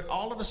 but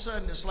all of a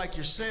sudden it's like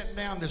you're sitting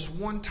down this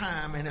one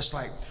time and it's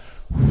like,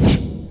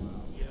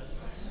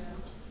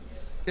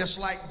 it's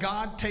like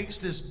God takes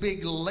this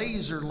big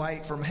laser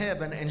light from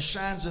heaven and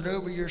shines it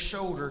over your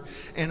shoulder,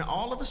 and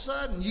all of a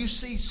sudden you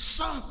see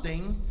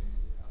something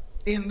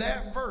in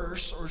that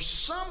verse or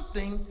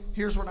something.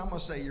 Here's what I'm going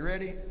to say. You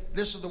ready?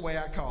 This is the way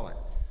I call it.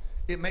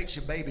 It makes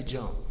your baby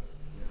jump.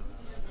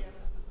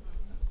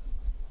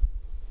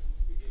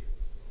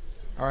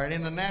 All right,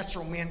 in the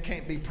natural, men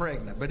can't be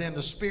pregnant, but in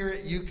the spirit,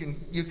 you can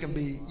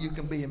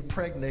be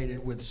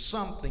impregnated with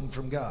something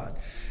from God.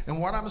 And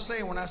what I'm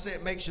saying when I say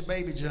it makes your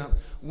baby jump,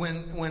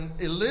 when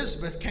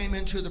Elizabeth came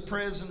into the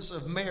presence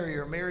of Mary,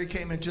 or Mary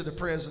came into the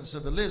presence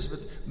of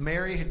Elizabeth,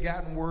 Mary had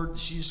gotten word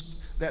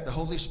that the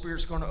Holy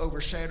Spirit's going to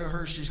overshadow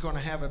her. She's going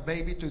to have a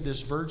baby through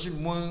this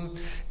virgin womb.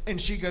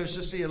 And she goes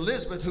to see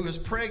Elizabeth, who is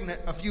pregnant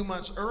a few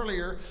months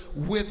earlier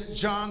with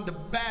John the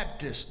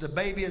Baptist. The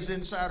baby is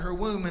inside her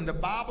womb. And the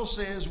Bible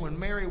says when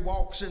Mary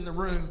walks in the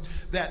room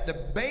that the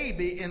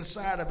baby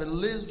inside of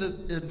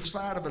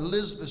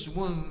Elizabeth's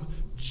womb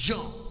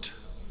jumped.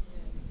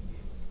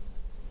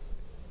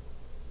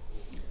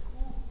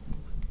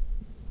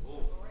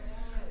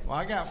 Well,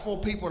 I got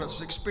 4 people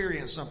that's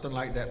experienced something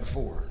like that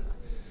before.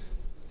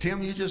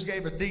 Tim, you just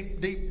gave a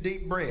deep, deep,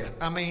 deep breath.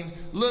 I mean,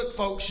 look,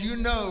 folks, you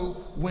know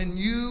when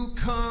you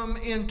come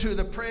into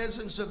the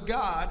presence of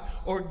God,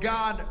 or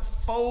God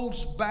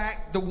folds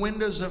back the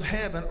windows of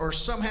heaven, or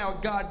somehow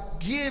God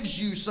gives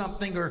you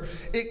something, or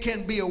it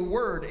can be a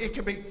word.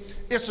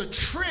 It's a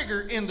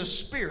trigger in the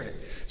spirit.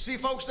 See,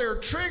 folks, there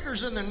are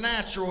triggers in the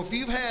natural. If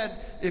you've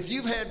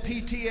had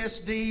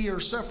PTSD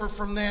or suffer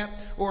from that,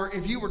 or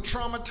if you were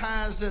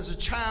traumatized as a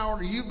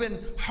child, or you've been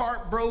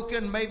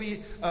heartbroken,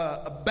 maybe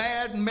a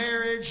bad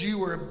marriage, you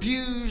were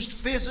abused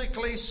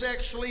physically,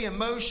 sexually,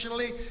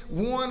 emotionally,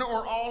 one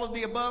or all of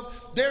the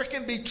above, there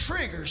can be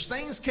triggers.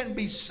 Things can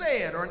be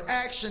said or an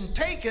action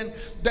taken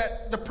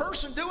that the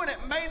person doing it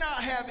may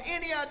not have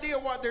any idea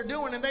what they're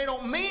doing, and they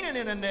don't mean it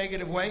in a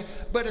negative way,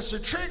 but it's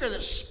a trigger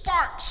that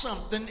sparks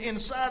something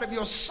inside of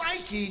your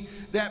psyche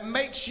that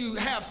makes you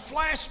have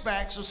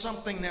flashbacks of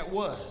something that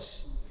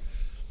was.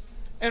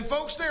 And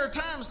folks, there are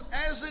times,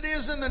 as it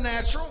is in the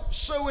natural,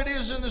 so it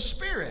is in the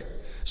spirit.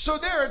 So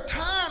there are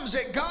times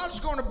that God's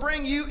going to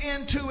bring you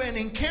into an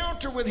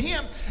encounter with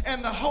Him,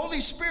 and the Holy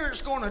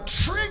Spirit's going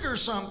to trigger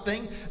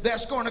something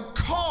that's going to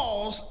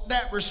cause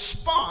that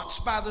response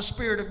by the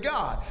Spirit of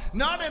God.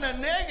 Not in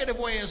a negative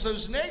way as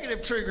those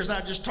negative triggers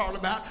I just talked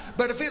about,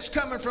 but if it's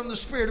coming from the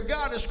Spirit of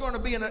God, it's going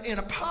to be in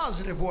a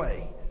positive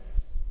way,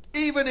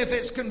 even if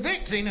it's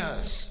convicting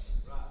us.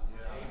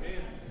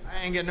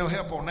 ain't getting no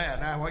help on that.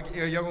 Now,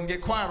 you're going to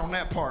get quiet on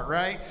that part,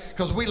 right?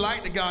 Because we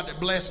like the God that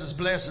blesses.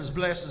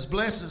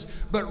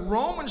 But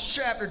Romans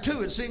chapter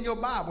 2, it's in your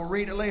Bible.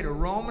 Read it later.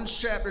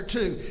 Romans chapter 2.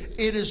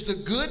 It is the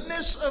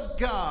goodness of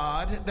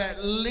God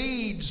that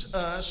leads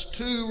us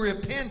to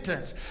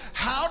repentance.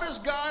 How does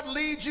God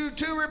lead you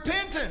to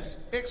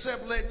repentance?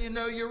 Except letting you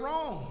know you're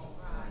wrong.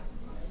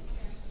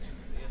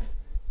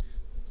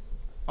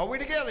 Are we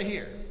together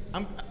here?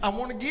 I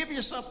want to give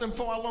you something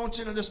before I launch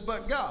into this,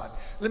 but God.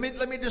 Let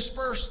me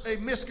disperse a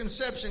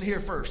misconception here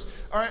first.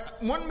 All right,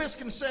 one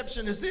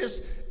misconception is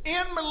this.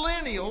 In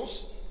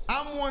millennials,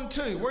 I'm one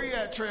too. Where you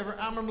at, Trevor?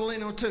 I'm a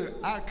millennial too.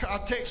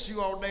 I'll text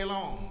you all day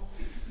long.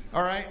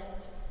 All right?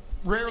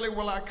 Rarely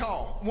will I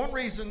call. One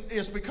reason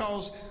is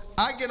because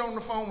I get on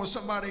the phone with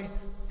somebody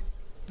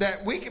that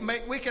we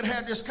can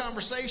have this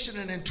conversation,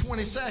 and in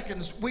 20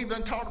 seconds, we've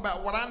done talked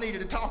about what I needed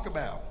to talk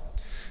about.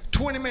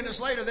 20 minutes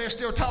later, they're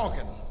still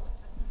talking.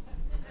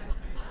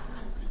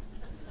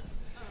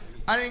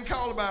 I didn't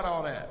call about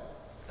all that.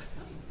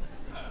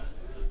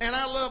 And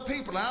I love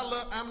people.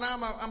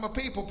 I'm a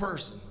people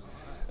person.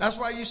 That's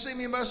why you see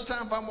me most of the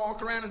time if I'm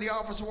walking around in the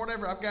office or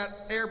whatever, I've got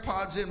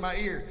AirPods in my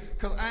ear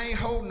because I ain't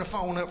holding the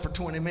phone up for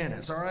 20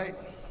 minutes, all right?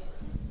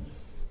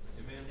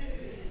 Amen.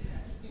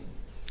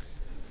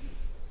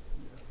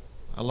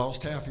 I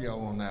lost half of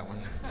y'all on that one.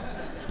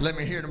 Let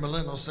me hear the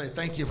millennials say,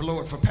 thank you,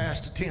 Lord, for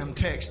Pastor Tim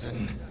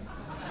texting.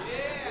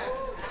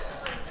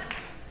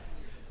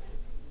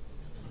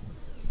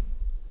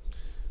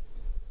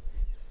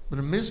 But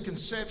a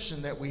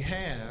misconception that we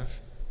have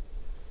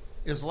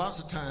is lots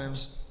of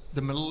times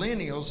the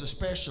millennials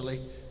especially,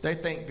 they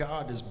think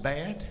God is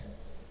bad.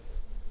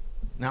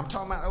 Now I'm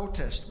talking about Old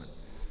Testament.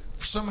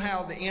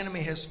 Somehow the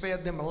enemy has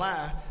fed them a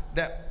lie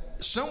that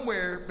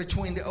somewhere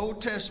between the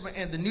Old Testament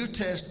and the New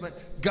Testament,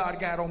 God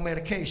got on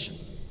medication.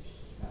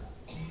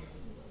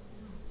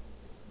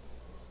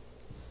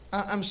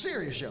 I'm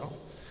serious, y'all.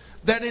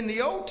 That in the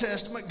Old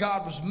Testament,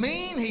 God was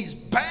mean, he's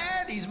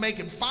bad, he's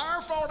making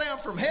fire fall down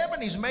from heaven,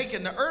 he's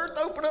making the earth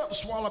open up and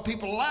swallow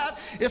people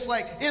alive. It's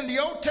like in the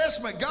Old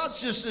Testament,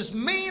 God's just this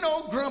mean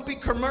old grumpy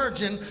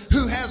curmudgeon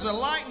who has a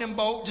lightning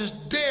bolt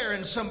just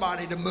daring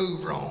somebody to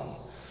move wrong.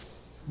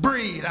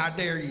 Breathe, I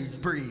dare you,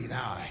 breathe,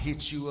 I'll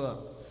hit you up.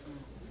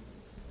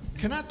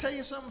 Can I tell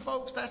you something,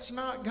 folks? That's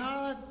not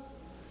God.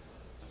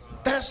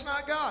 That's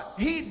not God.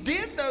 He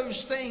did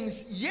those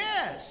things,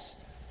 yes,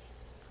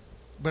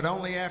 but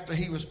only after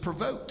he was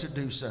provoked to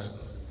do so.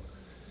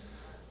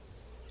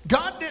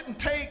 God didn't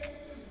take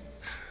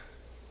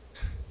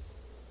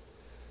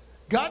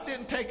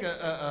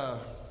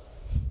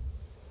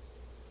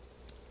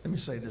let me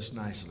say this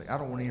nicely. I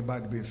don't want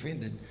anybody to be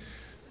offended.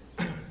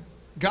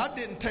 God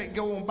didn't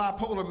go on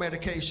bipolar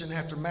medication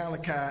after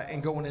Malachi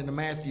and going into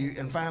Matthew,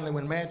 and finally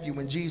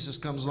when Jesus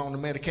comes along, the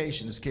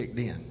medication is kicked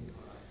in.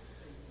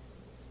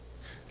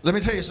 Let me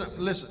tell you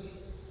something. Listen.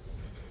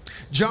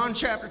 John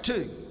chapter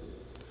 2.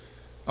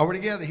 Are we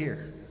together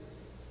here?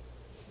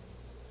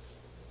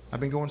 I've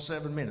been going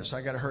 7 minutes.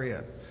 I got to hurry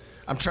up.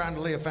 I'm trying to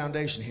lay a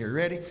foundation here.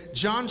 Ready?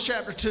 John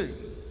chapter 2.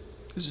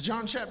 This is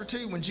John chapter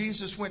 2 when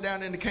Jesus went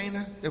down into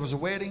Cana. There was a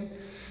wedding.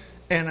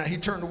 And he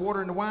turned the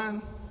water into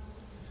wine.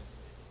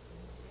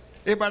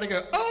 Everybody go,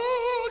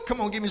 oh, come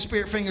on, give me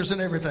spirit fingers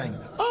and everything.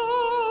 Oh.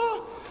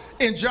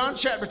 In John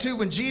chapter 2,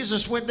 when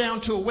Jesus went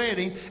down to a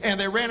wedding and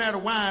they ran out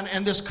of wine,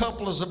 and this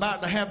couple is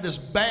about to have this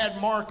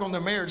bad mark on their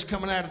marriage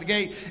coming out of the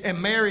gate,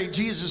 and Mary,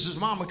 Jesus'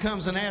 mama,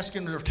 comes and asks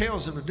him or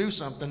tells him to do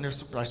something.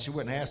 She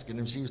wasn't asking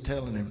him, she was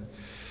telling him.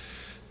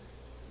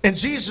 And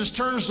Jesus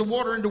turns the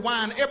water into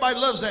wine. Everybody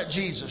loves that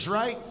Jesus,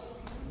 right?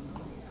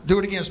 Do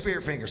it again,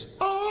 spirit fingers.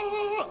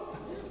 Oh.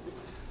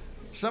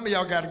 Some of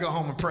y'all got to go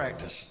home and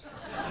practice.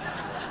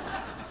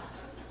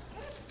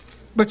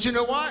 But you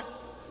know what?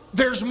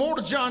 There's more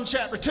to John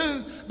chapter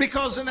 2,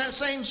 because in that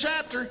same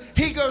chapter,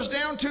 he goes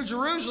down to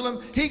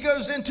Jerusalem, he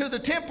goes into the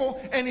temple,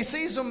 and he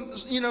sees them,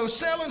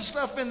 selling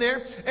stuff in there,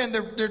 and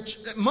they're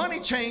money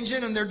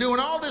changing, and they're doing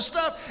all this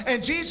stuff,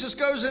 and Jesus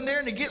goes in there,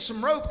 and he gets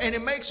some rope, and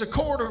he makes a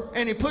cord,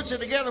 and he puts it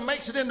together,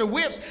 makes it into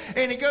whips,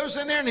 and he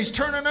goes in there, and he's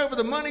turning over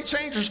the money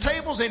changers'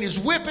 tables, and he's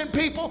whipping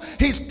people,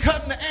 he's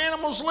cutting the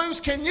animals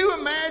loose. Can you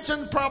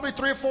imagine probably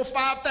 3,000 or 4,000,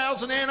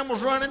 5,000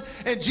 animals running,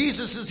 and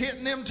Jesus is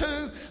hitting them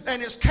too,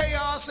 and it's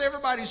chaos,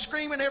 everybody's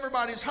screaming,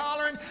 everybody's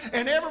hollering,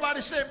 and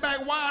everybody sitting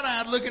back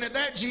wide-eyed looking at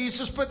that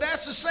Jesus. But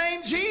that's the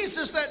same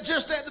Jesus that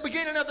just at the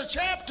beginning of the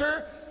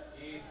chapter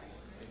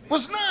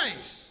was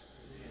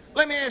nice.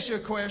 Let me ask you a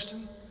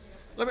question.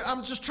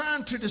 I'm just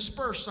trying to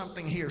disperse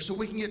something here so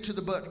we can get to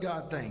the but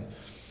God thing.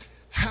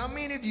 How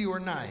many of you are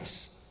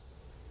nice?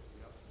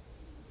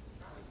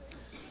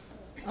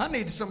 I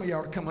need some of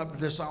y'all to come up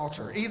to this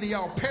altar. Either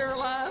y'all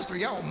paralyzed or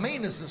y'all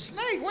mean as a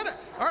snake.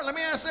 All right, let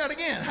me ask that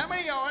again. How many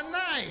of y'all are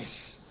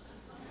nice?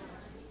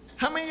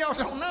 How many of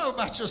y'all don't know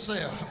about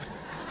yourself?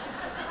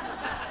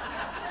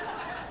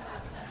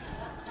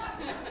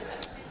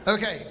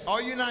 Okay, all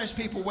you nice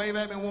people, wave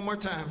at me one more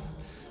time.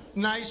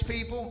 Nice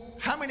people.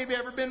 How many of you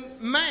ever been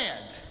mad?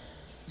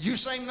 You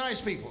same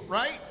nice people,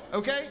 right?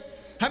 Okay?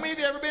 How many of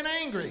you ever been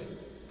angry?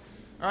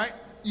 All right?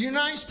 You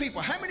nice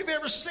people. How many of you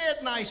ever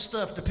said nice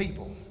stuff to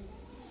people?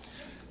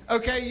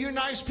 Okay, you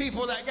nice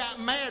people that got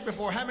mad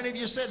before. How many of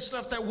you said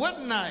stuff that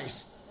wasn't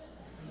nice?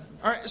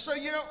 All right, so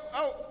you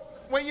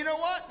know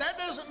what? That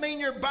doesn't mean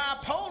you're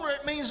bipolar.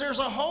 It means there's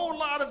a whole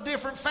lot of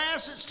different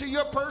facets to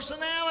your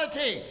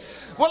personality.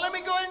 Well, let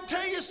me go ahead and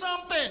tell you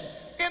something.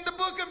 In the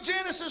book of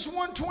Genesis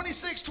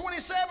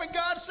 1:26-27,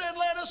 God said,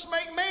 let us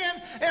make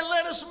man and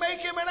let us make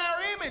him in our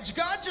image.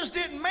 God just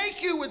didn't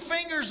make you with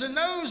fingers and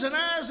nose and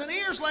eyes and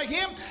ears like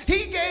him.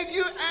 He gave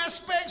you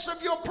aspects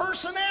of your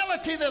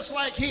personality that's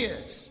like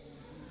his.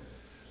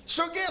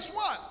 So guess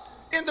what?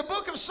 In the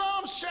book of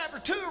Psalms chapter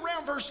 2,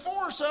 around verse 4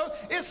 or so,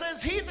 it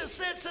says, he that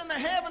sits in the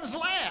heavens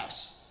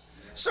laughs.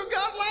 So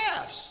God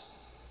laughs.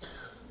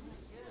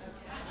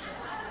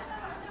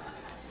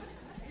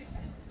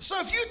 So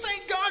if you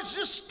think God's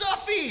just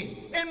stuffy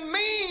and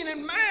mean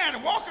and mad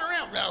and walking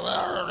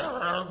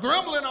around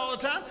grumbling all the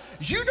time,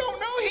 you don't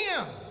know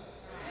him.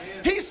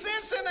 He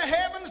sits in the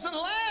heavens and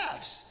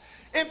laughs.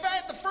 In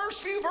fact, the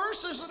first few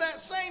verses of that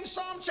same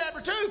Psalm chapter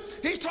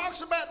 2, he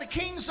talks about the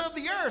kings of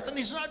the earth. And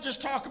he's not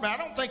just talking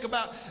about, I don't think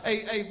about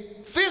a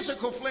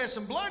physical flesh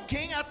and blood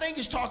king. I think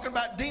he's talking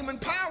about demon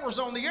powers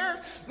on the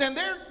earth. And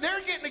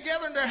they're getting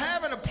together and they're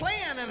having a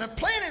plan and a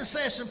planning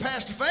session,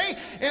 Pastor Faye.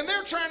 And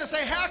they're trying to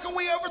say, how can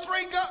we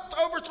overthrow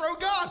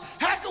God?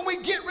 How can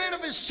we get rid of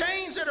his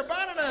chains that are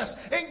binding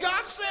us? And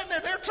God's sitting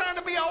there, they're trying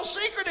to be all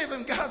secretive.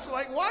 And God's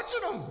like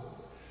watching them.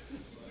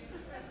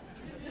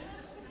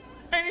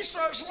 And he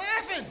starts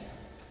laughing.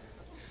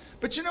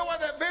 But you know what?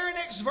 That very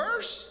next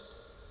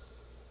verse,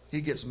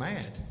 he gets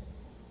mad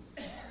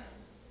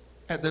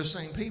at those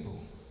same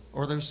people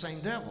or those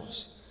same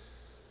devils.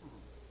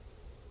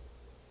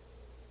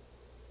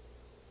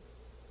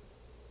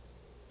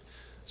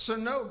 So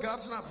no,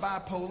 God's not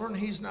bipolar and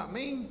he's not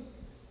mean.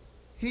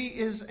 He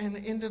is an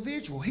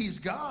individual. He's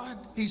God.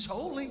 He's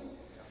holy.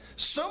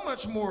 So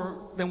much more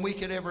than we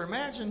could ever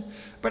imagine.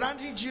 But I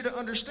need you to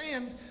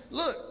understand,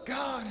 look,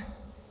 God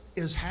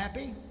is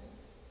happy.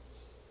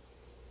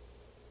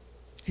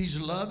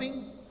 He's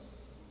loving.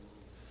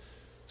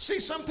 See,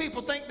 some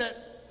people think that,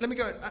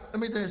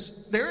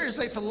 there is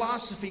a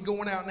philosophy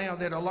going out now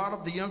that a lot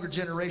of the younger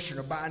generation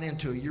are buying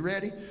into. You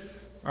ready?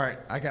 All right,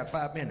 I got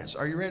 5 minutes.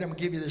 Are you ready? I'm going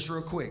to give you this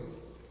real quick.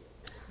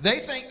 They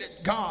think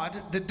that God,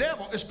 the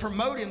devil, is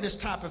promoting this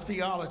type of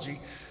theology.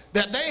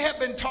 That they have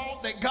been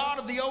taught that God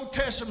of the Old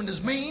Testament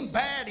is mean,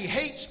 bad, he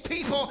hates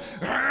people.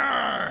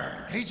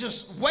 He's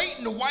just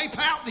waiting to wipe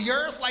out the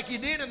earth like he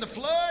did in the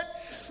flood.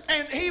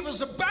 And he was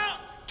about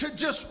to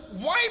just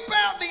wipe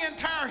out the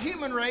entire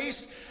human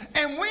race.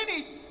 And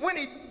when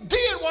he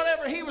did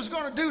whatever he was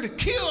going to do to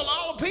kill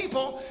all the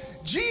people,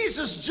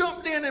 Jesus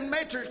jumped in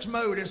Matrix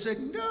mode and said,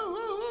 no.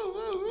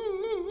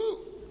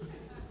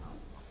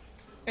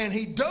 And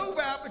he dove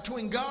out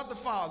between God the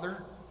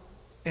Father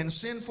and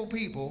sinful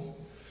people.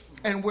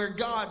 And where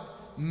God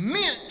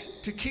meant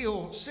to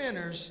kill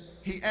sinners,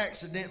 he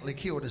accidentally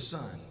killed his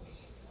son.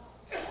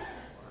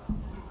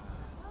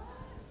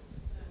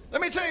 Let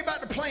me tell you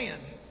about the plan.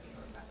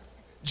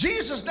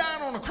 Jesus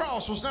dying on the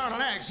cross was not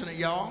an accident,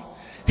 y'all.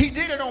 He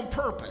did it on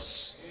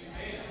purpose.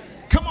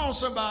 Come on,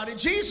 somebody.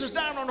 Jesus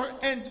died on the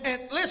and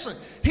listen,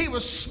 he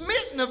was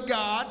smitten of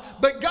God,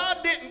 but God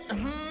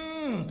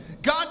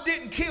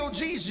didn't kill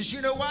Jesus.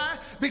 You know why?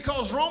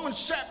 Because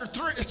Romans chapter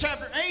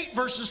 8,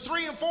 verses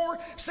 3 and 4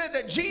 said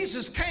that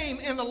Jesus came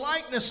in the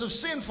likeness of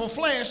sinful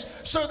flesh,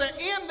 so that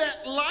in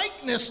that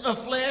likeness of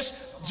flesh,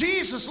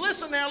 Jesus,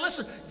 listen,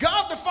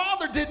 God the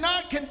Father did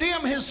not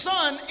condemn his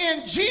son.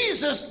 In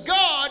Jesus,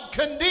 God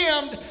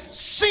condemned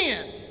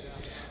sin.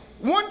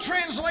 One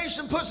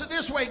translation puts it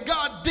this way: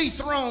 God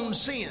dethroned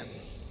sin.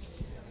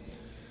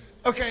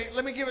 Okay,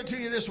 let me give it to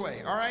you this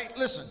way, all right?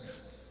 Listen.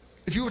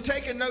 If you were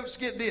taking notes,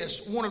 get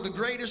this. One of the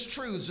greatest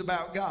truths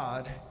about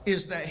God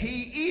is that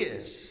he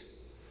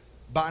is,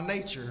 by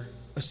nature,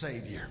 a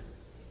Savior.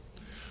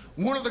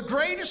 One of the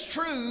greatest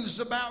truths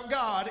about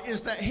God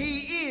is that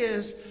he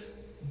is,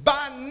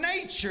 by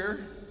nature,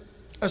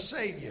 a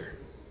Savior.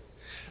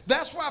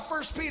 That's why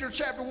 1 Peter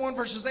chapter 1,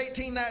 verses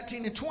 18,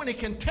 19, and 20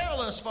 can tell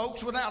us,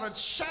 folks, without a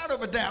shadow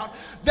of a doubt,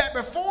 that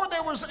before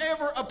there was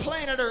ever a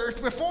planet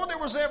Earth, before there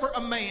was ever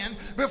a man,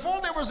 before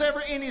there was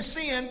ever any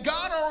sin,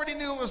 God already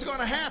knew it was going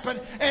to happen,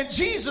 and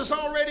Jesus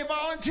already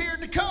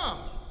volunteered to come.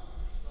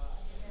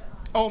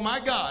 Oh my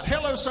God.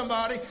 Hello,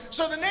 somebody.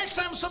 So the next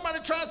time somebody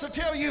tries to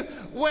tell you,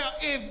 well,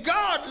 if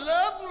God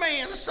loved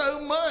man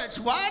so much,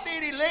 why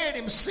did he let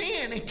him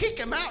sin and kick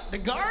him out the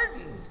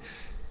garden?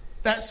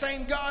 That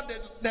same God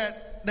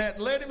that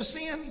let him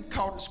sin,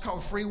 it's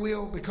called free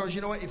will, because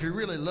you know what? If you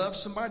really love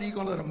somebody, you're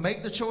going to let them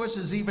make the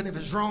choices even if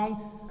it's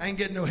wrong. I ain't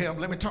getting no help.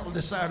 Let me talk to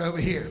this side over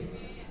here.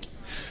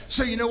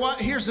 So you know what?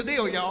 Here's the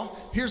deal, y'all.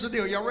 Here's the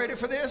deal. Y'all ready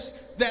for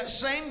this? That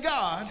same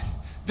God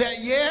that,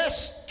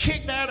 yes,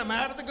 kicked Adam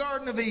out of the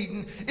Garden of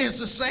Eden is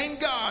the same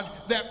God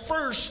that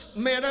first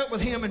met up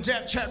with him in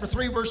chapter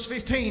 3, verse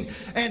 15.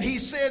 And he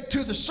said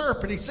to the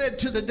serpent, he said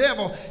to the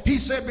devil, he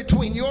said,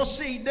 between your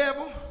seed,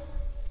 devil,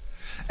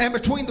 and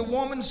between the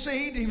woman's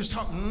seed, he was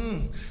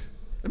talking,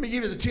 Let me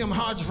give you the Tim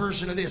Hodge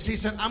version of this. He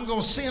said, I'm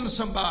going to send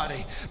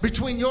somebody.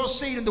 Between your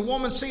seed and the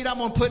woman's seed, I'm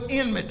going to put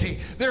enmity.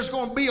 There's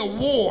going to be a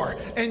war,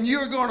 and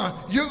you're going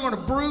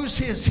to bruise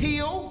his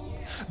heel,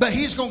 but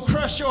he's going to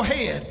crush your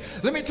head.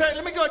 Let me go ahead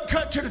and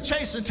cut to the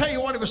chase and tell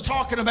you what he was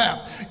talking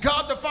about.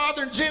 God the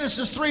Father in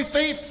Genesis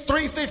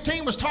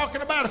 3:15 was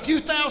talking about a few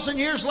thousand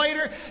years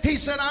later. He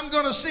said, I'm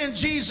going to send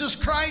Jesus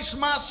Christ,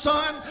 my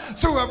son,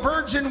 through a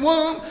virgin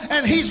womb,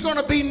 and he's going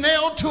to be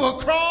nailed to a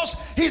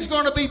cross. He's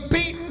going to be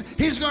beaten.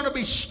 He's going to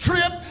be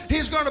stripped.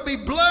 He's going to be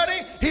bloody.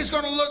 He's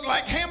going to look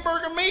like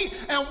hamburger meat.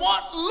 And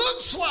what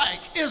looks like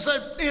is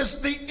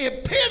the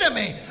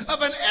epitome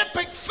of an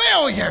epic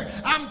failure.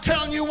 I'm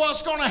telling you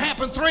what's going to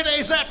happen 3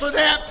 days after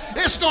that.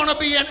 It's going to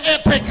be an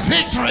epic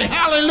victory.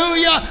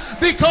 Hallelujah.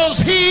 Because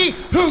he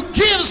who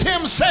gives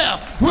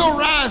himself will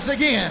rise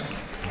again.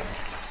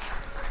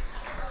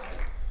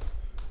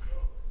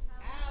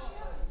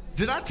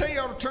 Did I tell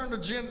y'all to turn to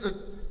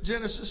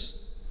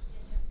Genesis?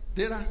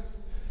 Did I?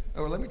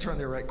 Oh, let me turn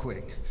there right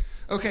quick.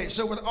 Okay,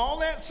 so with all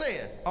that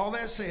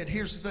said,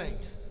 here's the thing.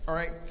 All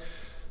right.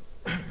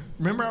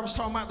 Remember I was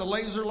talking about the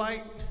laser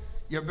light?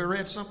 You ever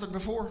read something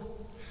before?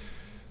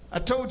 I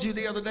told you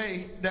the other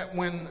day that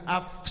when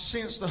I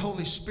sensed the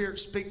Holy Spirit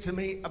speak to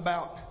me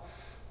about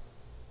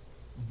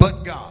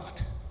but God.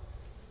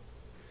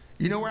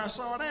 You know where I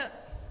saw it at?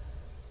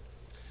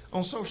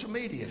 On social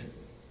media.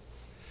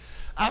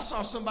 I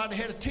saw somebody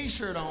had a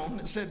t-shirt on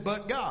that said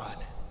but God.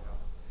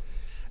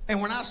 And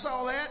when I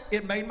saw that,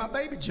 it made my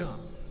baby jump.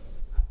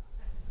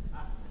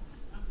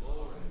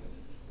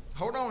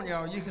 Hold on,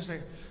 y'all. You can say,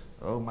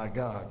 oh my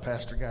God,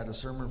 Pastor got a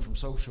sermon from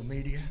social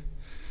media.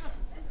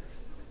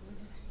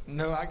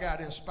 No, I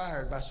got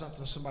inspired by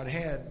something somebody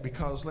had,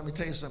 because let me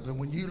tell you something.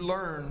 When you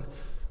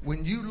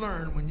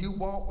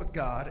walk with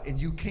God,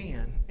 and you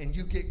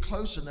get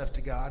close enough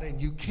to God,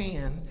 and you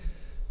can,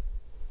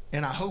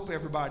 and I hope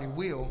everybody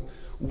will,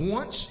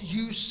 once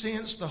you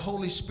sense the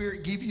Holy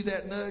Spirit give you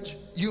that nudge,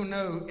 you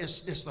know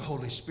it's the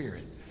Holy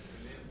Spirit.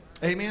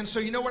 Amen. So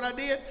you know what I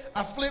did?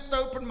 I flipped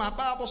open my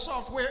Bible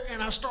software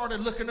and I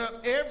started looking up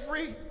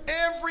every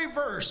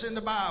verse in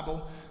the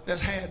Bible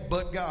that's had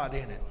but God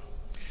in it.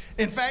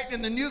 In fact,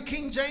 in the New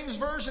King James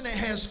Version, it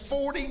has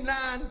 49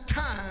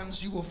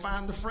 times you will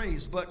find the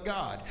phrase but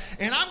God.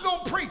 And I'm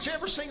going to preach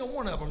every single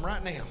one of them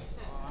right now.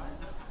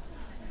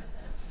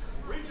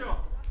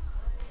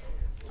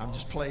 I'm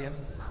just playing.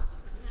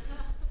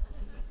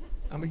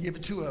 I'm going to give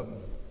you two of them.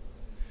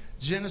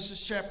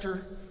 Genesis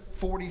chapter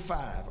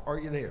 45. Are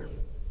you there?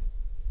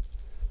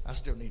 I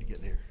still need to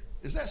get there.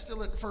 Is that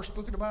still at the first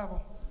book of the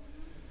Bible?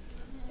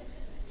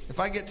 If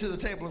I get to the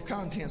table of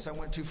contents, I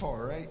went too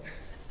far, right?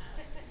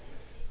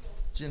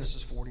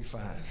 Genesis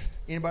 45.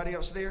 Anybody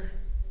else there?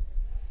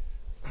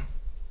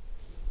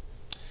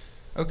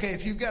 Okay,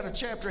 if you've got a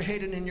chapter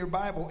hidden in your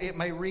Bible, it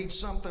may read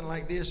something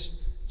like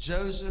this.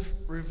 Joseph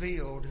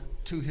revealed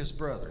to his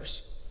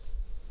brothers.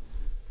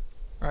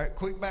 All right,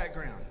 quick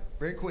background,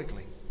 very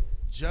quickly.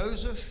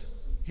 Joseph,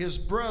 his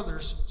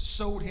brothers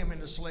sold him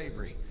into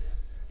slavery.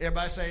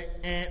 Everybody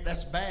say,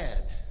 that's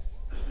bad.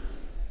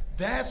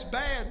 That's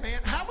bad, man.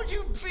 How would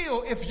you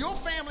feel if your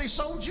family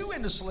sold you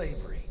into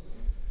slavery?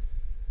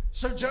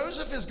 So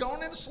Joseph is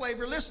going into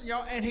slavery. Listen,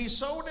 y'all, and he's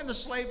sold into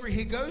slavery.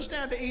 He goes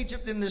down to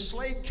Egypt in this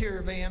slave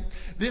caravan.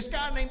 This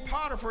guy named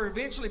Potiphar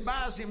eventually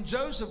buys him.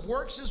 Joseph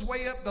works his way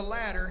up the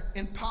ladder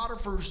in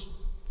Potiphar's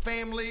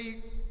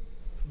family,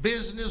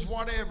 business,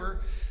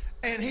 whatever.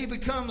 And he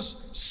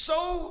becomes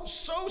so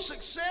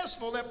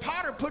successful that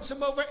Potiphar puts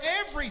him over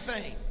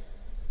everything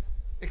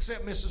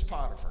except Mrs.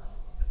 Potiphar.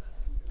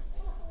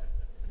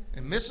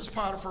 And Mrs.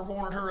 Potiphar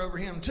wanted her over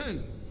him too.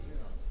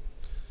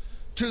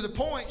 To the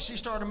point she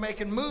started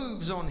making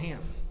moves on him.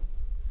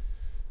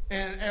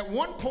 And at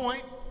one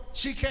point,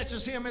 she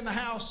catches him in the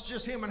house,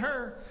 just him and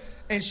her,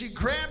 and she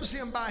grabs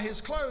him by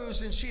his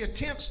clothes and she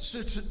attempts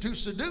to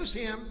seduce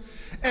him.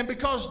 And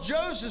because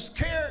Joseph's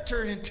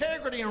character and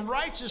integrity and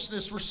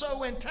righteousness were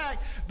so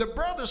intact, the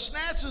brother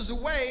snatches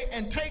away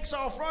and takes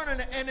off running,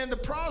 and in the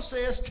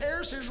process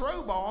tears his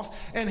robe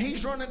off, and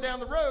he's running down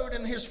the road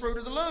in his Fruit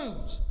of the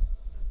Looms.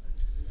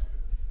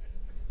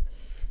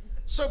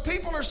 So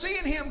people are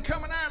seeing him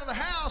coming out of the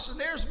house,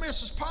 and there's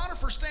Mrs.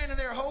 Potiphar standing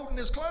there holding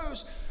his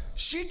clothes.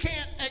 She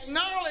can't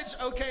acknowledge,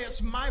 okay,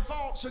 it's my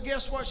fault. So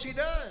guess what she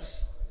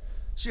does?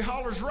 She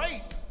hollers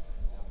rape.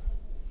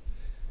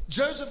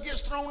 Joseph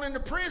gets thrown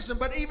into prison,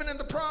 but even in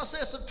the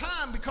process of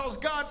time, because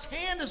God's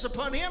hand is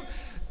upon him,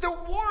 the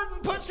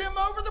warden puts him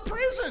over the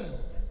prison.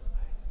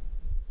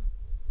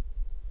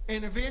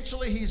 And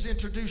eventually he's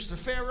introduced to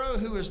Pharaoh,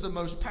 who is the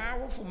most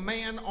powerful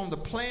man on the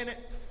planet.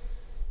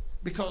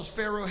 Because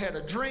Pharaoh had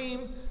a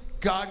dream,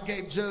 God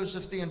gave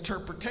Joseph the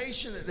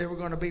interpretation that they were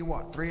going to be,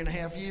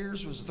 3.5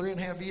 years? Was it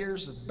 3.5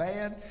 years of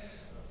bad?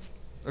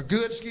 Or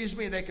good, excuse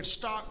me. They could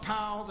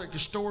stockpile, they could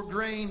store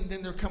grain,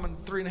 then they're coming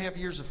 3.5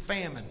 years of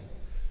famine.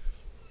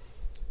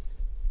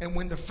 And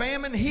when the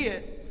famine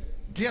hit,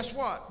 guess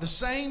what? The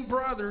same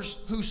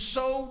brothers who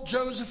sold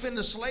Joseph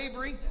into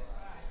slavery,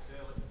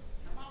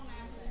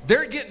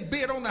 they're getting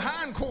bit on the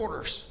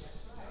hindquarters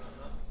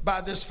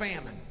by this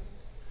famine.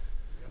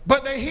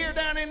 But they hear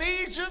down in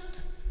Egypt,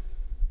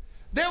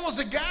 there was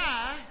a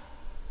guy.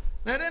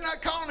 Now, they're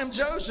not calling him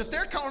Joseph.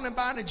 They're calling him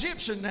by an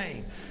Egyptian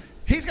name.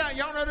 He's got,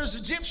 y'all know those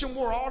Egyptian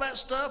wore all that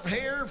stuff,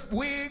 hair,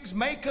 wigs,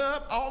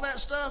 makeup, all that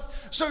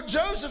stuff. So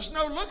Joseph's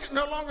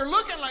no longer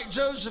looking like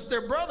Joseph,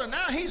 their brother.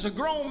 Now he's a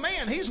grown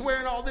man. He's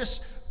wearing all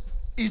this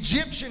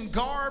Egyptian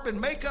garb and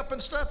makeup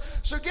and stuff.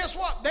 So guess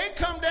what? They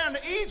come down to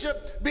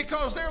Egypt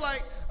because they're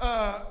like,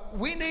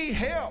 we need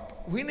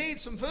help. We need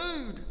some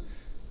food.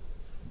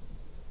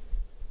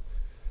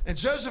 And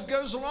Joseph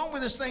goes along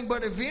with this thing,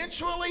 but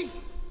eventually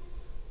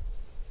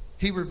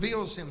he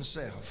reveals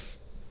himself.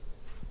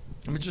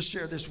 Let me just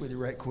share this with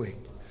you right quick.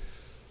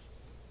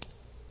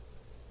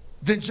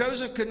 Then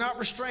Joseph could not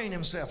restrain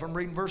himself. I'm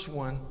reading verse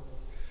 1.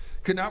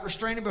 Could not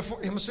restrain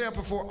himself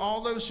before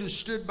all those who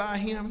stood by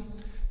him.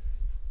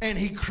 And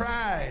he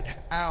cried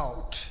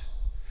out,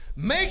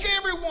 "Make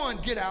everyone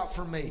get out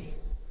from me."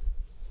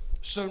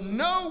 So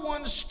no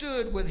one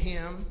stood with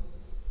him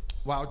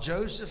while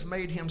Joseph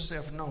made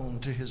himself known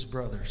to his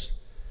brothers.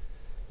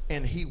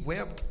 And he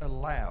wept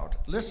aloud.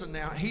 Listen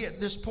now, he at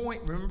this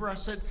point, remember I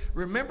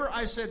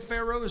said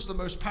Pharaoh is the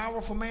most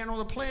powerful man on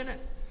the planet?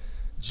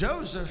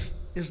 Joseph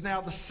is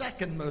now the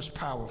second most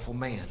powerful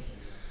man.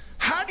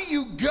 How do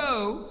you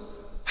go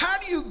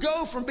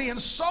from being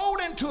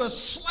sold into a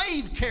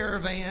slave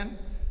caravan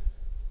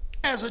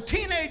as a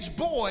teenage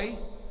boy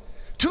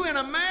to, in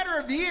a matter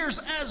of years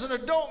as an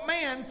adult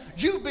man,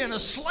 you've been a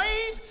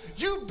slave,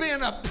 you've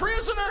been a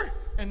prisoner,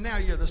 and now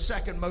you're the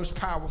second most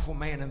powerful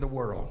man in the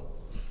world?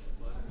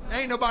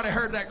 Ain't nobody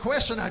heard that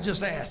question I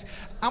just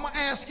asked. I'm going to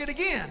ask it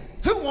again.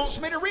 Who wants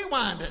me to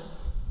rewind it?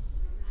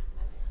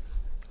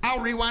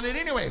 I'll rewind it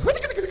anyway.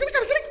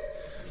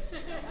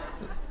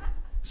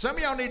 Some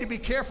of y'all need to be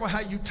careful how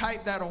you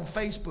type that on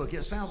Facebook.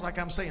 It sounds like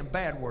I'm saying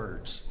bad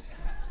words.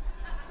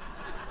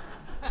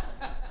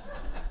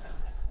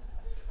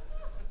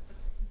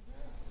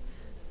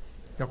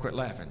 Y'all quit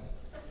laughing.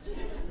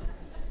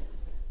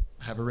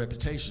 I have a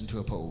reputation to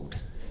uphold.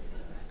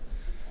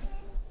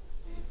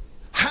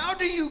 How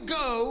do you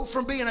go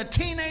from being a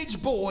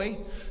teenage boy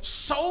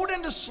sold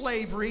into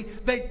slavery?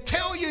 They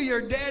tell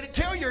your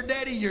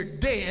daddy you're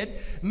dead.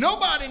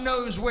 Nobody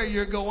knows where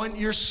you're going.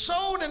 You're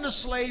sold into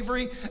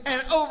slavery,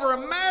 and over a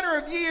matter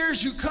of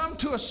years you come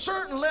to a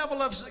certain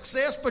level of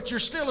success, but you're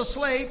still a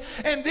slave,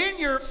 and then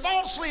you're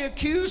falsely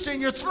accused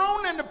and you're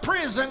thrown into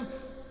prison.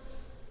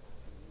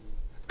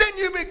 Then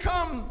you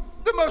become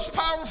the most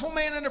powerful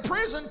man in the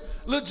prison,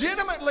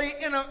 legitimately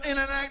in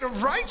an act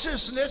of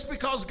righteousness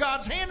because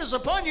God's hand is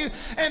upon you,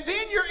 and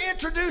then you're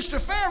introduced to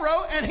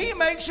Pharaoh and he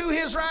makes you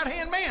his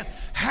right-hand man.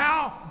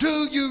 How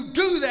do you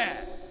do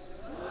that?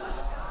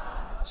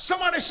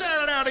 Somebody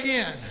shout it out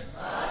again.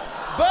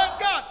 But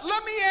God.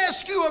 Let me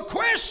ask you a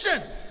question.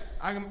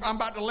 I'm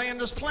about to land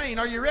this plane.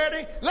 Are you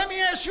ready? Let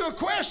me ask you a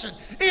question.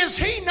 Is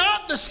he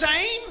not the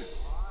same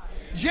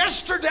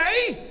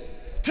yesterday,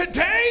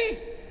 today,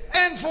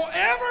 and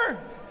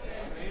forever?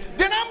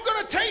 Then I'm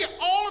going to tell you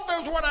all of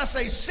those, what I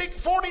say,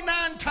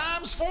 49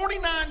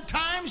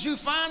 times you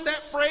find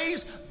that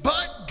phrase,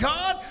 but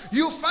God.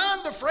 You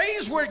find the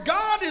phrase where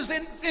God is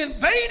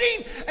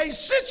invading a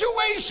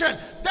situation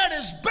that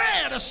is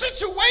bad, a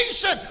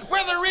situation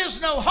where there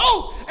is no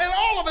hope, and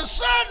all of a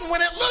sudden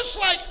when it looks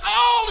like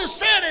all is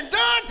said and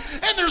done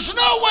and there's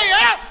no way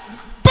out,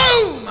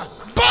 boom,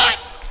 but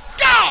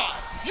God.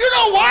 You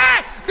know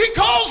why?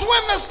 Because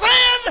when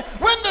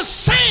the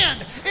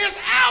sand is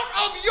out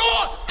of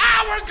your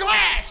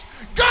hourglass,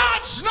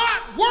 God's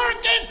not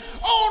working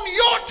on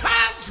your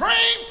time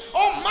frame.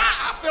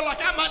 I feel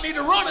like I might need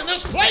to run in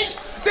this place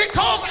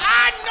because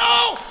I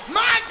know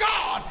my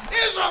God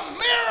is a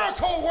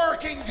miracle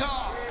working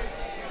God.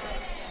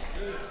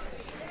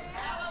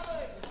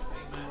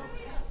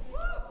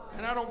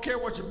 And I don't care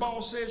what your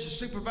boss says,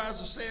 your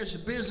supervisor says,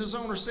 your business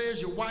owner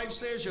says, your wife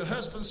says, your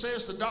husband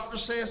says, the doctor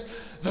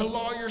says, the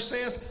lawyer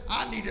says.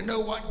 I need to know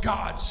what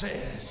God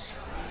says.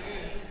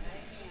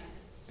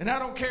 And I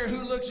don't care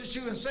who looks at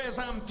you and says,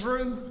 I'm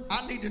through.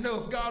 I need to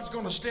know if God's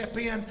going to step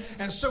in,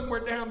 and somewhere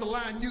down the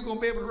line you're going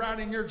to be able to write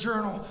in your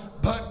journal,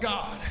 but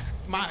God,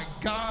 my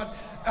God.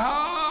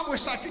 Oh, I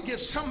wish I could get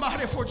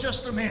somebody for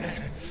just a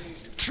minute.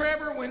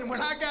 Trevor, when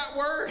I got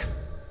word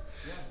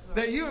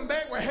that you and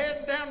Beck were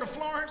heading down to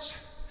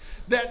Florence,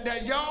 that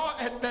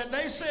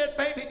they said,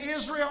 baby,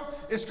 Israel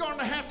is going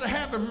to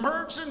have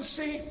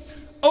emergency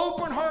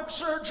open heart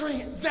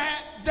surgery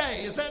that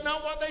day. Is that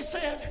not what they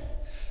said?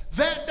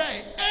 That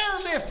day,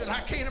 airlifted.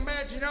 I can't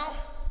imagine, y'all.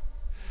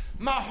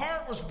 My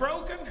heart was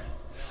broken.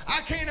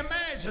 I can't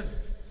imagine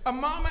a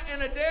mama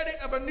and a daddy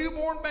of a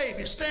newborn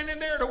baby standing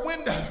there at a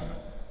window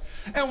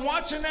and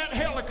watching that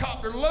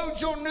helicopter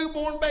load your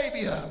newborn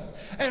baby up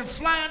and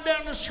flying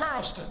down to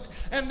Charleston,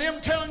 and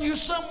them telling you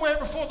somewhere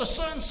before the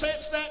sun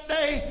sets that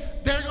day,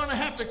 they're going to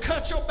have to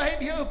cut your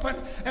baby open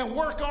and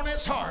work on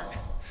its heart.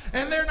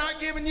 And they're not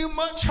giving you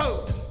much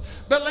hope.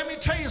 But let me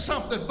tell you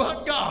something,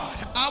 but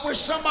God. I wish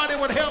somebody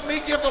would help me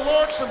give the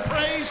Lord some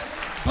praise.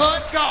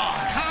 But God.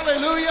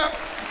 Hallelujah.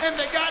 And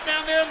they got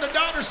down there and the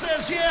doctor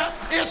says, yeah,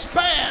 it's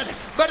bad,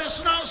 but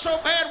it's not so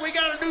bad. We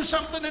got to do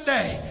something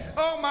today.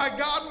 Oh my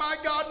God, my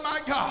God, my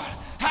God.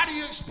 How do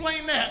you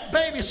explain that?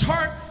 Baby's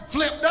heart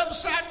flipped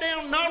upside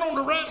down, not on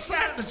the right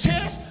side of the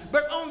chest,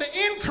 but on the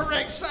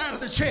incorrect side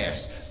of the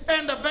chest.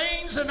 And the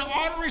veins and the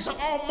arteries are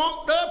all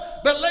mucked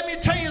up. But let me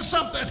tell you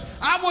something.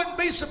 I wouldn't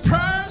be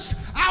surprised.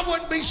 I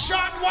wouldn't be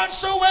shocked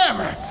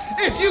whatsoever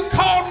if you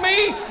called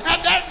me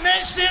at that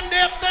next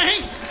in-depth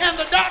thing and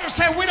the doctor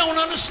said, we don't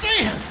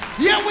understand.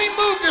 Yeah, we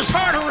moved his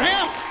heart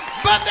around,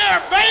 but there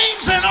are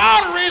veins and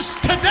arteries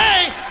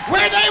today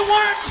where they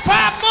weren't 5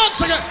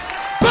 months ago.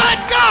 But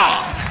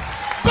God,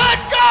 but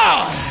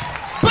God,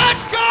 but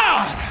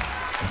God.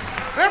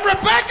 And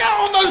Rebecca,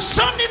 on those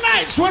Sunday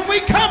nights when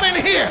we come in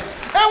here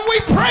and we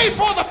pray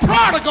for the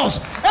prodigals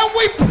and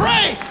we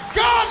pray,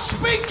 God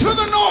speak to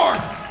the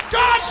north,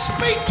 God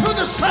speak to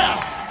the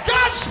south,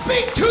 God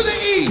speak to the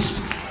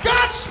east,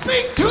 God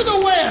speak to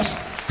the west.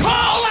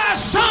 Call our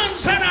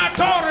sons and our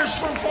daughters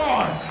from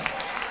far.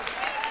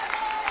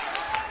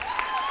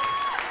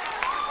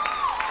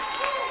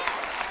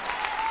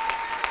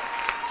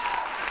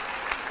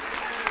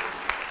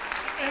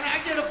 And I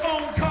get a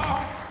phone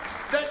call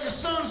that your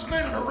son's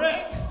been in a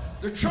wreck,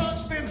 the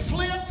truck's been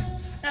flipped,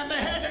 and they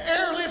had to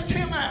airlift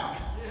him out.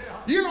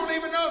 You don't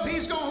even know if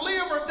he's going to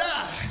live or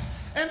die.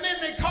 And then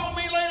they call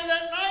me later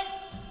that night,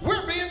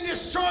 we're being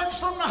discharged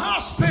from the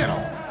hospital.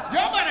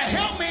 Y'all better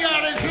help me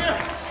out in here.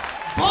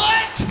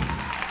 But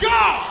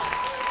God.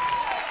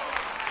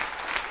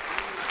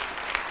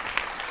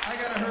 I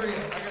got to hurry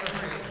up.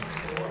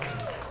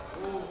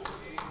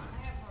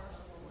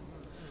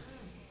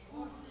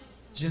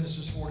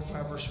 Genesis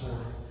 45, verse 4.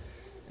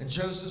 And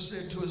Joseph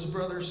said to his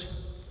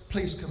brothers,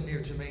 please come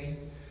near to me.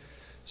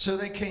 So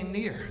they came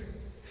near.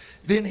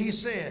 Then he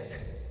said,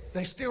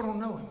 they still don't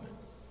know him.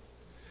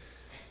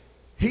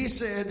 He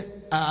said,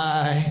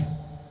 I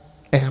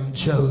am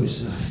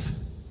Joseph,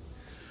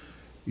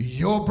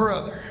 your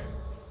brother,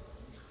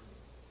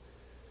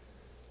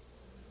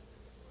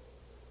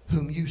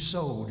 whom you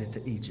sold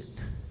into Egypt.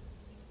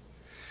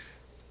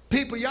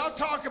 People, y'all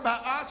talk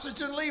about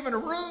oxygen leaving a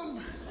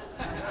room.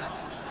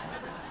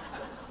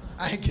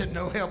 I ain't getting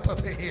no help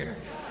up in here.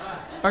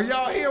 Are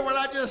y'all hear what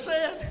I just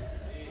said?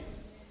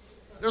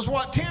 There's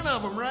 10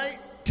 of them, right?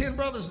 10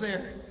 brothers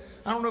there.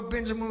 I don't know if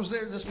Benjamin was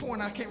there at this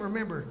point. I can't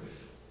remember.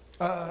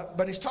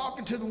 But he's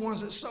talking to the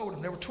ones that sold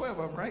him. There were 12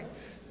 of them, right?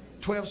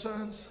 12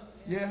 sons.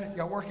 Yeah,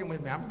 y'all working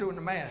with me. I'm doing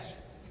the math.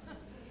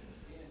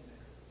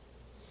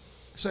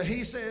 So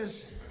he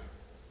says,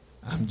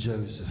 I'm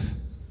Joseph,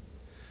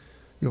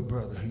 your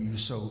brother who you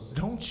sold.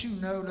 Don't you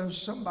know there's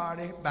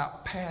somebody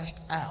about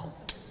passed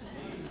out?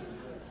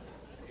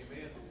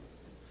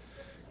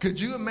 Could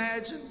you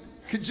imagine?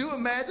 Could you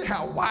imagine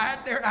how wide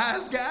their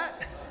eyes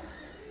got?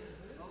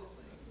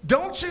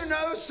 Don't you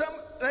know some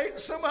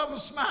of them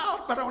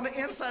smiled, but on the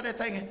inside they're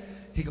thinking,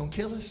 he gonna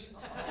kill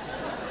us?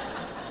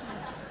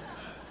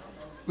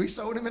 We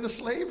sold him into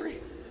slavery.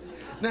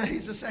 Now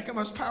he's the second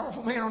most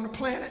powerful man on the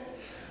planet.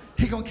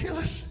 He gonna kill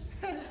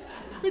us?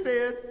 We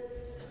did.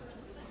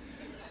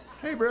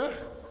 Hey, bro,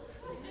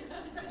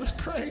 let's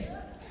pray.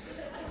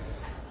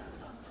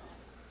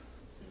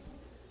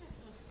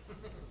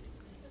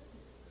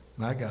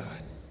 My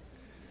God.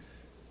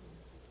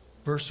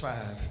 Verse 5.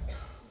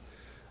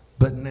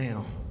 But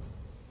now,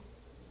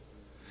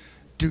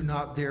 do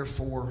not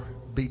therefore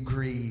be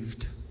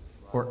grieved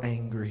or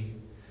angry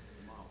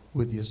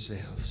with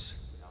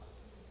yourselves,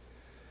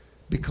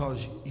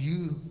 because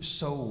you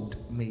sold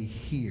me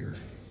here.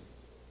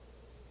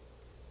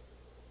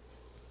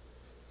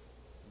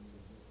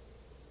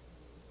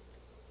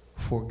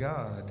 For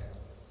God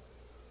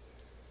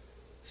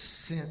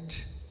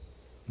sent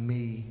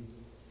me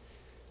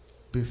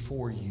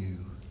before you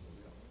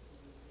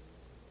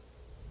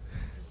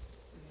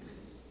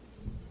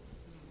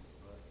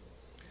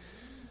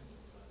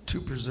to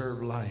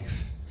preserve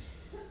life.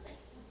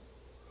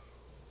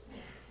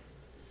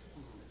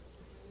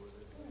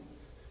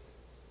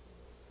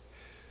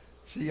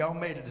 See, y'all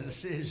made a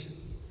decision,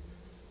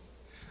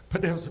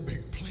 but there was a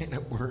big plan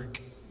at work.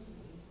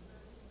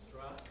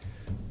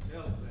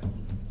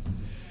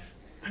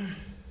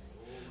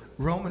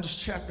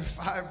 Romans chapter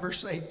 5,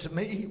 verse 8, to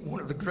me, one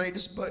of the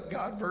greatest but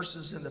God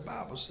verses in the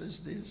Bible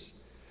says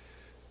this.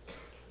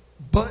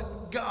 But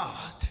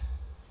God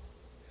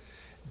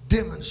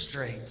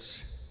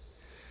demonstrates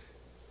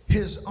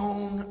his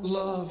own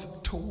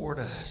love toward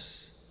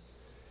us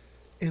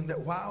in that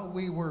while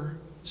we were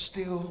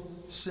still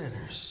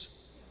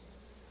sinners,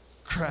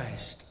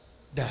 Christ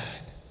died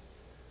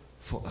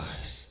for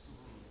us.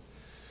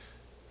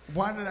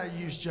 Why did I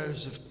use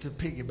Joseph to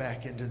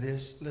piggyback into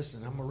this?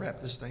 Listen, I'm going to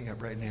wrap this thing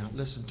up right now.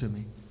 Listen to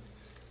me.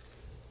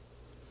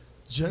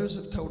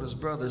 Joseph told his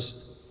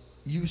brothers,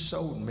 you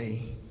sold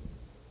me,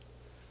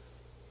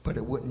 but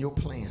it wasn't your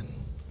plan.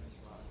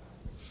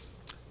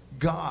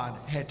 God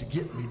had to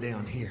get me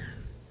down here.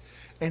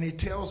 And he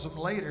tells them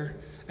later,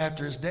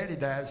 after his daddy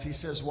dies, he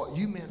says, what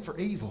you meant for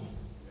evil,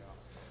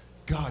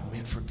 God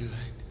meant for good.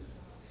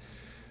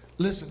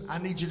 Listen,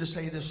 I need you to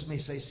say this with me.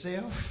 Say,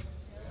 self,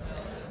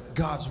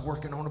 God's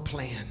working on a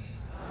plan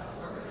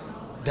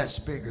that's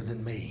bigger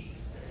than me.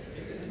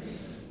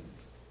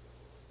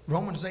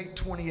 Romans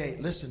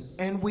 8:28. Listen,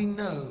 and we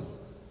know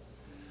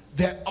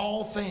that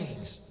all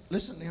things,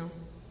 listen now.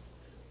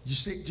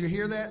 Do you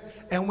hear that?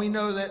 And we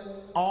know that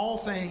all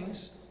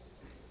things,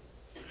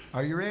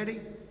 are you ready?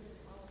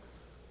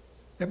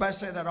 Everybody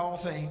say that, all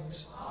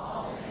things.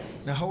 All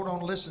things. Now hold on,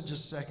 listen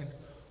just a second.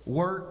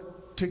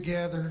 Work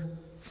together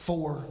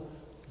for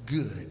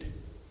good.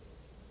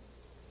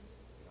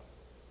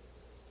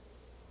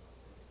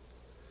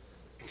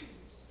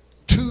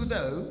 To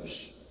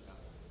those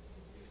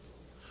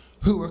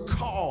who are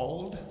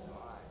called,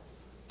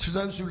 to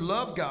those who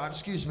love God,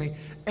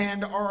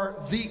 and are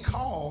the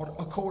called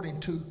according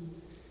to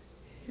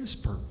his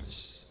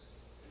purpose.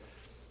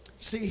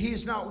 See,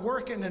 he's not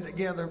working it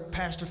together,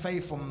 Pastor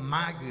Faith, for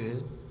my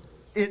good.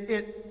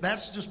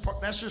 That's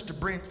just to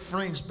bring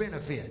friends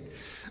benefit.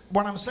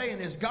 What I'm saying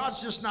is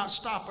God's just not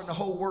stopping the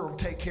whole world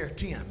to take care of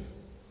Tim.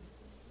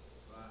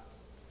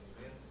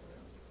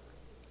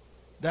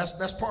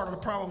 That's part of the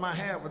problem I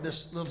have with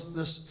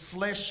this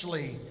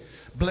fleshly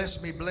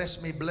bless me,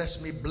 bless me,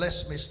 bless me,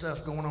 bless me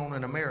stuff going on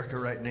in America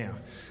right now.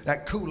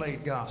 That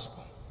Kool-Aid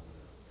gospel.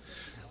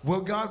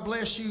 Will God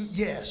bless you?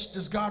 Yes.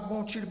 Does God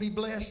want you to be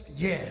blessed?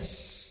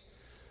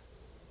 Yes.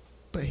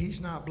 But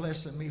he's not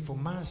blessing me for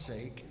my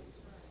sake.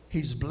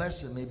 He's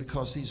blessing me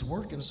because he's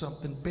working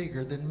something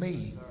bigger than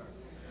me.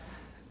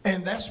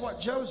 And that's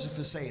what Joseph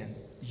is saying.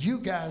 You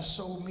guys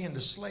sold me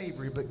into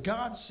slavery, but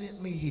God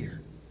sent me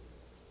here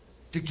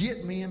to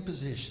get me in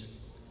position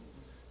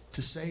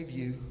to save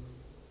you.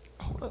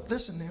 Hold up,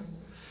 listen now.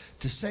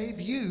 To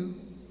save you,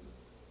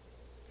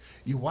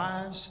 your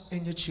wives,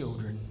 and your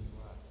children.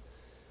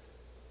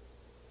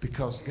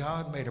 Because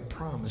God made a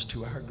promise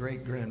to our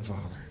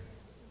great-grandfather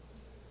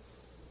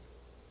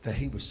that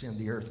he would send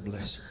the earth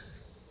blesser.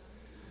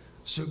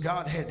 So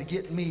God had to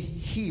get me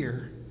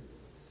here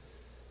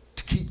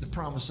to keep the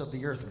promise of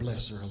the earth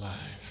blesser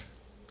alive.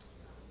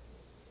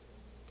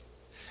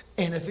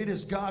 And if it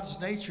is God's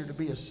nature to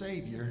be a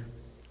savior,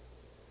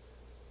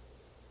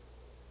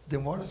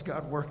 then what is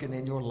God working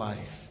in your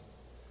life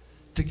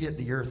to get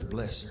the earth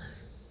blesser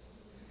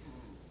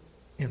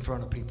in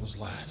front of people's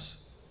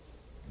lives?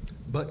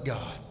 But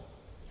God.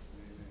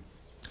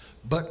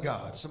 But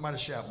God. Somebody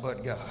shout,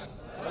 but God.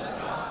 But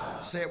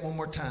God. Say it one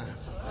more time.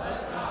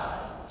 But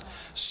God.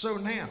 So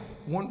now,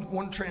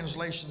 one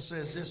translation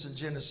says this in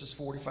Genesis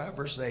 45,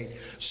 verse 8.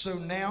 So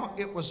now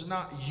it was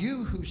not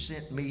you who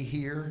sent me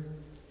here,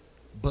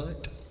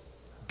 but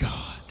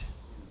God.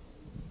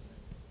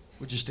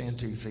 Would you stand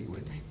to your feet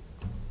with me?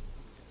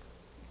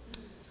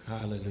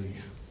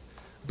 Hallelujah.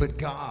 But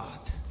God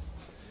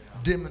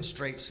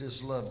demonstrates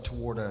his love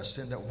toward us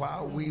in that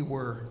while we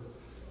were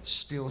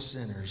still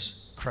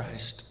sinners,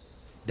 Christ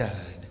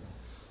died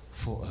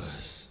for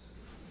us.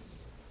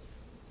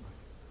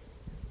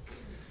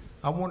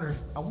 I wonder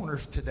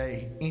if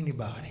today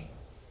anybody,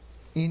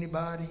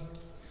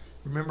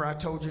 remember I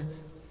told you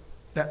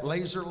that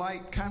laser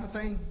light kind of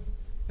thing?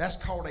 That's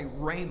called a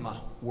rhema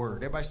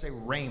word. Everybody say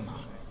rhema.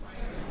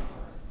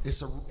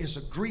 It's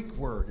a Greek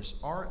word.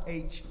 It's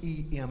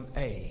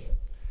R-H-E-M-A.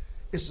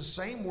 It's the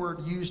same word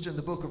used in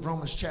the book of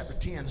Romans chapter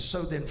 10.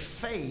 So then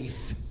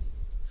faith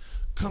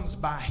comes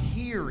by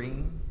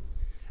hearing,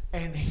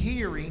 and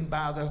hearing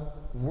by the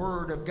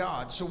word of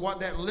God. So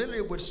what that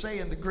literally would say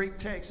in the Greek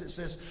text, it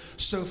says,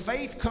 so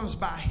faith comes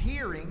by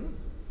hearing,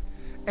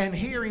 and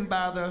hearing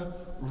by the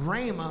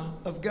rhema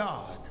of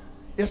God.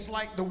 It's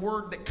like the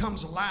word that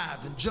comes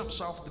alive and jumps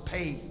off the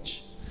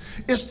page.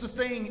 It's the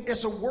thing,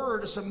 it's a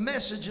word, it's a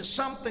message, it's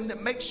something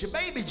that makes your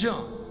baby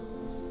jump.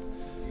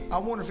 I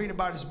wonder if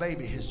anybody's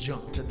baby has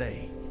jumped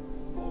today.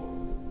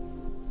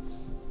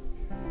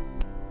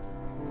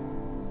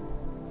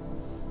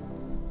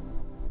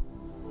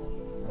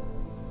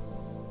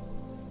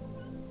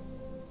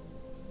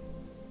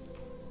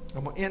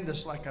 I'm going to end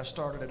this like I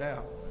started it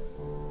out.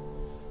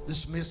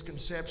 This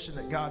misconception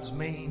that God's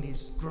mean,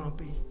 he's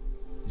grumpy,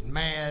 he's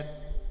mad.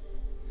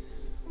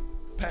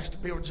 Pastor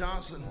Bill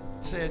Johnson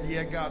said,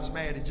 yeah, God's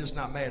mad, he's just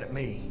not mad at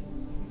me.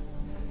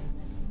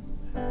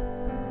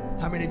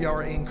 How many of y'all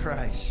are in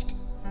Christ?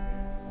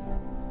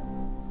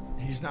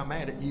 He's not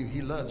mad at you,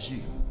 he loves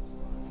you.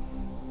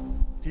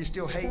 He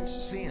still hates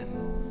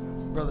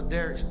sin. Brother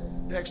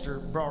Dexter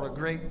brought a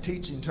great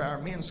teaching to our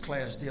men's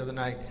class the other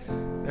night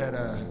that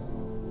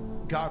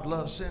God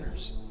loves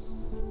sinners.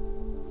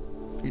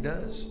 He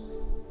does.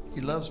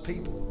 He loves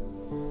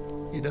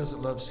people. He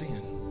doesn't love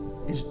sin.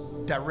 He's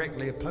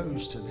directly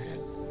opposed to that.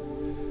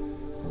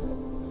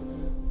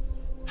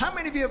 How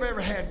many of you have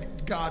ever had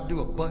God do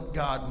a but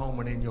God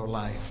moment in your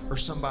life, or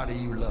somebody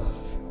you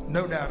love?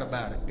 No doubt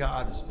about it.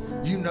 God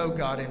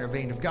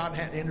intervened. If God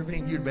hadn't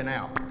intervened, you'd have been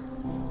out.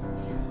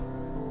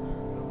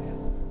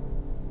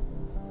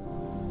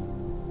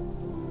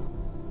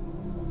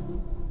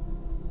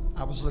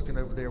 I was looking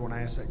over there when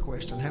I asked that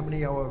question. How many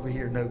of y'all over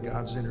here know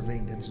God's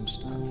intervened in some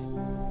stuff?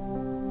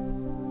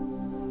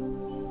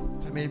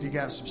 How many of you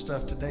got some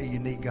stuff today you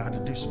need God to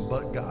do some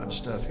but God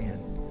stuff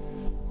in?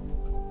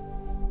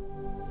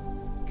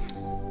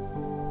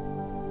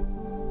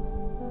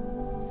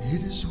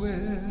 It is well.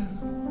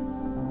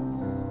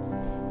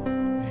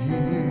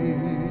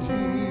 It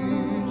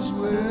is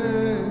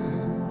well.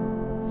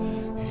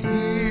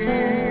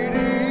 It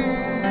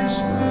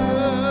is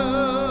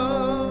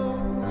well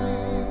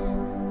with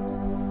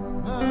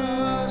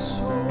my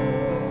soul.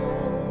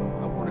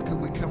 I wonder,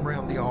 could we come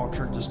around the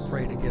altar and just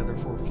pray together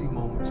for a few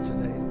moments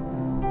today?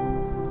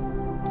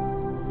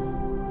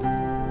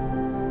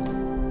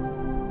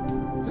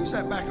 Who's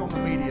that back on the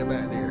media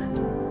back there?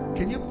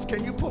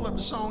 Can you pull up a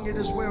song, It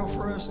Is Well,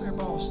 for us there,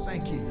 boss?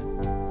 Thank you.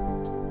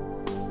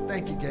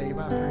 Thank you, Gabe.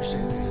 I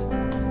appreciate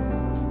that.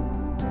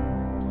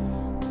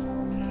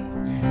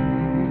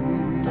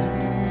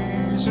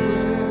 It is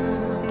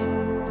well.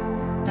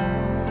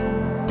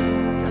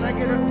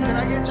 Can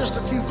I get just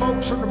a few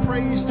folks from the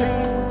praise team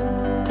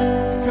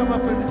to come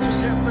up and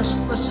just have let's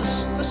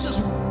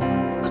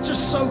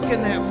just soak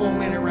in that for a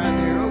minute right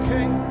there,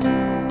 okay?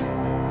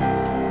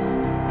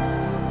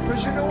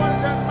 Because you know what?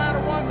 It doesn't matter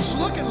what it's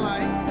looking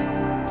like.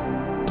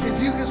 If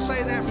you can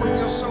say that from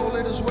your soul,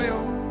 it is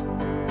well.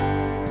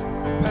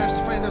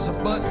 Pastor Faye, there's a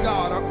but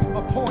God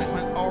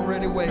appointment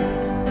already waiting.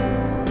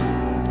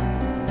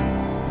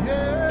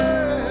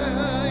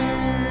 Yeah,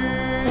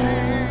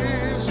 it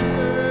is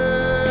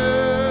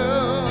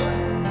well.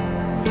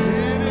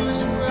 It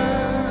is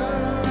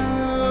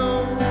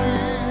well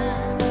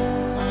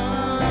with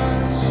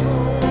my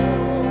soul.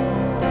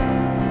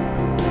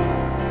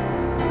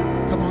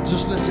 Come on,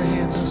 just lift your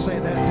hands and say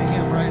that to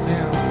Him right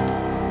now.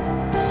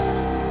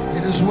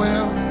 It is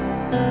well.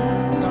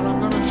 God, I'm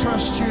going to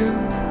trust you.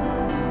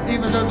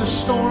 Even though the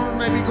storm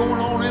may be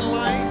going on in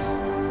life,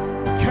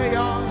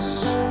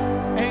 chaos,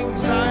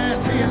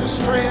 anxiety, and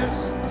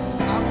stress,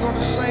 I'm going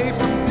to say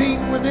from deep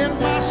within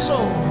my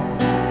soul,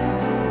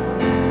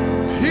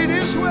 it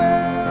is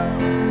well.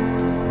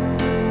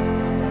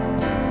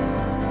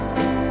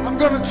 I'm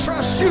going to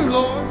trust you,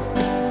 Lord.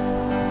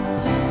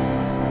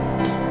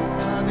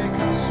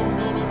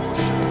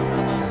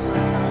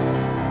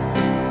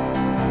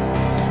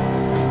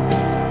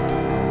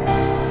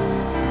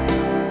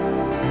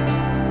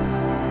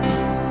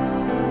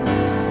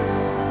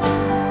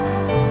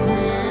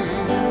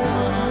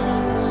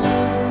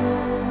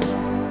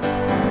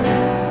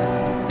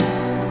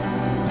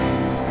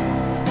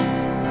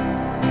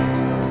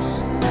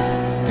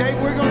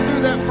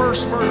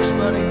 First verse,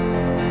 buddy.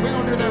 We're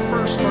going to do that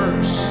first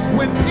verse.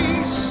 When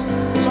peace,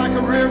 like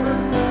a river,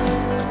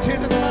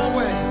 attendeth my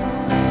way.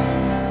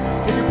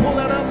 Can you pull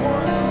that up for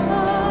us?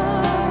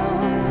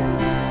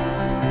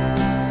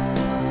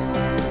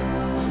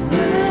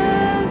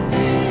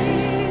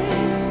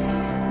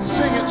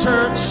 Sing it,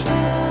 church.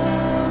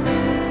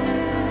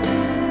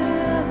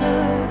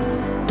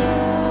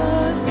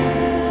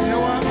 You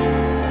know what?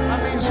 That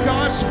means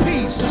God's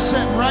peace is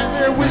sitting right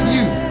there with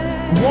you,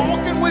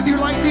 walking with you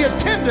like the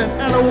attendant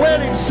at a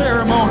wedding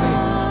ceremony.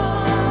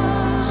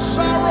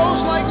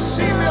 Sorrows like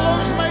sea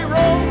billows may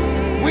roll.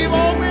 We've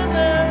all been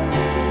there.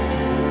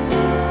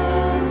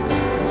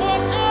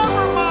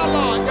 Whatever my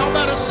lot, y'all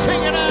better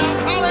sing it out.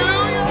 Hallelujah.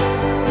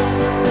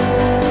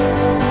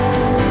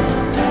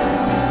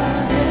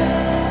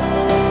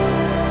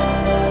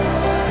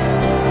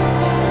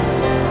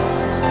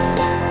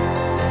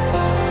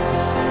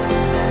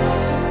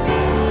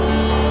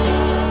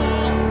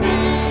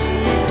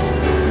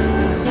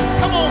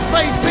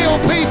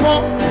 Faith-filled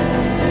people,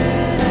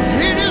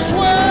 it is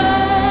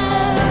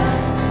well,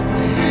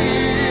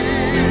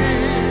 it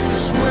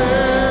is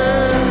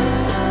well.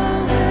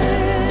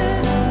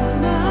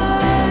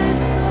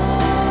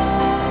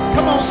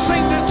 Come on,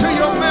 sing it to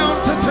your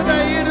mountain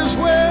today. It is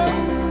well,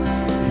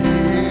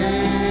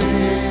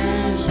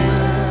 it is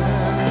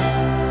well,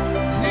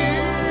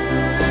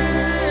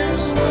 it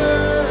is well.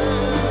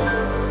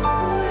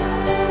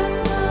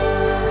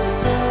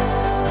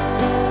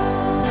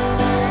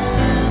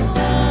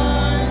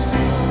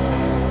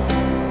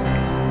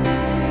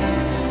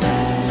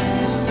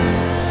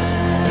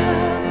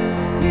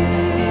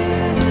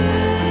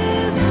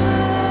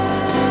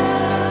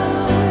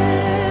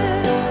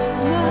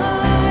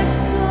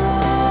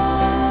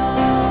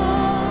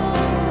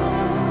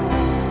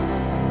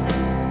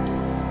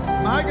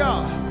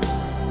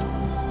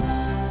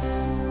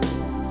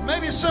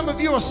 Some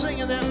of you are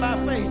singing that by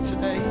faith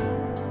today,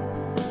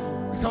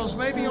 because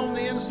maybe on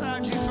the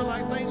inside you feel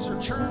like things are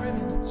churning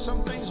and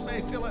some things may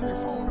feel like they're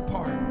falling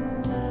apart.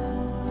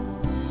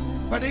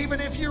 But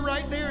even if you're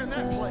right there in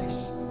that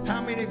place,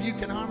 how many of you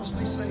can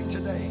honestly say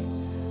today,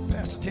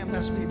 Pastor Tim,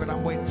 that's me, but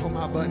I'm waiting for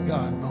my but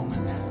God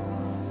moment.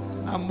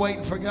 I'm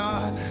waiting for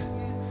God.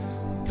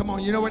 Come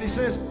on, you know what He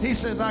says? He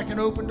says, I can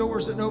open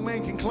doors that no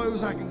man can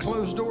close. I can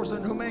close doors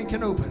that no man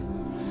can open.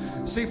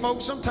 See,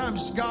 folks,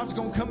 sometimes God's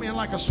going to come in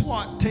like a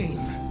SWAT team.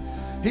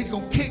 He's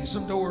going to kick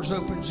some doors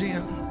open,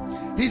 Jim.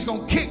 He's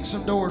going to kick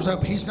some doors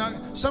open.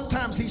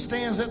 Sometimes He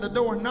stands at the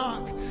door and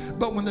knock,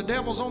 but when the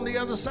devil's on the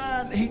other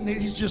side,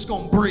 he's just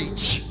going to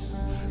breach.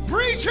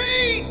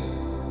 Breaching!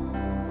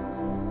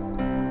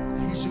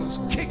 He's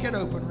just kick it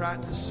open right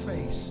in His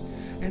face.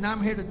 And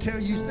I'm here to tell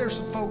you, there's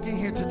some folk in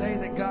here today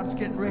that God's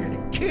getting ready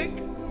to kick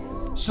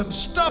some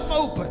stuff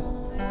open.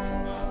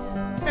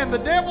 And the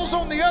devil's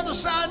on the other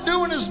side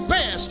doing his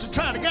best to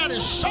try to get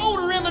his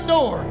shoulder in the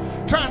door,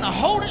 trying to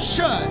hold it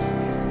shut.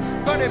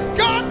 But if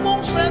God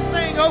wants that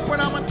thing open,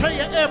 I'm going to tell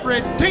you,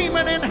 every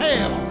demon in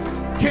hell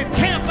can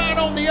camp out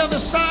on the other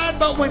side.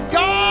 But when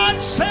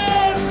God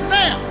says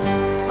now,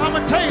 I'm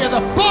going to tell you,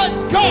 the but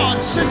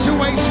God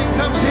situation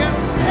comes in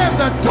and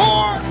the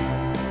door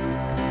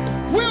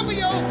will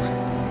be open.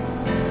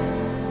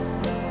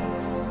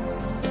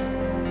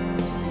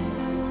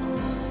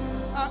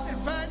 In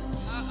fact,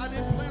 I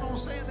didn't plan on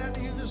saying that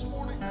to you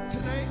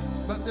today,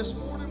 but this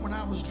morning when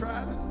I was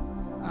driving,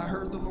 I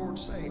heard the Lord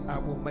say, I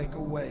will make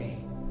a way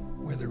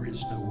where there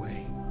is no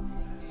way.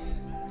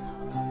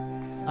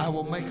 I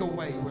will make a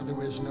way where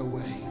there is no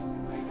way.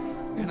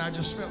 And I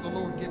just felt the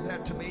Lord give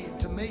that to me.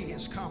 To me,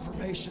 it's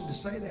confirmation to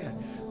say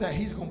that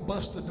he's going to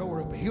bust the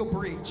door open. He'll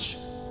breach.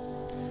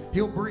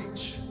 He'll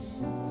breach.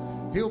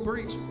 He'll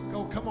breach.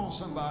 Oh, come on,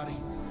 somebody.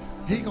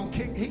 He can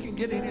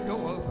get any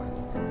door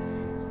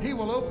open. He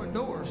will open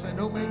doors that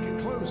no man can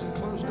close and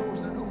close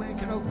doors that no man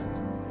can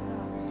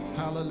open.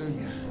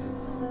 Hallelujah.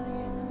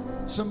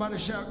 Somebody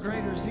shout,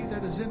 greater is he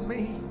that is in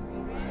me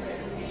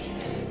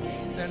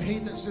than he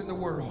that's in the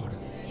world.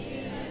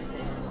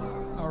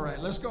 All right,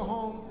 let's go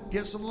home,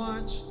 get some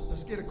lunch.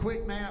 Let's get a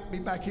quick nap. Be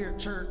back here at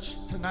church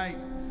tonight,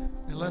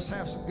 and let's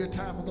have some good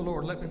time with the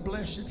Lord. Let me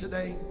bless you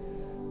today.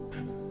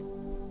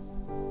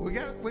 We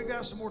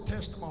got some more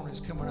testimonies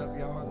coming up,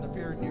 y'all, in the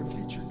very near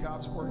future.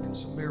 God's working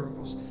some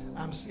miracles.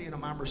 I'm seeing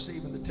them. I'm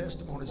receiving the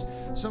testimonies.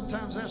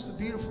 Sometimes that's the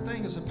beautiful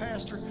thing as a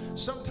pastor.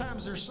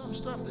 Sometimes there's some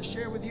stuff to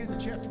share with you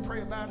that you have to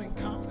pray about in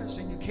confidence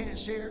and you can't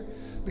share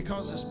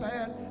because it's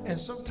bad. And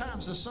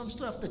sometimes there's some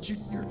stuff that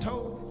you're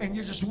told and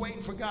you're just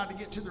waiting for God to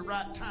get to the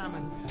right time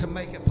and to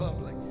make it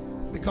public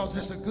because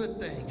it's a good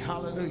thing.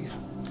 Hallelujah.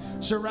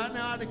 So right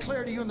now I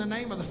declare to you in the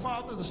name of the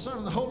Father, the Son,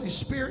 and the Holy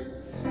Spirit,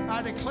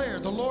 I declare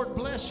the Lord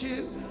bless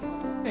you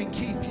and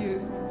keep you.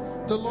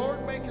 The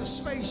Lord make his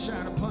face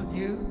shine upon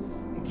you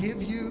and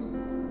give you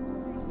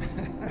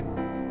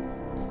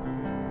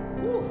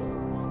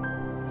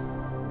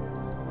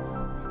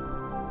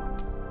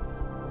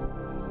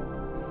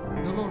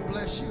the Lord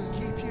bless you and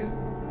keep you.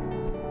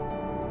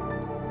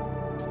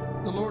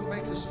 The Lord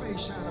make his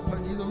face shine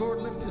upon you. The Lord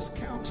lift his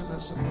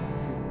countenance upon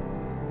you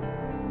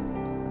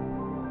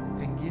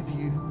and give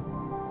you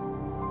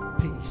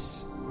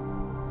peace.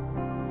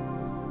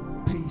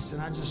 Peace.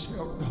 And I just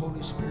felt the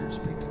Holy Spirit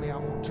speak to me. I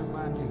want to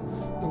remind you,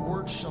 the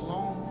word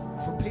shalom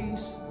for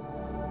peace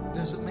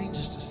doesn't mean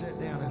just to sit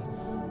down and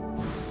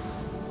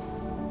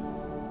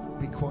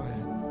be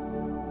quiet.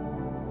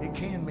 It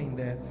can mean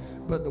that.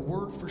 But the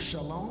word for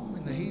shalom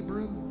in the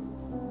Hebrew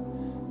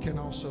can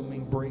also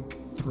mean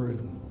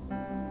breakthrough.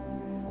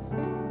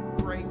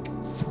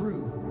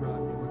 Breakthrough,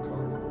 Rodney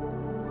McCarter.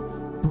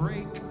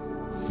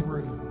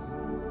 Breakthrough.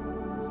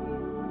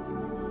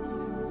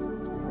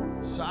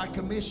 So I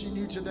commission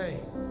you today.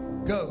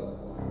 Go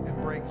and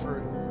break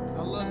through.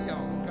 I love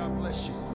y'all. God bless you.